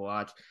brilliant to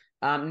watch.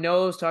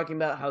 Noah was talking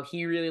about how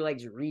he really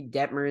likes Reed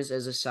Detmers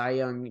as a Cy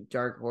Young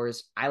dark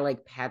horse. I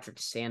like Patrick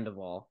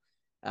Sandoval.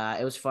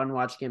 It was fun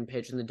watching him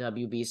pitch in the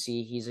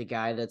WBC. He's a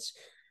guy that's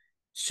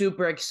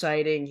super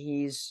exciting.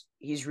 He's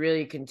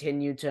really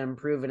continued to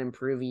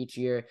improve each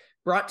year.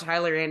 Brought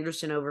Tyler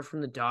Anderson over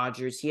from the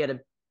Dodgers. He had a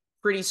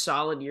pretty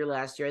solid year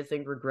last year. I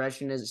think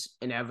regression is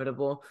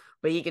inevitable,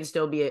 but he can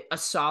still be a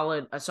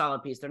solid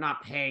piece. They're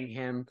not paying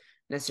him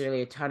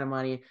necessarily a ton of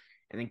money.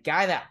 And the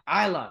guy that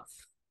I love,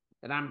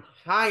 that I'm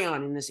high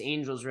on in this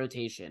Angels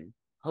rotation,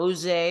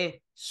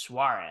 Jose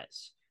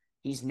Suarez.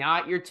 He's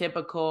not your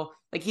typical,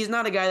 like he's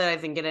not a guy that I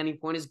think at any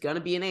point is going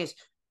to be an ace,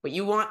 but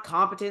you want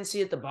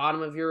competency at the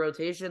bottom of your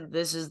rotation.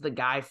 This is the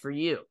guy for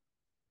you.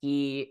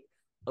 He,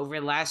 over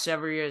the last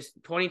several years,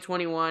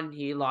 2021,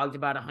 he logged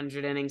about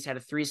 100 innings, had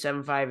a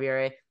 3.75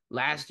 ERA.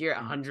 Last year,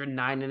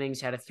 109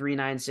 innings, had a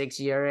 3.96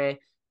 ERA.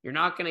 You're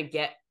not going to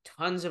get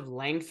tons of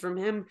length from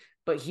him,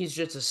 but he's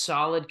just a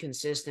solid,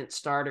 consistent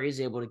starter.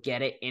 He's able to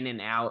get it in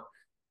and out.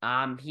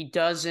 He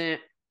doesn't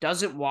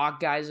walk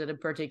guys at a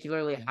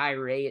particularly high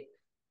rate,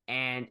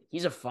 and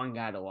he's a fun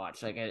guy to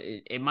watch. Like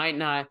it might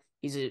not.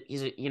 He's a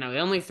he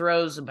only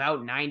throws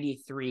about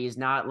 93. He's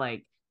not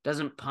like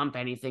doesn't pump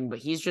anything, but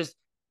he's just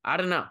I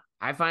don't know.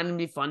 I find him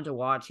to be fun to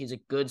watch. He's a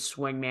good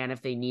swing man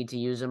if they need to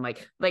use him.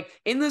 Like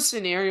in the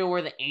scenario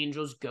where the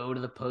Angels go to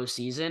the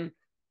postseason,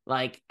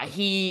 like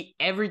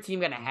every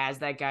team kind of has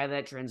that guy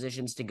that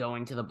transitions to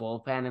going to the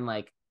bullpen and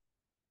like,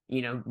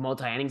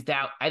 multi innings.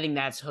 That I think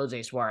that's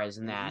Jose Suarez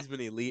in that. He's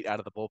been elite out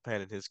of the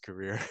bullpen in his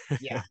career.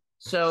 Yeah.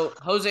 So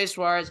Jose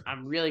Suarez,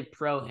 I'm really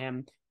pro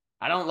him.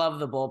 I don't love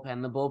the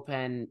bullpen. The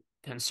bullpen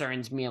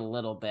concerns me a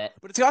little bit.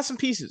 But it's got some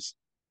pieces.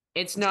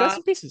 It's got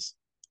some pieces.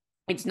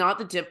 It's not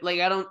the tip. Like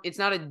it's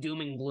not a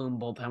doom and gloom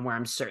bullpen where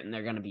I'm certain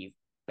they're going to be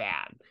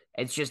bad.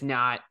 It's just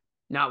not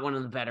one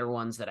of the better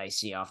ones that I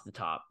see off the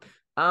top.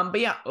 But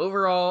yeah,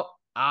 overall,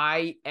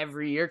 I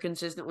every year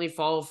consistently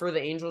fall for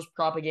the Angels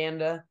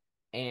propaganda,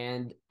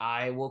 and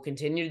I will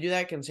continue to do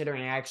that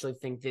considering I actually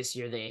think this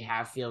year they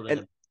have fielded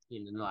a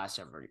team in the last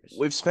several years.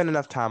 We've spent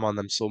enough time on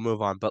them, so we'll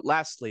move on. But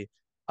lastly,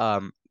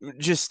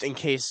 just in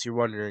case you're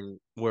wondering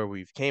where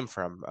we've came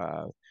from,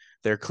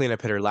 their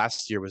cleanup hitter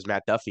last year was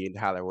Matt Duffy, and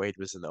Tyler Wade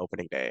was in the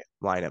opening day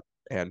lineup.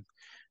 And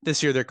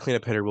this year, their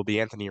cleanup hitter will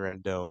be Anthony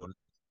Rendon,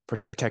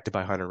 protected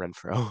by Hunter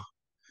Renfroe.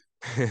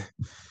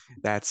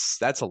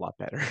 That's a lot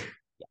better.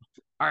 Yeah.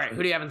 All right,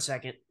 who do you have in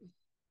second?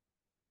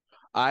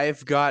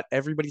 I've got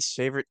everybody's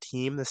favorite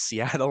team, the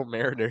Seattle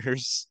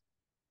Mariners,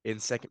 in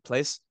second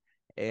place,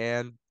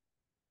 and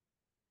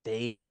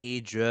they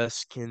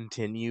just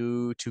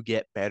continue to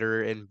get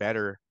better and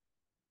better.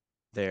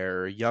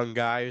 Their young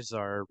guys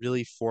are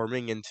really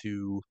forming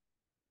into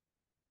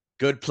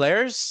good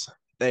players.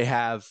 They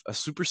have a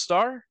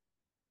superstar,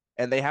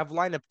 and they have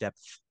lineup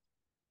depth,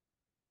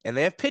 and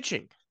they have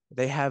pitching.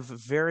 They have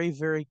very,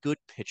 very good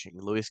pitching.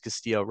 Luis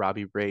Castillo,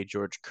 Robbie Ray,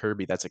 George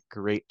Kirby. That's a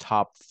great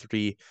top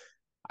three.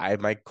 I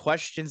have my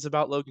questions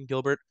about Logan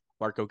Gilbert.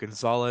 Marco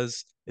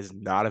Gonzalez is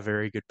not a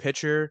very good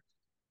pitcher,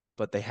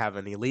 but they have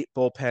an elite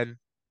bullpen.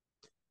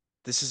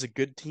 This is a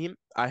good team.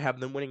 I have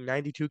them winning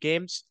 92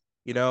 games.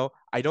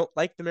 I don't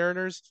like the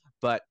Mariners,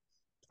 but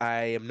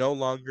I am no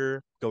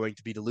longer going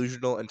to be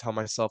delusional and tell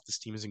myself this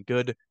team isn't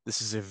good.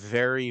 This is a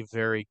very,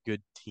 very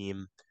good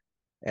team,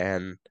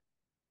 and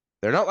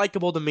they're not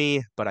likable to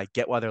me, but I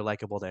get why they're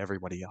likable to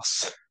everybody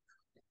else.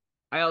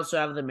 I also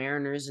have the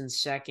Mariners in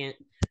second.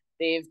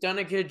 They've done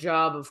a good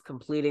job of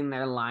completing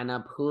their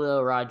lineup.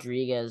 Julio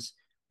Rodriguez,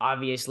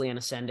 obviously an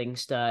ascending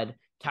stud.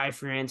 Ty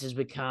France has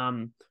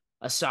become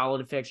a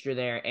solid fixture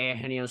there.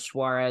 Eugenio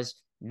Suarez,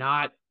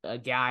 not a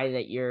guy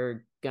that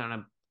you're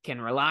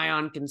can rely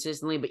on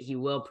consistently, but he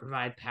will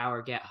provide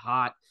power, get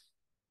hot.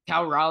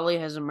 Cal Raleigh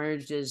has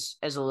emerged as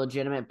a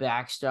legitimate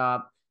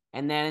backstop.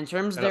 And then in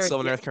terms of their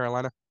Silver, North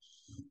Carolina.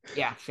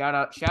 Yeah, shout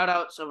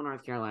out Silver,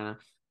 North Carolina.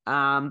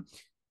 And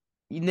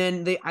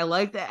then I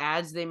like the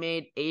ads they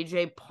made.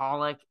 AJ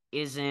Pollock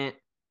he's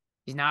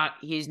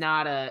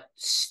not a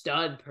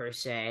stud per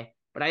se,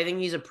 but I think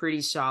he's a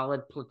pretty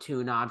solid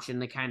platoon option,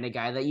 the kind of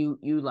guy that you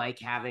like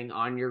having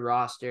on your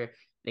roster.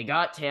 They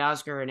got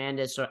Teoscar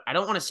Hernandez, so I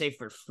don't want to say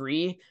for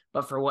free,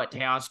 but for what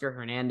Teoscar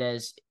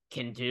Hernandez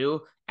can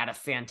do at a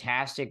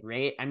fantastic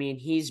rate. I mean,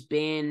 he's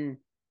been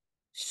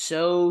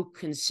so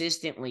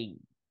consistently,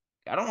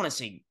 I don't want to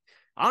say,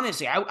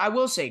 honestly, I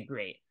will say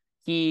great.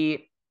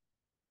 He,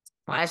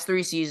 last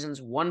 3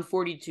 seasons,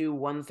 142,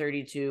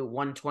 132,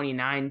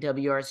 129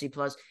 WRC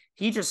plus.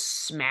 He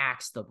just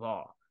smacks the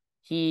ball.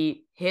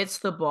 He hits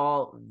the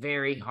ball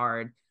very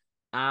hard.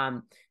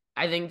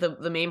 I think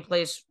the main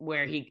place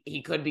where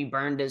he could be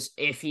burned is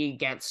if he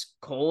gets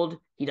cold,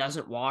 he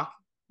doesn't walk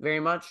very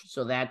much,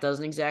 so that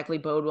doesn't exactly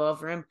bode well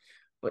for him.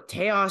 But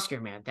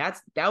Teoscar, man,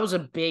 that was a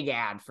big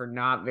ad for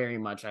not very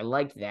much. I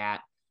liked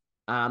that.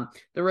 The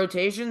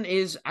rotation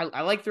is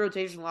I like the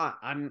rotation a lot.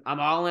 I'm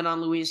all in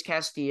on Luis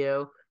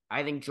Castillo.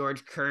 I think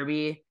George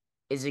Kirby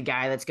is a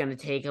guy that's going to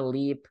take a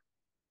leap.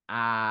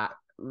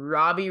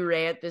 Robbie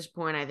Ray at this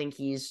point, I think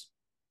he's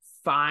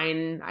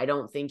fine. I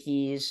don't think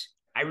he's.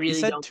 I really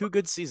He's had don't. 2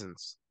 good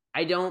seasons.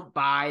 I don't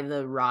buy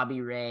the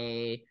Robbie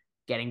Ray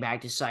getting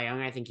back to Cy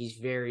Young. I think he's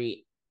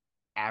very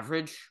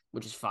average,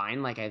 which is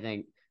fine. Like I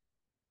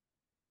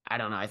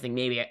don't know. I think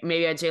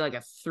maybe I'd say like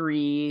a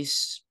 3,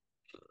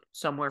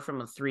 somewhere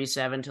from a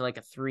 3.7 to like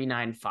a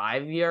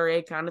 3.95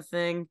 ERA kind of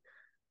thing.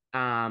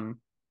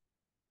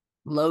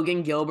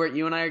 Logan Gilbert,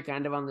 you and I are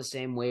kind of on the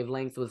same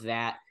wavelength with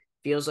that.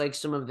 Feels like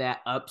some of that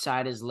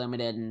upside is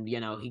limited, and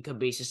he could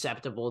be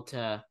susceptible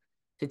to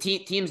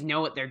teams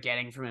know what they're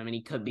getting from him, and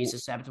he could be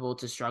susceptible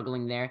to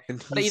struggling there.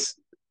 And But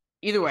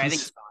either way, I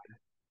think it's fine.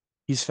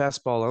 He's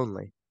fastball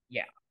only.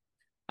 Yeah.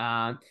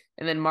 And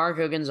then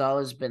Marco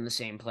Gonzalez has been the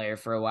same player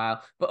for a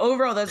while, but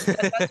overall, that's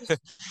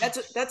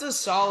a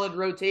solid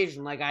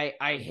rotation. Like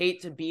I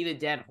hate to beat a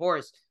dead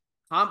horse,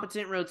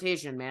 competent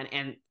rotation, man.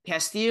 And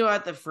Castillo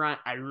at the front,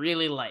 I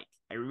really like,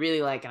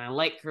 and I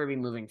like Kirby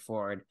moving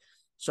forward.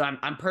 So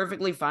I'm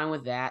perfectly fine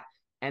with that.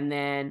 And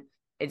then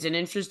it's an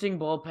interesting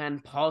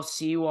bullpen. Paul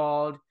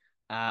Sewald,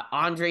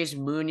 Andres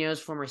Munoz,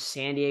 former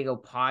San Diego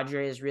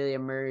Padre, has really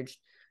emerged.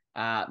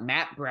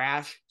 Matt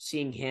Brash,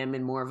 seeing him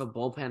in more of a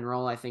bullpen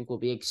role, I think will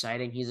be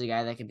exciting. He's a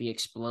guy that could be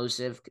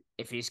explosive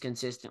if he's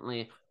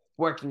consistently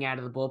working out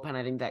of the bullpen.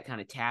 I think that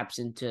kind of taps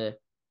into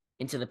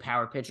the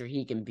power pitcher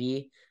he can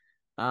be.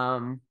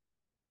 I'm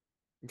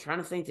trying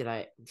to think if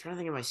I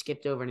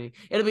skipped over anything.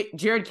 It'll be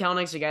Jared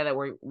Kelenich's a guy that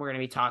we're going to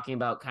be talking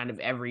about kind of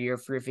every year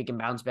for if he can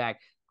bounce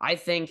back. I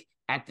think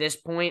at this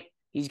point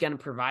he's going to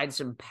provide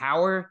some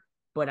power,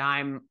 but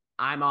I'm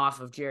off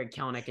of Jared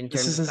Kelenic in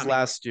terms This is of his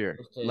last year.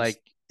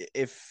 Like,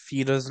 if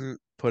he doesn't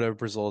put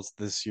up results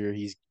this year,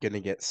 he's gonna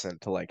get sent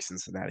to like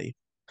Cincinnati.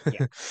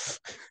 Yeah.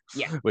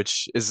 Yeah.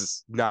 Which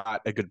is not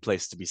a good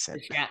place to be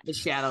sent. The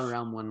Shadow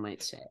Realm, one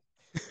might say.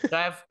 So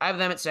I have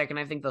them at second.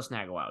 I think they'll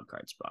snag a wild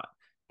card spot.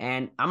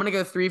 And I'm gonna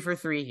go 3 for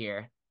 3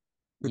 here.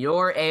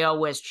 Your AL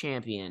West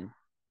champion.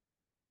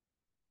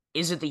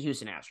 Is it the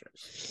Houston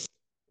Astros?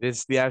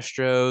 It's the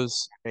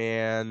Astros,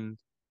 and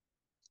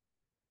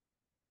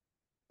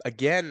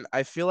again,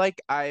 I feel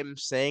like I'm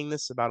saying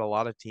this about a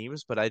lot of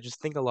teams, but I just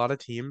think a lot of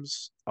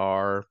teams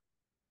are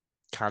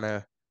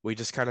we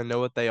just kind of know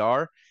what they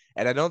are.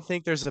 And I don't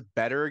think there's a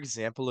better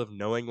example of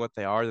knowing what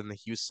they are than the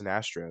Houston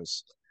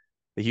Astros.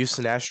 The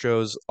Houston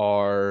Astros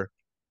are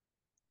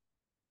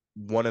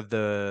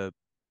maybe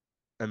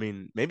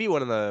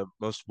one of the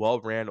most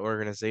well-ran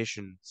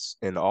organizations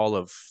in all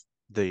of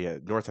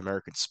the North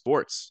American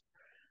sports.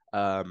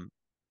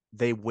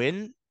 They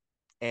win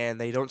and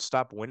they don't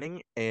stop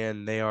winning,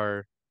 and they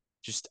are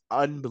just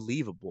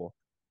unbelievable.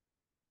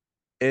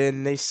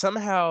 And they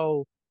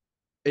somehow,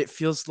 it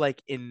feels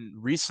like in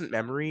recent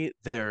memory,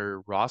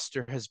 their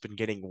roster has been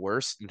getting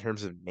worse in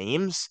terms of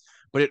names,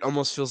 but it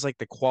almost feels like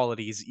the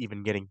quality is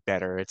even getting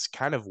better. It's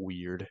kind of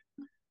weird.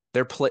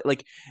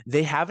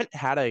 They haven't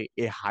had a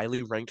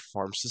highly ranked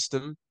farm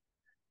system,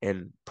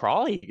 and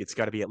probably it's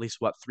got to be at least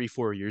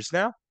 3-4 years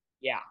now.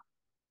 Yeah.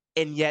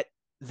 And yet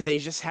they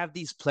just have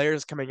these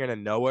players coming out of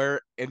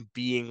nowhere and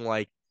being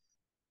like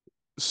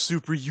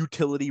super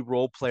utility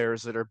role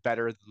players that are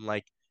better than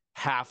like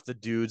half the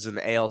dudes in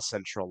the AL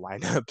Central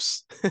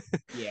lineups.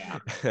 Yeah.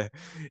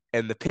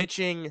 And the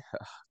pitching,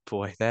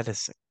 boy, that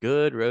is a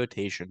good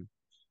rotation.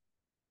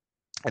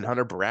 And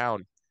Hunter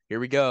Brown,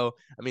 here we go.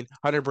 I mean,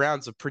 Hunter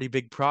Brown's a pretty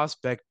big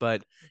prospect,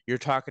 but you're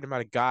talking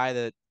about a guy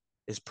that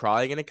is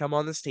probably going to come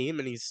on this team,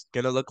 and he's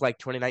going to look like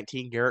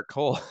 2019 Garrett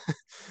Cole.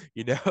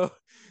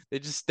 They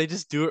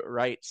just do it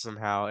right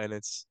somehow, and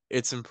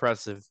it's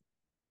impressive.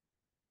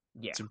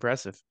 Yeah. It's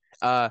impressive.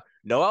 No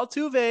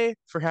Altuve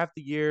for half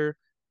the year.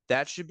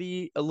 That should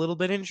be a little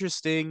bit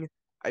interesting.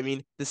 I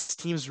mean, this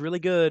team's really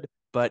good,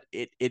 but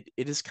it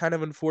is kind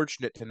of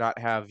unfortunate to not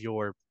have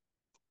your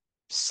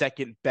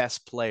second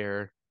best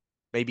player,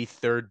 maybe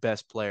third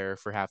best player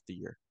for half the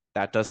year.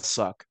 That does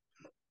suck.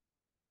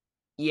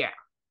 Yeah.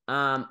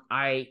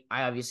 I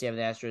obviously have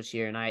the Astros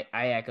here, and I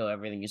echo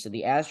everything you said.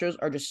 The Astros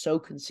are just so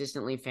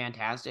consistently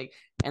fantastic,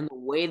 and the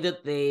way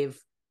that they've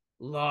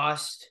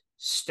lost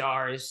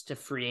stars to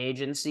free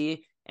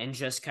agency and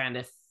just kind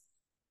of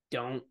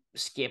don't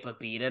skip a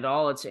beat at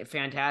all, it's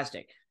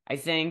fantastic.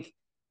 It's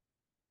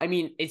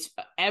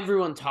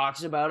everyone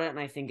talks about it, and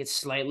I think it's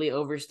slightly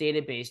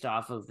overstated based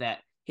off of that.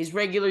 His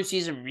regular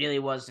season really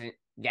wasn't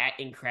that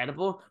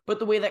incredible, but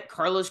the way that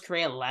Carlos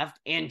Correa left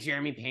and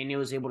Jeremy Pena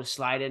was able to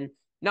slide in,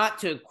 not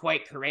to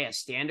quite Correa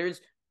standards,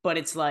 but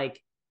it's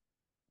like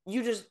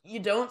you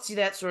don't see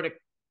that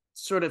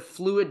sort of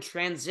fluid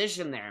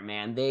transition there,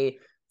 man. Their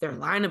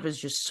lineup is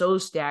just so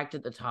stacked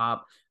at the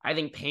top. I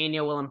think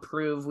Pena will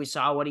improve. We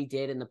saw what he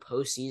did in the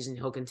postseason.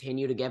 He'll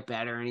continue to get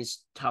better, and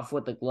he's tough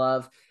with the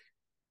glove.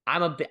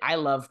 I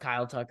love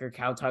Kyle Tucker.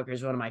 Kyle Tucker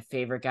is one of my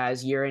favorite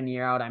guys year in,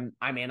 year out.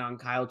 I'm in on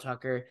Kyle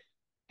Tucker.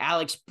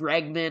 Alex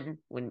Bregman,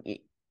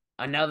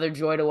 another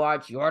joy to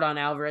watch. Jordan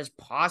Alvarez,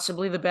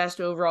 possibly the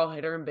best overall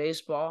hitter in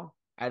baseball.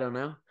 I don't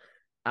know.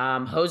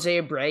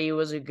 Jose Abreu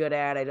was a good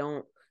ad.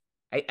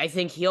 I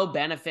think he'll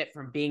benefit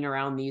from being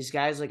around these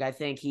guys. Like, I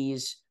think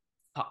he's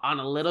on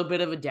a little bit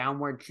of a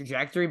downward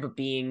trajectory, but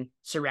being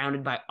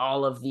surrounded by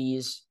all of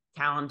these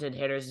talented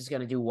hitters is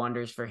going to do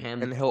wonders for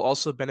him. And he'll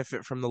also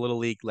benefit from the little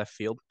league left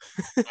field.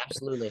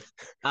 Absolutely.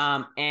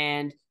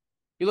 And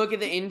you look at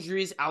the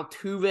injuries,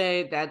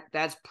 Altuve,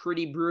 that's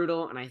pretty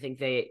brutal, and I think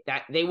they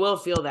will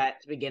feel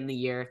that to begin the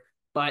year.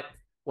 But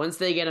once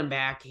they get him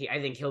back,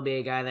 I think he'll be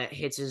a guy that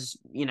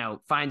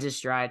finds his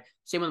stride.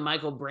 Same with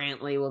Michael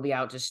Brantley, will be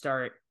out to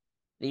start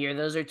the year.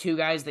 Those are two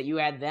guys that you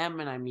add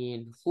them, and I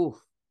mean,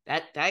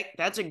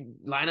 that's a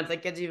lineup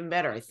that gets even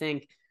better. I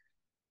think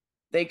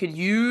they could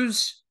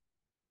use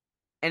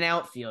an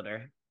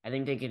outfielder. And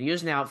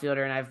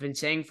I've been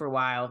saying for a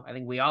while, I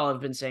think we all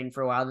have been saying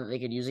for a while that they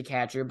could use a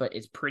catcher, but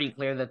it's pretty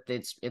clear that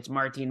it's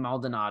Martin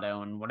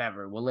Maldonado, and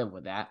whatever, we'll live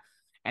with that.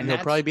 And he'll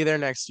probably be there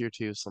next year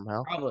too,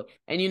 somehow. Probably.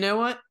 And you know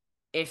what?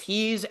 If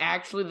he's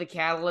actually the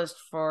catalyst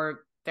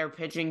for their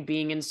pitching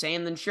being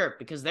insane, then sure,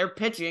 because their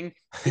pitching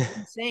is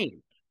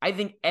insane. I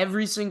think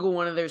every single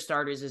one of their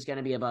starters is going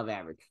to be above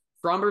average.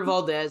 Framber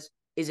Valdez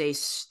is a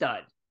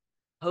stud.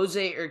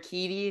 Jose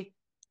Urquidy,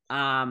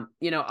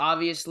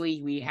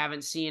 obviously we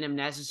haven't seen him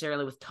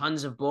necessarily with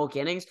tons of bulk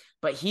innings,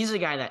 but he's a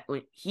guy that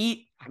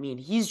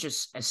he's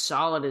just as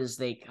solid as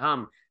they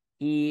come.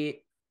 He's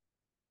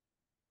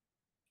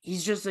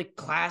just a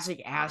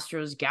classic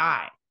Astros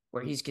guy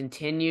where he's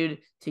continued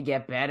to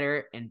get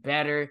better and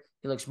better.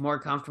 He looks more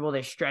comfortable.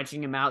 They're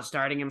stretching him out,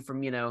 starting him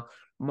from,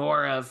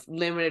 more of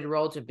limited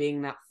role to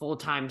being that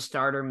full-time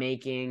starter,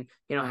 making,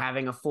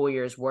 having a full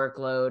year's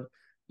workload.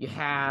 You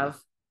have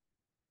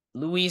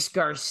Luis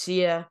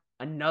Garcia,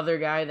 another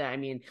guy that,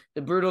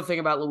 the brutal thing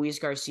about Luis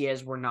Garcia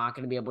is we're not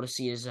going to be able to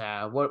see his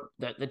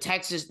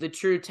the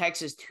true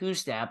Texas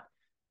two-step,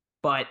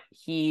 but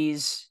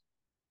he's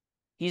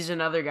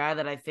another guy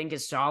that I think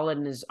is solid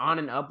and is on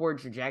an upward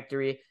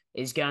trajectory,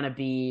 is going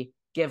to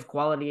give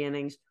quality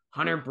innings.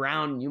 Hunter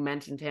Brown, you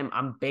mentioned him.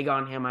 I'm big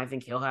on him. I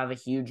think he'll have a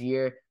huge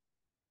year.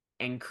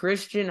 And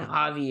Christian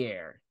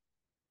Javier,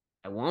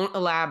 I won't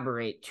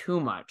elaborate too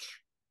much,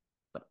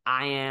 but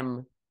I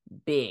am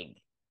big,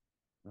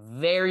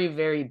 very,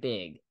 very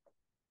big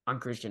on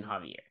Christian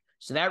Javier.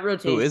 So that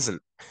rotation. Who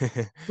isn't?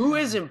 Who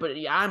isn't? But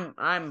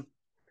I'm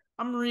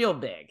real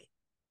big,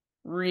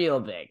 real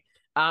big.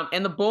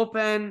 And the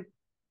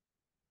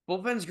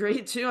bullpen's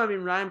great too.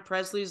 Ryan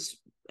Presley's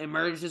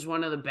emerged as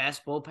one of the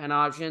best bullpen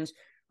options.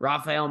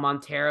 Rafael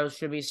Montero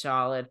should be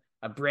solid.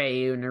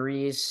 Abreu,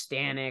 Neris,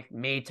 Stanek,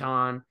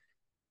 Maton.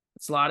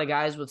 It's a lot of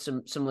guys with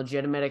some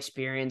legitimate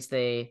experience.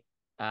 They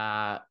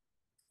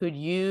could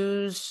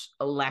use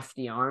a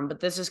lefty arm, but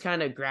this is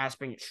kind of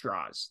grasping at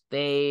straws.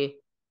 The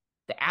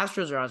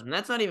Astros are awesome.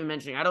 That's not even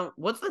mentioning.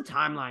 What's the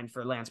timeline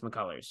for Lance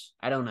McCullers?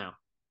 I don't know.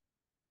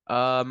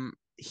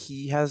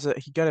 He had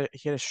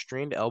a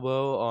strained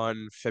elbow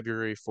on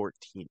February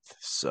 14th.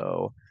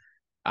 So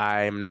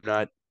I'm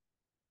not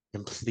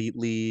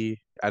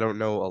I don't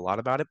know a lot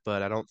about it,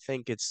 but I don't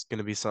think it's going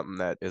to be something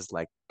that is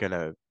going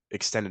to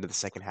extend into the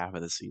second half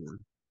of the season.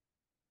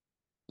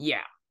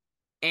 Yeah.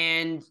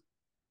 And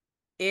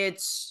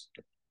it's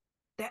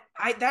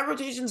that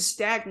rotation's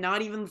stacked,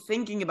 not even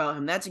thinking about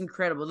him. That's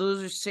incredible.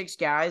 Those are 6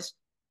 guys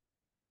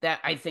that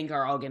I think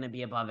are all going to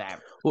be above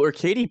average. Well,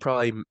 Urquidy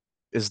probably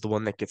is the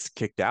one that gets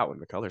kicked out when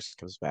McCullers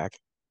comes back,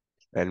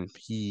 and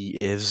he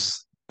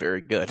is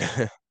very good.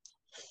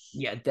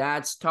 Yeah,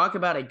 talk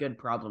about a good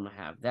problem to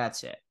have.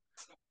 That's it.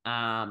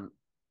 And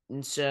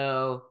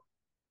so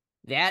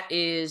that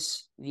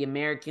is the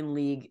American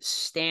League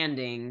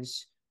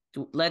standings.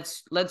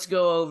 Let's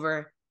go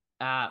over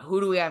who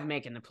do we have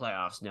making the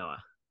playoffs, Noah?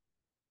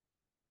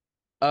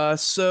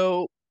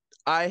 So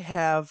I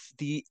have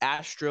the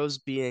Astros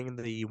being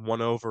the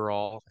 1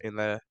 overall in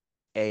the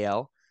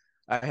AL.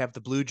 I have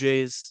the Blue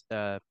Jays,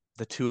 the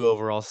 2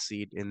 overall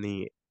seed in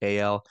the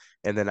AL,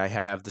 and then I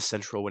have the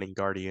Central winning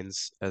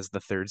Guardians as the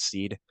 3rd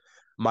seed.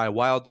 My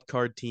wild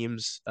card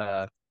teams,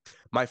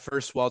 my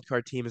first wild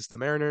card team is the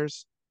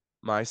Mariners,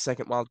 my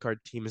second wild card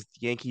team is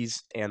the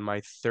Yankees, and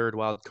my third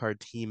wild card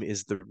team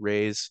is the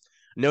Rays.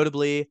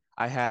 Notably,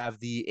 I have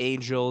the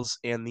Angels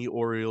and the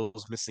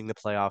Orioles missing the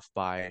playoff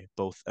by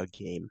both a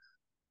game.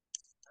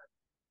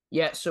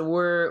 Yeah, so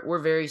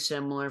we're very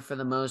similar for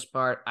the most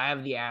part. I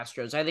have the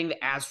Astros. I think the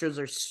Astros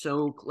are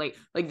so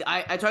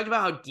I talked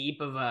about how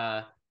deep of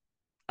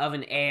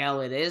an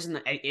AL it is,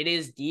 and it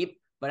is deep,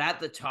 but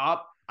at the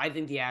top, I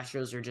think the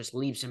Astros are just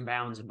leaps and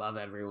bounds above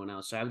everyone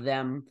else. So I have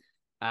them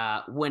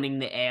winning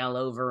the AL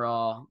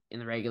overall in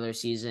the regular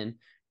season,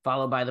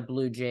 followed by the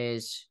Blue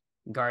Jays,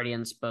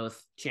 Guardians,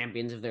 both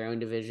champions of their own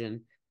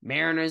division.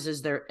 Mariners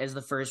as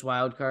the first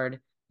wild card.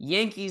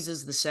 Yankees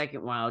is the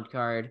second wild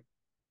card.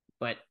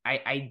 But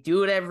I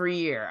do it every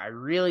year. I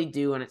really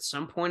do. And at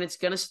some point, it's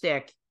going to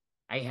stick.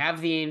 I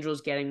have the Angels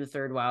getting the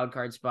third wild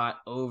card spot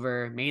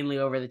mainly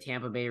over the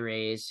Tampa Bay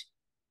Rays.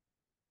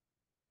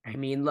 I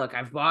mean, look,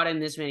 I've bought in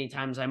this many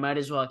times. I might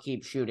as well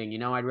keep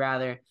shooting. I'd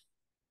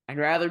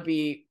rather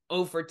be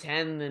 0 for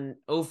 10 than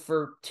 0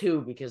 for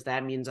 2 because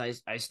that means I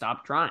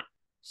stopped trying.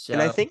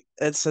 And I So think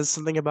it says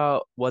something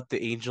about what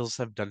the Angels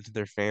have done to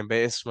their fan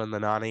base when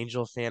the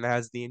non-Angel fan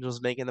has the Angels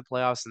making the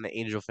playoffs and the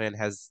Angel fan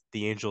has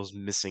the Angels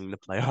missing the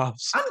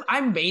playoffs.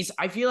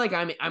 I feel like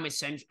I'm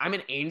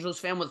an Angels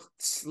fan with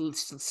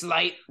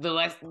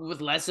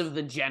with less of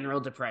the general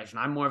depression.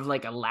 I'm more of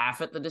like a laugh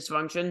at the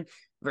dysfunction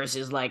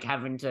versus like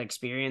having to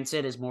experience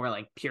it is more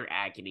like pure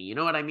agony. You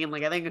know what I mean?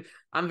 Like I think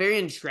I'm very Hey,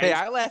 entrenched.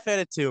 I laugh at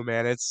it too,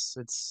 man. It's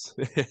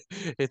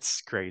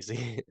it's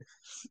crazy.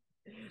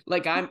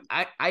 Like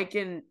I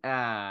can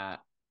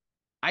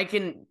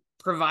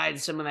provide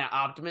some of that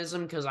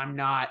optimism because I'm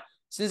not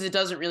since it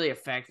doesn't really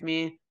affect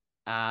me.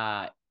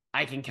 I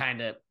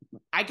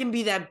can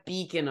be that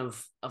beacon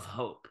of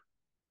hope.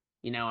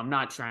 I'm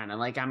not trying to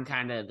like I'm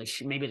kind of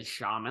maybe the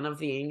shaman of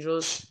the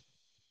Angels.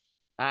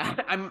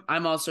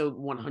 I'm also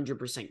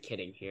 100%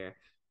 kidding here.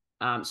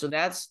 So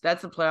that's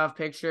the playoff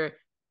picture.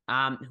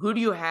 Who do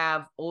you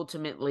have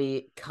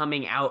ultimately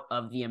coming out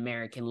of the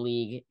American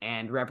League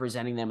and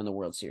representing them in the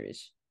World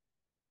Series?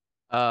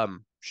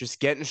 Just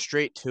getting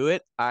straight to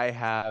it, I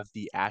have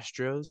the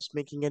Astros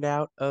making it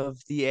out of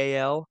the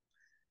AL.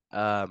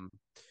 Um,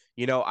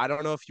 I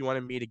don't know if you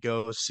wanted me to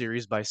go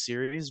series by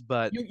series,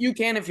 but You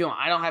can if you want.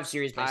 I don't have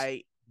series by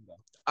series.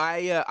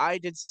 I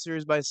did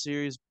series by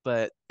series,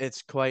 but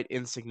it's quite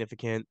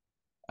insignificant.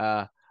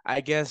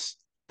 I guess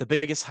the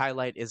biggest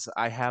highlight is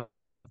I have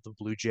the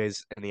Blue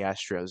Jays and the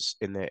Astros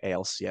in the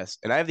ALCS,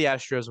 and I have the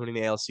Astros winning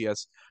the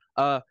ALCS.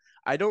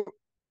 I don't.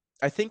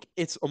 I think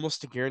it's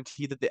almost a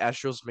guarantee that the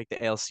Astros make the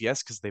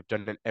ALCS because they've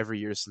done it every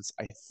year since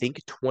I think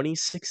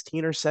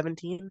 2016 or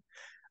 17.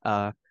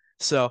 Uh,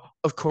 so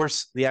of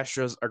course the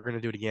Astros are going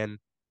to do it again,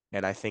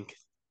 and I think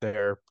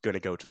they're going to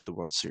go to the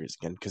World Series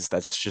again because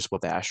that's just what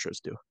the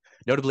Astros do.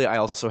 Notably, I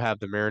also have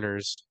the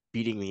Mariners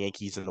beating the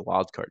Yankees in the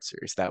wild card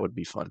series. That would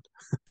be fun.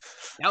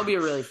 That would be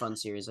a really fun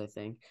series, I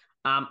think.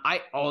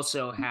 I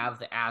also have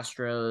the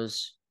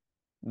Astros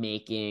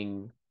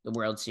making the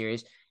World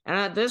Series, and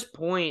at this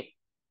point,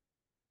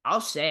 I'll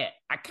say it.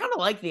 I kind of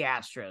like the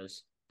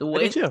Astros. The I do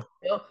way too.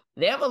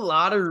 they have a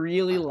lot of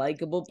really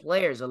likable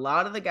players. A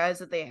lot of the guys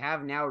that they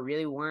have now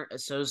really weren't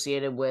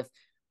associated with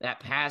that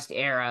past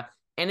era.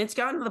 And it's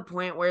gotten to the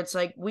point where it's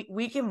like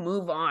we can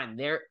move on.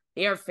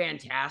 They are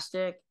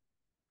fantastic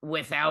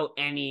without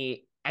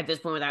any at this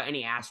point without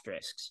any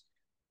asterisks.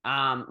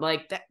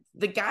 Like that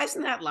the guys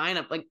in that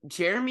lineup, like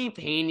Jeremy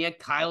Pena,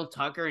 Kyle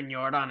Tucker, and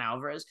Jordan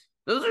Alvarez,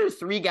 those are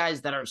three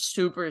guys that are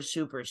super,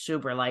 super,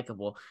 super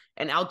likable.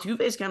 And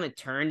Altuve's kind of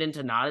turned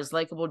into not as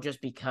likable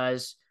just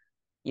because,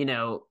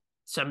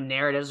 some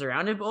narratives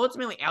around it. But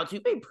ultimately,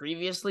 Altuve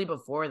previously,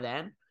 before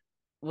then,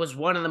 was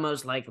one of the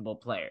most likable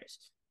players.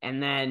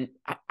 And then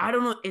I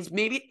don't know,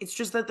 it's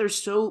just that they're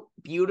so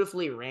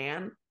beautifully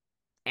ran.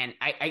 And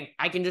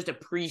I can just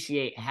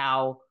appreciate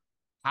how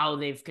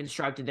they've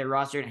constructed their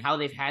roster and how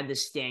they've had the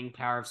staying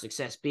power of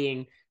success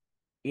being,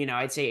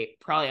 I'd say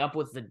probably up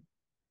with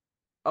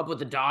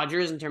the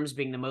Dodgers in terms of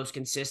being the most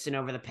consistent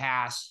over the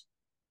past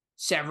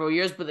several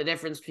years. But the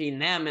difference between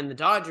them and the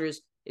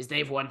Dodgers is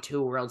they've won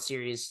 2 World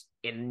Series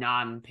in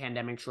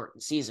non-pandemic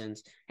shortened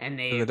seasons. And And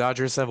the they've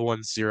Dodgers have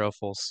won 0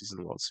 full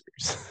season World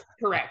Series.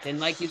 correct. And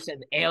like you said,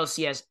 the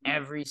ALCS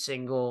every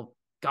single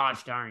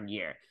gosh darn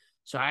year.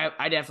 So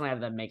I definitely have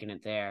them making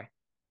it there.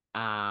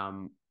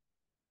 Um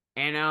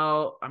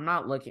I'm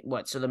not looking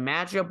so the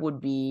matchup would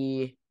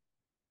be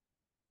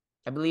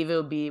I believe it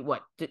would be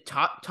what the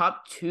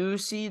top 2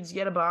 seeds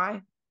get a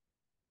bye.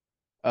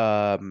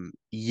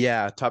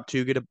 Yeah, top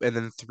 2 get and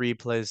then 3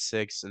 plays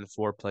 6 and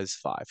 4 plays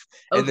 5.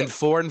 And then Okay.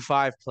 4 and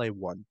 5 play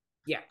 1.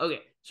 Yeah, okay.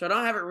 So I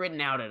don't have it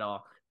written out at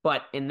all.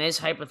 But in this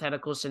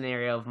hypothetical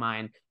scenario of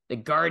mine, the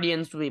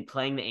Guardians will be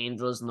playing the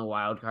Angels in the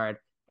wild card,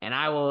 and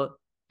I will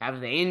have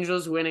the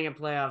Angels winning a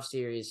playoff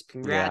series. Yeah,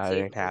 Congrats, it ain't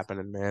Angels.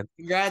 happening, man.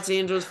 Congrats,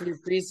 Angels, for your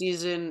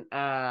preseason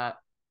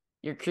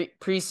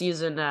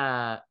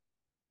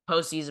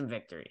postseason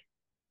victory.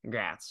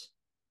 Congrats.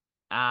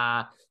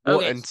 Well,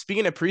 Okay. and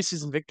speaking of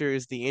preseason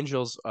victories, the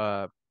Angels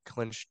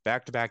clinched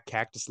back-to-back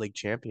Cactus League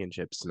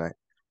championships tonight.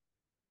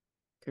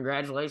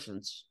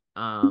 Congratulations.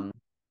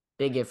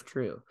 Big if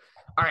true.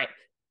 All right.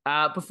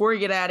 Before we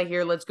get out of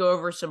here, let's go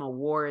over some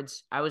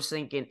awards. I was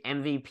thinking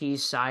MVP,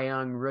 Cy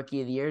Young,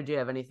 Rookie of the Year. Do you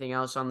have anything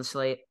else on the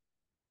slate?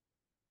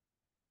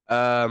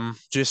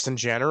 Just in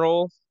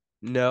general,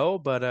 no,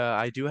 but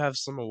I do have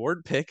some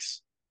award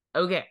picks.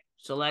 Okay,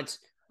 so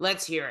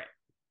let's hear it.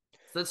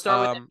 So let's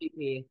start with Um,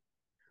 MVP.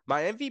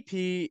 my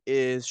MVP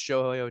is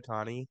Shohei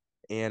Ohtani,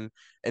 and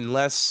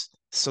unless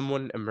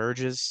someone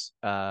emerges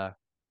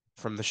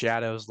from the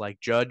shadows like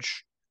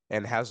Judge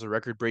and has a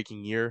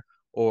record-breaking year,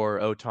 or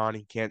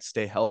Ohtani can't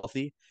stay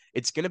healthy,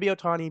 it's going to be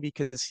Ohtani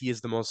because he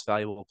is the most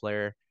valuable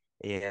player.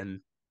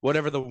 And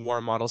whatever the WAR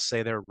models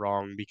say, they're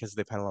wrong because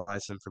they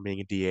penalize him for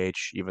being a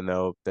DH, even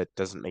though that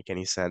doesn't make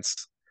any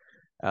sense.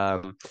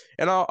 Um,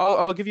 and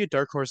I'll give you a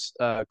dark horse.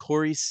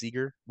 Corey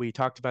Seager. We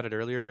talked about it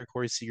earlier.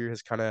 Corey Seager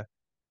has kind of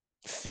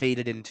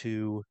faded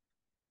into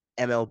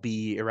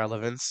MLB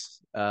irrelevance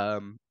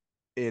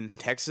in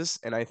Texas,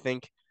 and I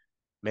think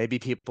maybe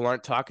people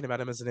aren't talking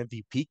about him as an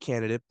MVP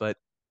candidate, but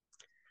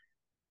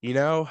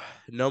no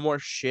more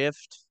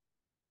shift.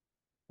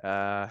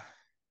 Uh,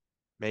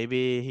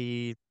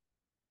 maybe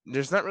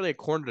there's not really a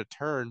corner to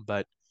turn,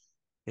 but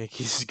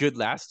he's good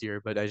last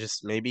year, but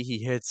maybe he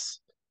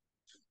hits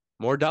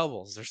more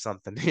doubles or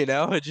something,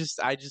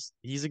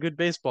 he's a good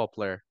baseball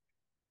player.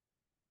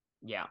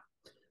 Yeah.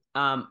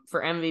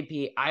 For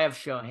MVP, I have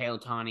Shohei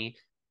Ohtani.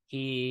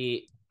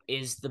 He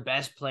is the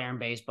best player in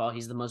baseball.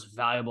 He's the most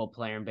valuable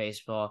player in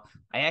baseball.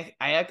 I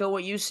echo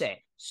what you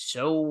say.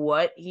 So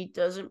what? He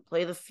doesn't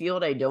play the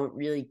field. I don't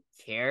really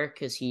care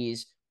because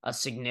he's a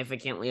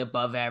significantly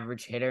above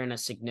average hitter and a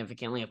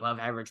significantly above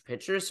average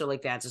pitcher. So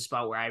like that's a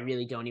spot where I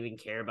really don't even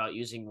care about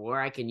using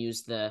WAR. I can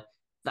use the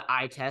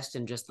eye test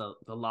and just the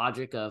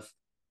logic of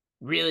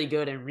really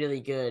good and really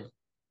good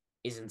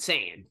is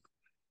insane.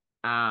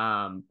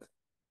 And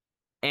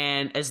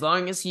as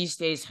long as he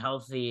stays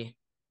healthy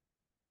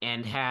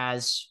and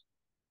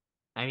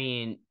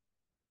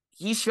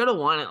he should have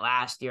won it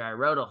last year. I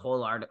wrote a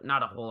whole article,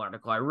 not a whole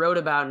article. I wrote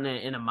about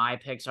in a My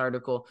Picks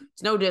article.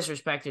 It's no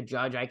disrespect to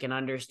Judge. I can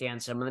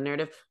understand some of the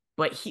narrative,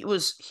 but he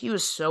was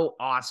so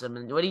awesome.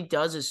 And what he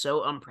does is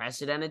so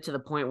unprecedented to the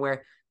point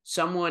where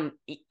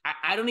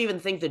I don't even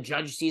think the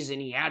Judge season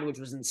he had, which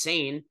was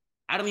insane.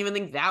 I don't even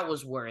think that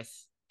was worth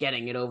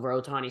getting it over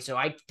Ohtani. So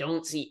I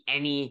don't see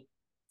any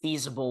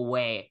feasible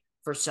way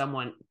for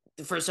someone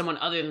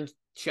other than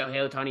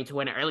Shohei Ohtani to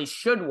win it, or at least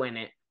should win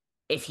it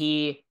if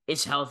he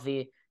is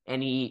healthy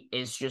and he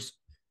is just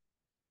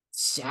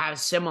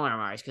has similar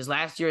marks. Because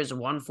last year is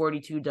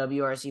 142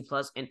 WRC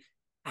plus, and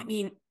I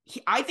mean,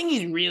 I think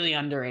he's really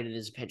underrated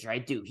as a pitcher. I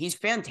do. He's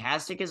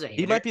fantastic as a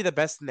hitter. He might be the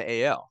best in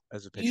the AL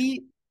as a pitcher.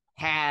 He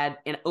had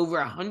over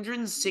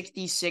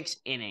 166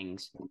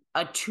 innings,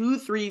 a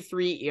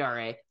 2.33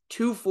 ERA,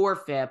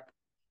 2.4 FIP.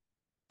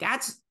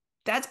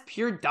 That's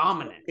pure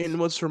dominance. And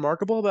what's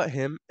remarkable about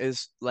him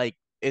is like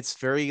it's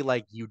very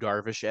like Yu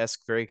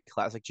Darvish-esque, very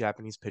classic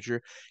Japanese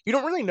pitcher. You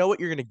don't really know what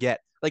you're gonna get.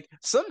 Like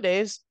some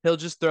days he'll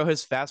just throw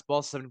his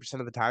fastball 70%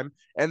 of the time,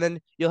 and then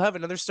you'll have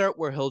another start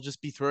where he'll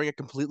just be throwing a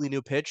completely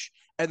new pitch,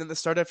 and then the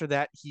start after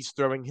that he's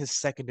throwing his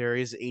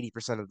secondaries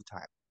 80% of the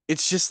time.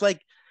 It's just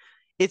like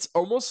it's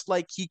almost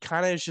like he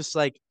kind of is just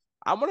like,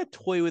 I want to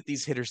toy with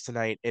these hitters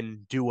tonight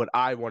and do what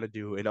I want to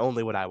do and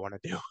only what I want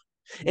to do.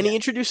 And he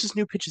introduces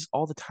new pitches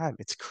all the time.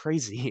 It's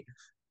crazy.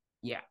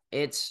 Yeah,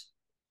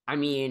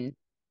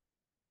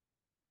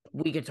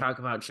 we could talk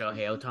about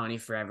Shohei Ohtani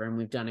forever, and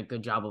we've done a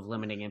good job of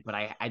limiting it, but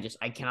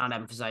I cannot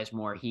emphasize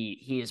more.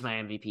 He is my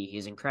MVP.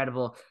 He's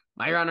incredible.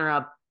 My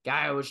runner-up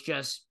guy was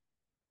just,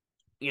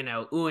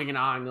 oohing and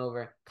ahhing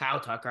over Kyle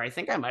Tucker. I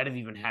think I might have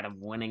even had him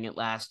winning it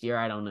last year.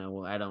 I don't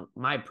know.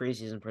 My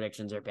preseason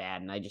predictions are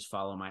bad, and I just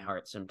follow my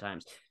heart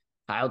sometimes.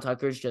 Kyle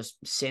Tucker's just,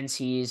 since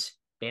he's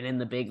been in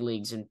the big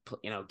leagues and,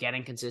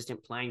 getting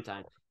consistent playing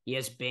time, he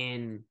has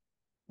been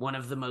one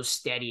of the most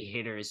steady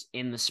hitters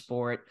in the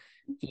sport.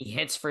 He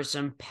hits for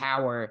some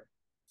power.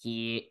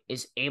 He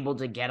is able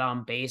to get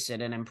on base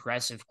at an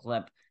impressive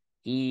clip.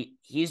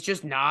 He's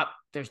just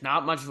there's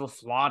not much of a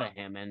flaw to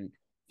him. And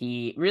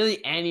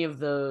any of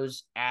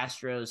those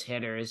Astros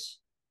hitters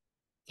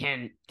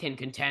can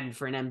contend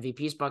for an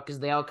MVP spot because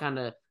they all kind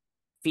of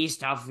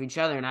feast off of each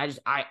other. And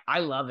I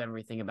love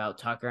everything about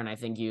Tucker. And I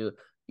think you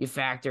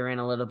factor in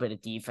a little bit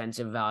of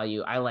defensive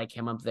value. I like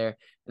him up there.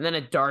 And then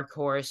a dark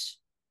horse,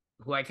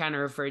 who I kind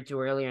of referred to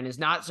earlier, and is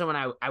not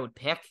someone I would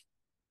pick,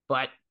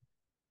 but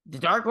the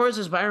dark horse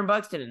is Byron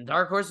Buxton, and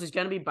dark horse is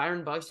going to be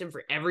Byron Buxton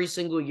for every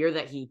single year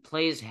that he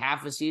plays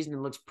half a season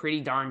and looks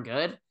pretty darn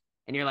good.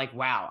 And you're like,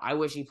 wow, I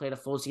wish he played a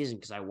full season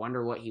because I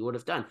wonder what he would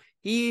have done.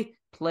 He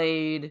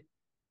played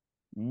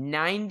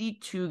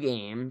 92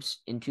 games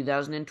in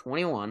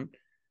 2021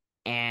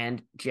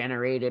 and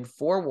generated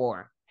 4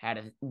 WAR, had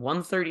a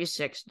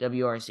 136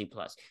 WRC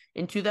plus.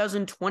 In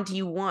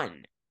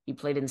 2021, he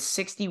played in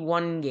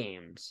 61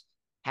 games,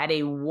 had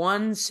a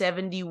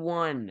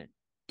 171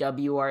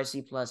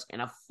 WRC plus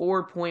and a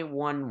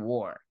 4.1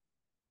 WAR.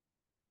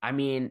 I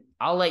mean,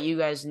 I'll let you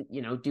guys,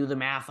 do the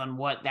math on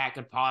what that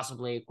could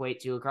possibly equate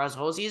to across the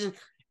whole season.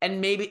 And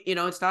maybe,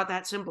 it's not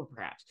that simple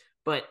perhaps.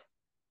 But,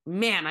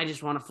 man, I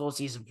just want a full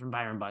season from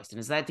Byron Buxton.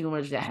 Is that too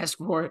much to ask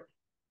for?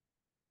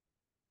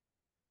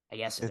 I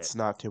guess it's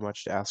not too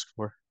much to ask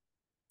for.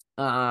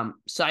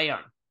 Cy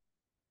Young.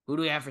 Who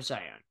do we have for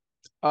Cy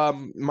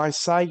Young? My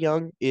Cy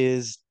Young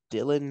is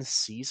Dylan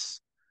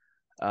Cease.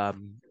 A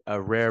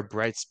rare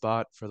bright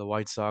spot for the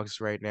White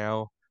Sox right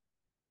now.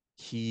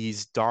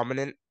 He's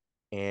dominant,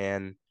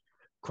 and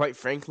quite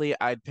frankly,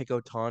 I'd pick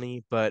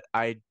Ohtani, but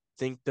I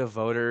think the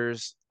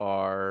voters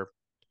are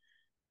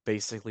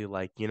basically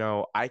like,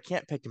 I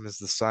can't pick him as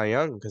the Cy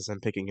Young because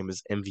I'm picking him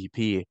as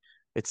MVP.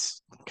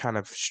 It's kind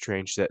of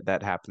strange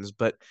that happens,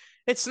 but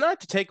it's not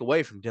to take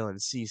away from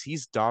Dylan Cease.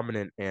 He's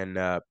dominant and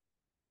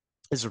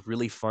is a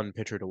really fun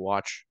pitcher to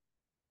watch.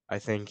 I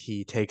think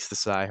he takes the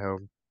Cy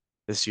home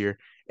this year.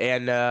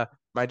 And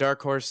my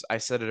dark horse, I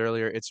said it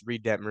earlier, it's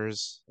Reed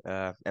Detmers.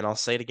 And I'll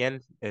say it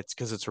again. It's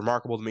because it's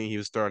remarkable to me. He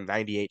was throwing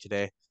 98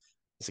 today.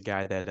 He's a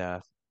guy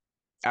that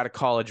out of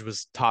college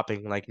was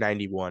topping like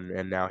 91,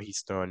 and now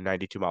he's throwing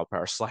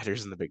 92-mile-per-hour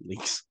sliders in the big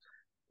leagues.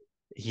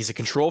 He's a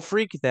control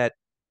freak that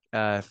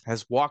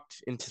has walked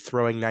into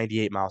throwing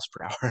 98 miles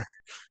per hour.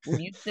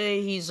 Would you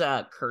say he's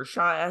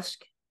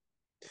Kershaw-esque?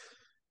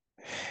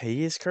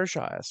 He is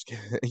Kershaw-esque.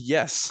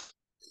 Yes.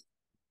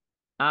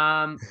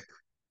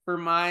 For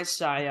my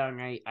Cy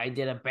Young, I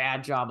did a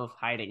bad job of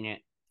hiding it.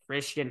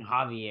 Christian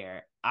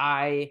Javier.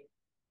 I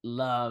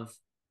love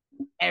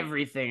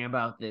everything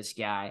about this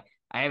guy.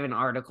 I have an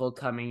article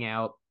coming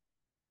out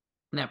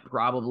that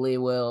probably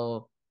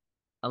will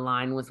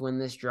align with when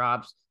this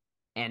drops.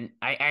 And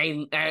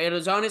I it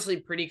was honestly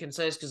pretty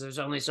concise because there's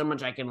only so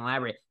much I can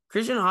elaborate.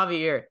 Christian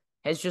Javier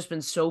has just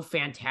been so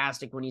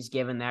fantastic when he's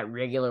given that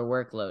regular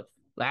workload.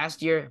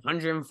 Last year,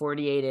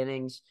 148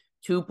 innings,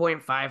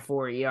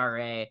 2.54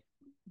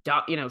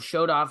 ERA,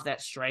 showed off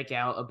that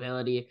strikeout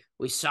ability.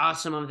 We saw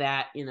some of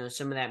that,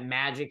 some of that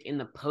magic in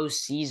the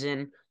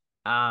postseason.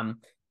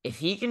 If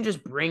he can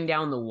just bring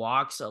down the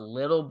walks a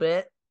little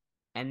bit,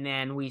 and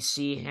then we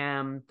see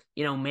him,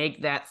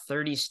 make that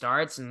 30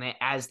 starts, and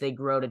as they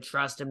grow to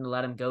trust him to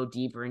let him go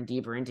deeper and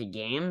deeper into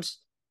games,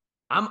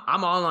 I'm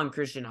all on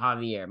Christian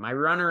Javier. My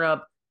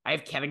runner-up, I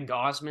have Kevin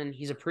Gausman.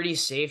 He's a pretty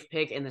safe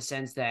pick in the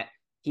sense that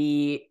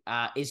he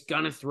is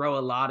gonna throw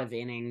a lot of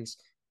innings,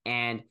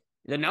 and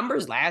the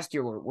numbers last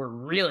year were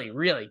really,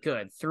 really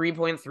good.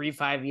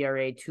 3.35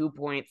 ERA,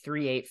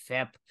 2.38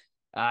 FIP.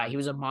 He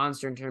was a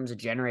monster in terms of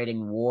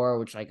generating WAR,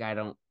 which I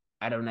don't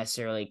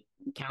necessarily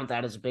count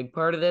that as a big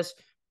part of this,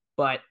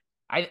 but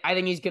I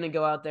think he's going to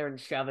go out there and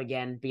shove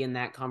again, be in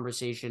that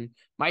conversation.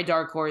 My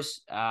dark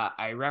horse,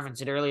 I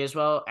referenced it earlier as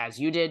well, as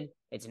you did.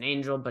 It's an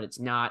angel, but it's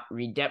not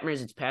Reed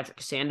Detmers. It's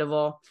Patrick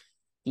Sandoval.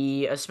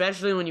 He,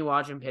 especially when you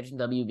watch him pitch in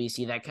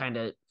WBC,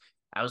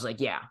 I was like,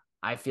 yeah,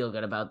 I feel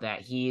good about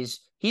that. He's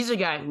a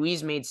guy who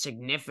he's made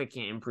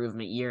significant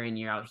improvement year in,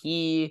 year out.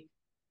 He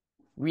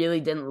really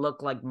didn't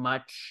look like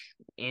much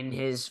in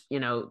his,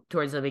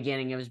 towards the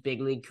beginning of his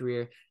big league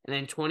career. And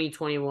then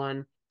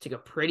 2021 took a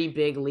pretty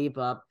big leap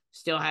up,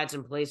 still had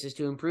some places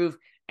to improve.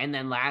 And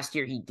then last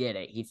year he did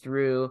it. He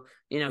threw,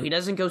 he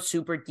doesn't go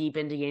super deep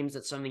into games.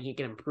 That's something he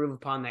can improve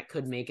upon that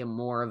could make him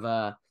more of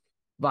a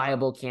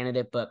viable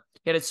candidate. But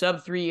he had a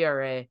sub-3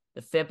 ERA,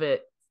 the FIP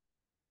at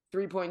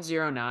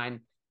 3.09.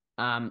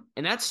 And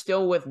that's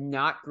still with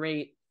not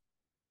great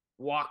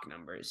walk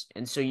numbers.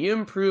 And so you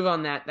improve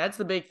on that. That's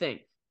the big thing.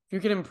 If you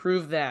can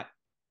improve that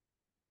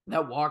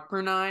walk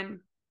per 9,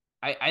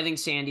 I think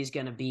Sandy's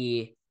gonna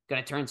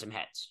turn some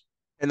heads.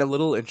 And a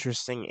little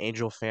interesting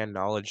Angel fan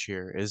knowledge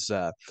here is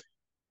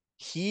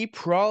he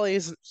probably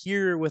isn't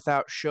here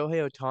without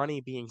Shohei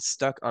Ohtani being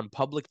stuck on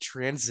public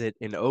transit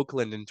in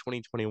Oakland in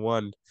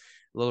 2021. A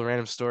little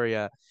random story.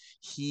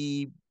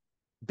 He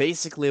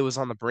basically was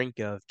on the brink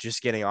of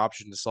just getting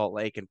optioned to Salt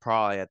Lake, and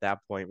probably at that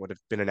point would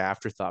have been an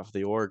afterthought for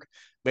the org.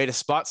 Made a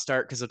spot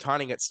start because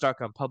Ohtani got stuck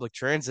on public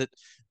transit,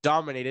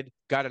 dominated,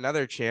 got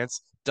another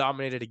chance,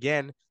 dominated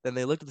again. Then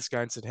they looked at this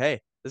guy and said, "Hey,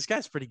 this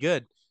guy's pretty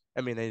good."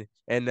 I mean,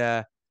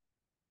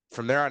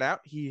 from there on out,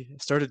 he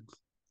started.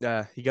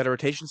 He got a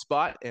rotation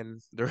spot,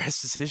 and the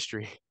rest is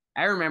history.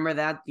 I remember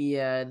that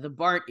the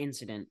Bart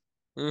incident.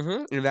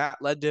 And that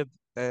led to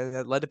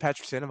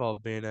Patrick Sandoval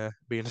being a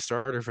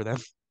starter for them.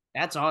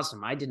 That's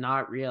awesome. I did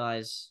not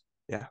realize.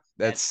 Yeah,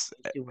 that's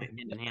went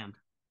hand in hand.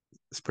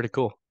 It's pretty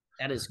cool.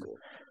 That is cool.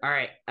 All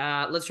right,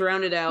 let's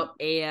round it out.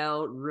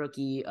 AL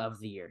Rookie of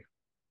the Year.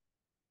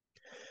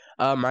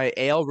 My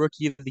AL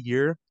Rookie of the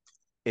Year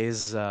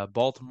is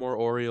Baltimore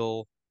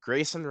Oriole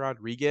Grayson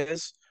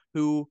Rodriguez,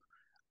 who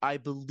I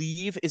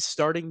believe is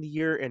starting the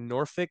year in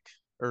Norfolk,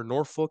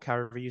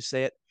 however you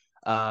say it.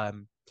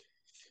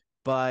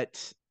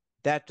 But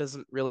that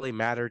doesn't really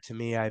matter to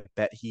me. I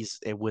bet he's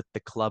with the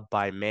club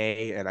by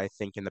May, and I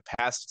think in the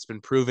past it's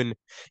been proven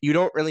you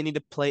don't really need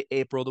to play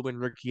April to win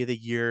Rookie of the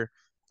Year.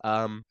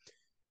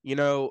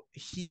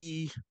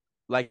 He,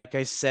 like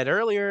I said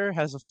earlier,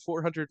 has a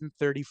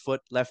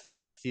 430-foot left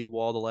field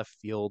wall to left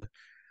field,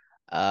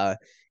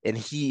 and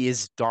he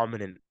is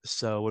dominant.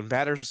 So when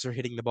batters are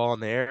hitting the ball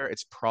in the air,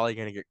 it's probably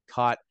going to get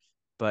caught,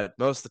 but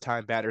most of the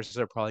time batters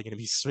are probably going to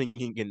be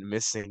swinging and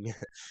missing.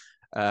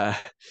 And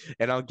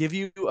I'll give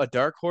you a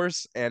dark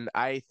horse, and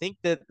I think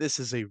that this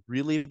is a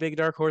really big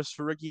dark horse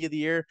for Rookie of the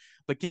Year,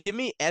 but give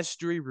me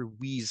Esteury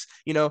Ruiz.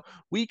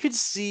 We could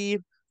see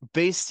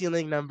base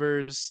stealing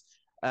numbers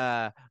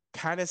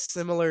kind of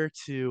similar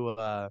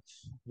to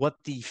what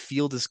the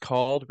field is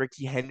called,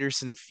 Ricky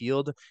Henderson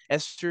Field.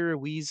 Esteury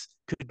Ruiz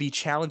could be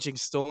challenging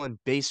stolen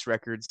base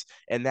records,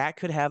 and that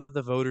could have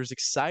the voters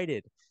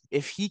excited.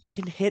 If he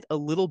can hit a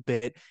little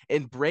bit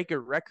and break a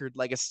record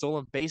like a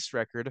stolen base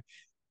record,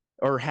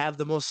 or have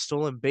the most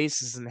stolen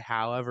bases in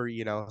however,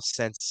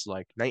 since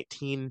like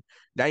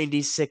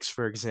 1996,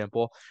 for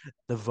example,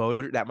 the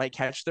voter that might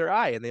catch their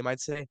eye and they might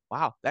say,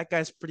 wow, that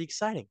guy's pretty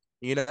exciting,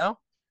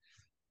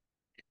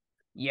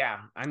 Yeah,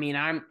 I mean,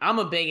 I'm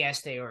a big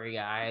Esteori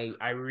guy.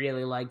 I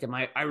really liked him.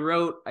 I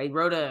wrote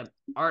a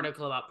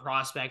article about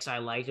prospects I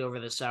liked over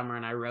the summer,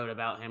 and I wrote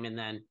about him, and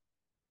then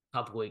a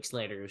couple weeks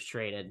later he was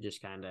traded.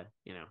 Just kind of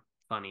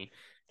funny.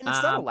 And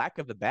it's not a lack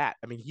of the bat.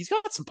 I mean, he's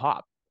got some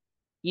pop.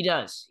 He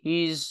does.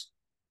 He's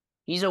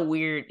a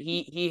weird.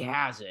 He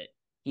has it.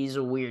 He's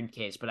a weird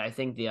case, but I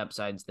think the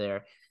upside's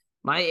there.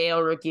 My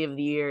AL Rookie of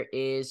the Year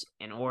is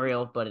an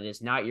Oriole, but it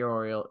is not your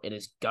Oriole. It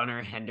is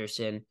Gunnar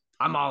Henderson.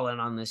 I'm all in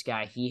on this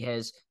guy. He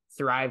has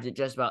thrived at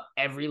just about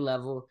every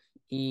level.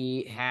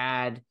 He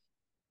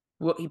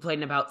played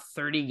in about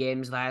 30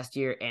 games last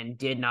year and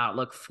did not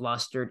look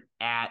flustered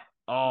at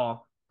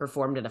all.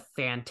 Performed at a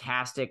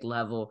fantastic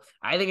level.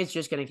 I think it's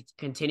just going to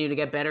continue to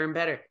get better and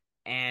better.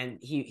 And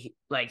he's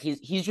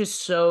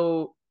just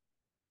so,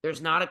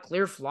 there's not a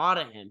clear flaw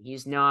to him.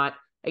 He's not,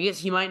 I guess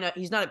he's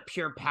not a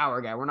pure power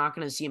guy. We're not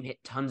going to see him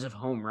hit tons of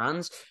home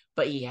runs,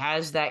 but he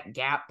has that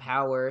gap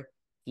power.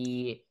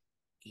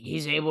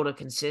 He's able to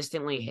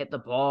consistently hit the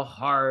ball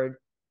hard.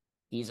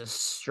 He's a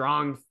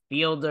strong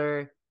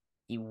fielder.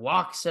 He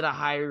walks at a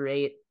high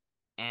rate.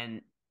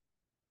 And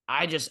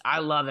I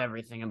love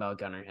everything about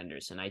Gunnar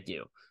Henderson. I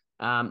do.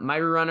 My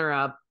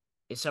runner-up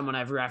is someone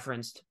I've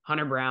referenced,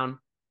 Hunter Brown.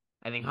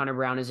 I think Hunter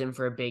Brown is in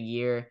for a big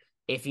year.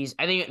 I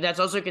think that's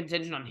also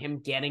contingent on him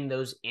getting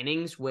those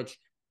innings, which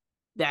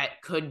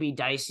that could be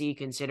dicey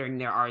considering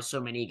there are so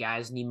many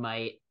guys and he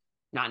might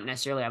not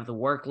necessarily have the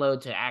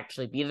workload to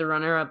actually be the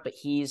runner-up, but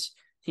he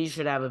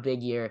should have a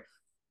big year.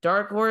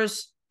 Dark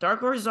Horse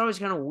is always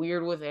kind of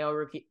weird with AL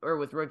Rookie or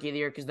with Rookie of the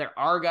Year because there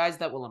are guys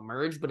that will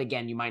emerge, but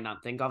again, you might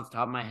not think off the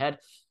top of my head.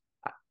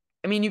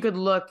 I mean, you could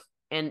look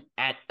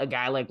at a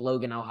guy like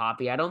Logan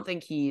O'Hoppe. I don't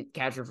think he's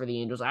catcher for the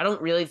Angels. I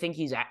don't really think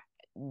he's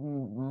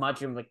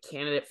much of a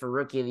candidate for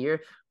Rookie of the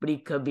Year, but he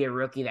could be a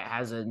rookie that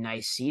has a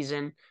nice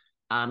season.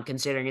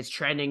 Considering it's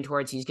trending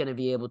towards he's going to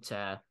be able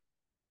to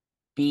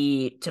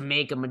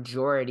make a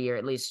majority or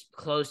at least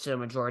close to a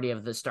majority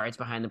of the starts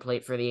behind the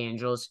plate for the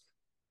Angels.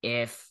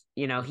 If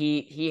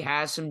he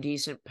has some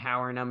decent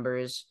power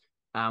numbers,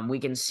 we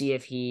can see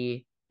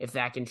if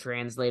that can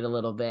translate a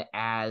little bit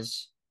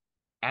as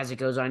it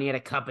goes on. He had a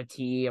cup of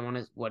tea.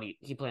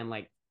 He playing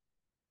like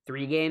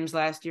 3 games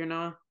last year,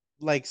 Noah?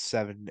 Like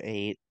 7,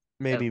 8,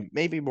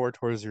 maybe more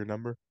towards your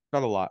number.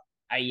 Not a lot.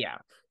 Yeah.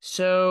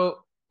 So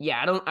yeah,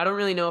 I don't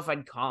really know if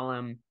I'd call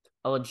him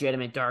a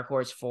legitimate dark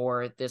horse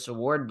for this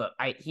award, but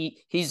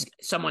he's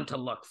someone to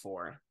look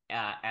for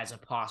as a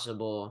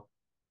possible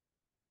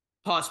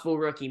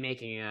rookie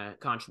making a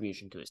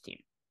contribution to his team.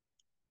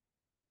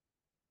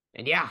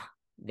 And yeah,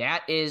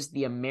 that is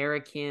the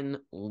American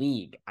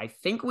League. I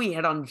think we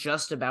hit on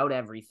just about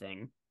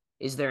everything.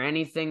 Is there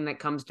anything that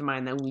comes to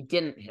mind that we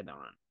didn't hit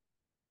on?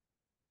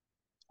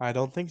 I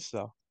don't think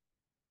so.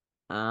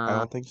 I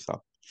don't think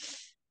so.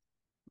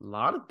 A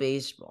lot of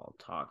baseball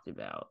talked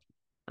about.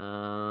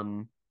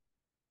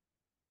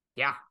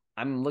 Yeah,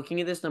 I'm looking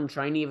at this and I'm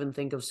trying to even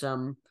think of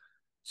some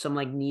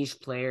like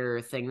niche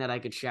player thing that I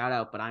could shout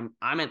out, but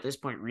I'm at this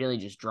point really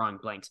just drawing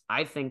blanks.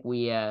 I think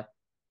we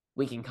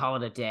can call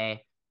it a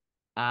day.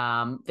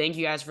 Thank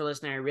you guys for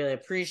listening. I really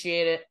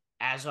appreciate it.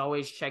 As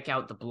always, check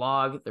out the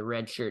blog, the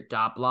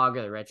redshirt.blog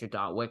or the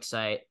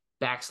redshirt.wixsite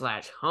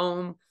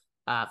 /home.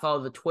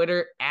 Follow the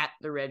Twitter at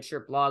the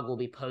redshirt blog. We'll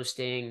be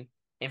posting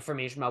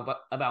information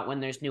about when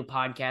there's new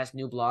podcasts,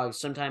 new blogs,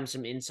 sometimes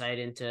some insight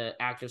into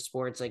active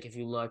sports. Like if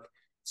you look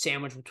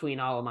sandwiched between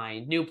all of my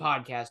new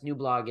podcast, new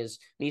blog is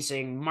me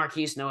saying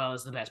Marquise Noel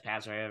is the best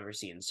passer I've ever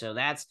seen. So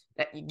that's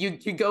that. You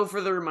go for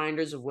the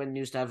reminders of when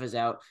new stuff is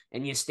out,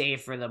 and you stay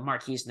for the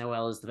Marquise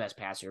Noel is the best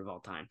passer of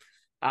all time.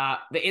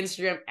 The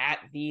Instagram at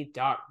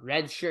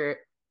the.redshirt.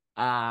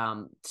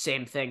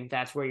 Same thing.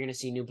 That's where you're gonna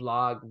see new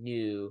blog,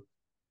 new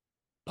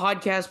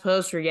podcast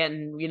posts. We're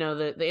getting,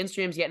 the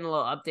Instagram's getting a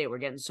little update. We're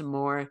getting some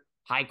more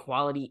high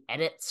quality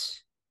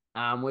edits,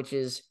 which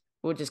is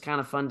kind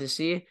of fun to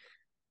see.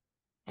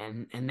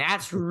 And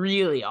that's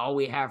really all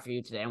we have for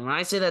you today. And when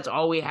I say that's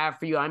all we have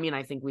for you, I mean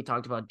I think we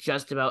talked about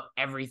just about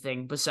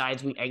everything.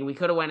 Besides, we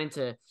could have went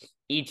into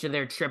each of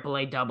their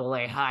AAA,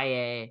 AA, High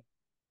A,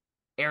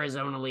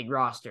 Arizona League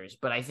rosters,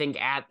 but I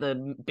think at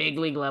the big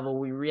league level,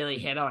 we really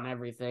hit on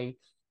everything.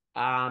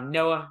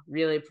 Noah,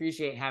 really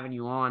appreciate having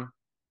you on.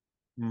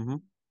 Mm-hmm.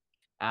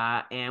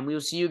 And we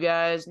will see you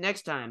guys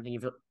next time. Thank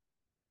you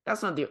guys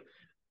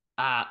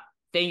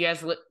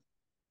for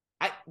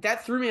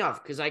that threw me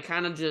off because I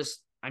kind of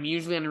I'm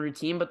usually on a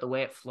routine, but the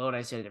way it flowed,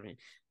 I said it differently.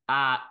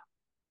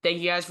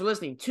 Thank you guys for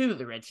listening to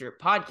the Red Shirt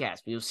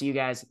Podcast. We will see you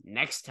guys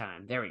next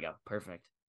time. There we go. Perfect.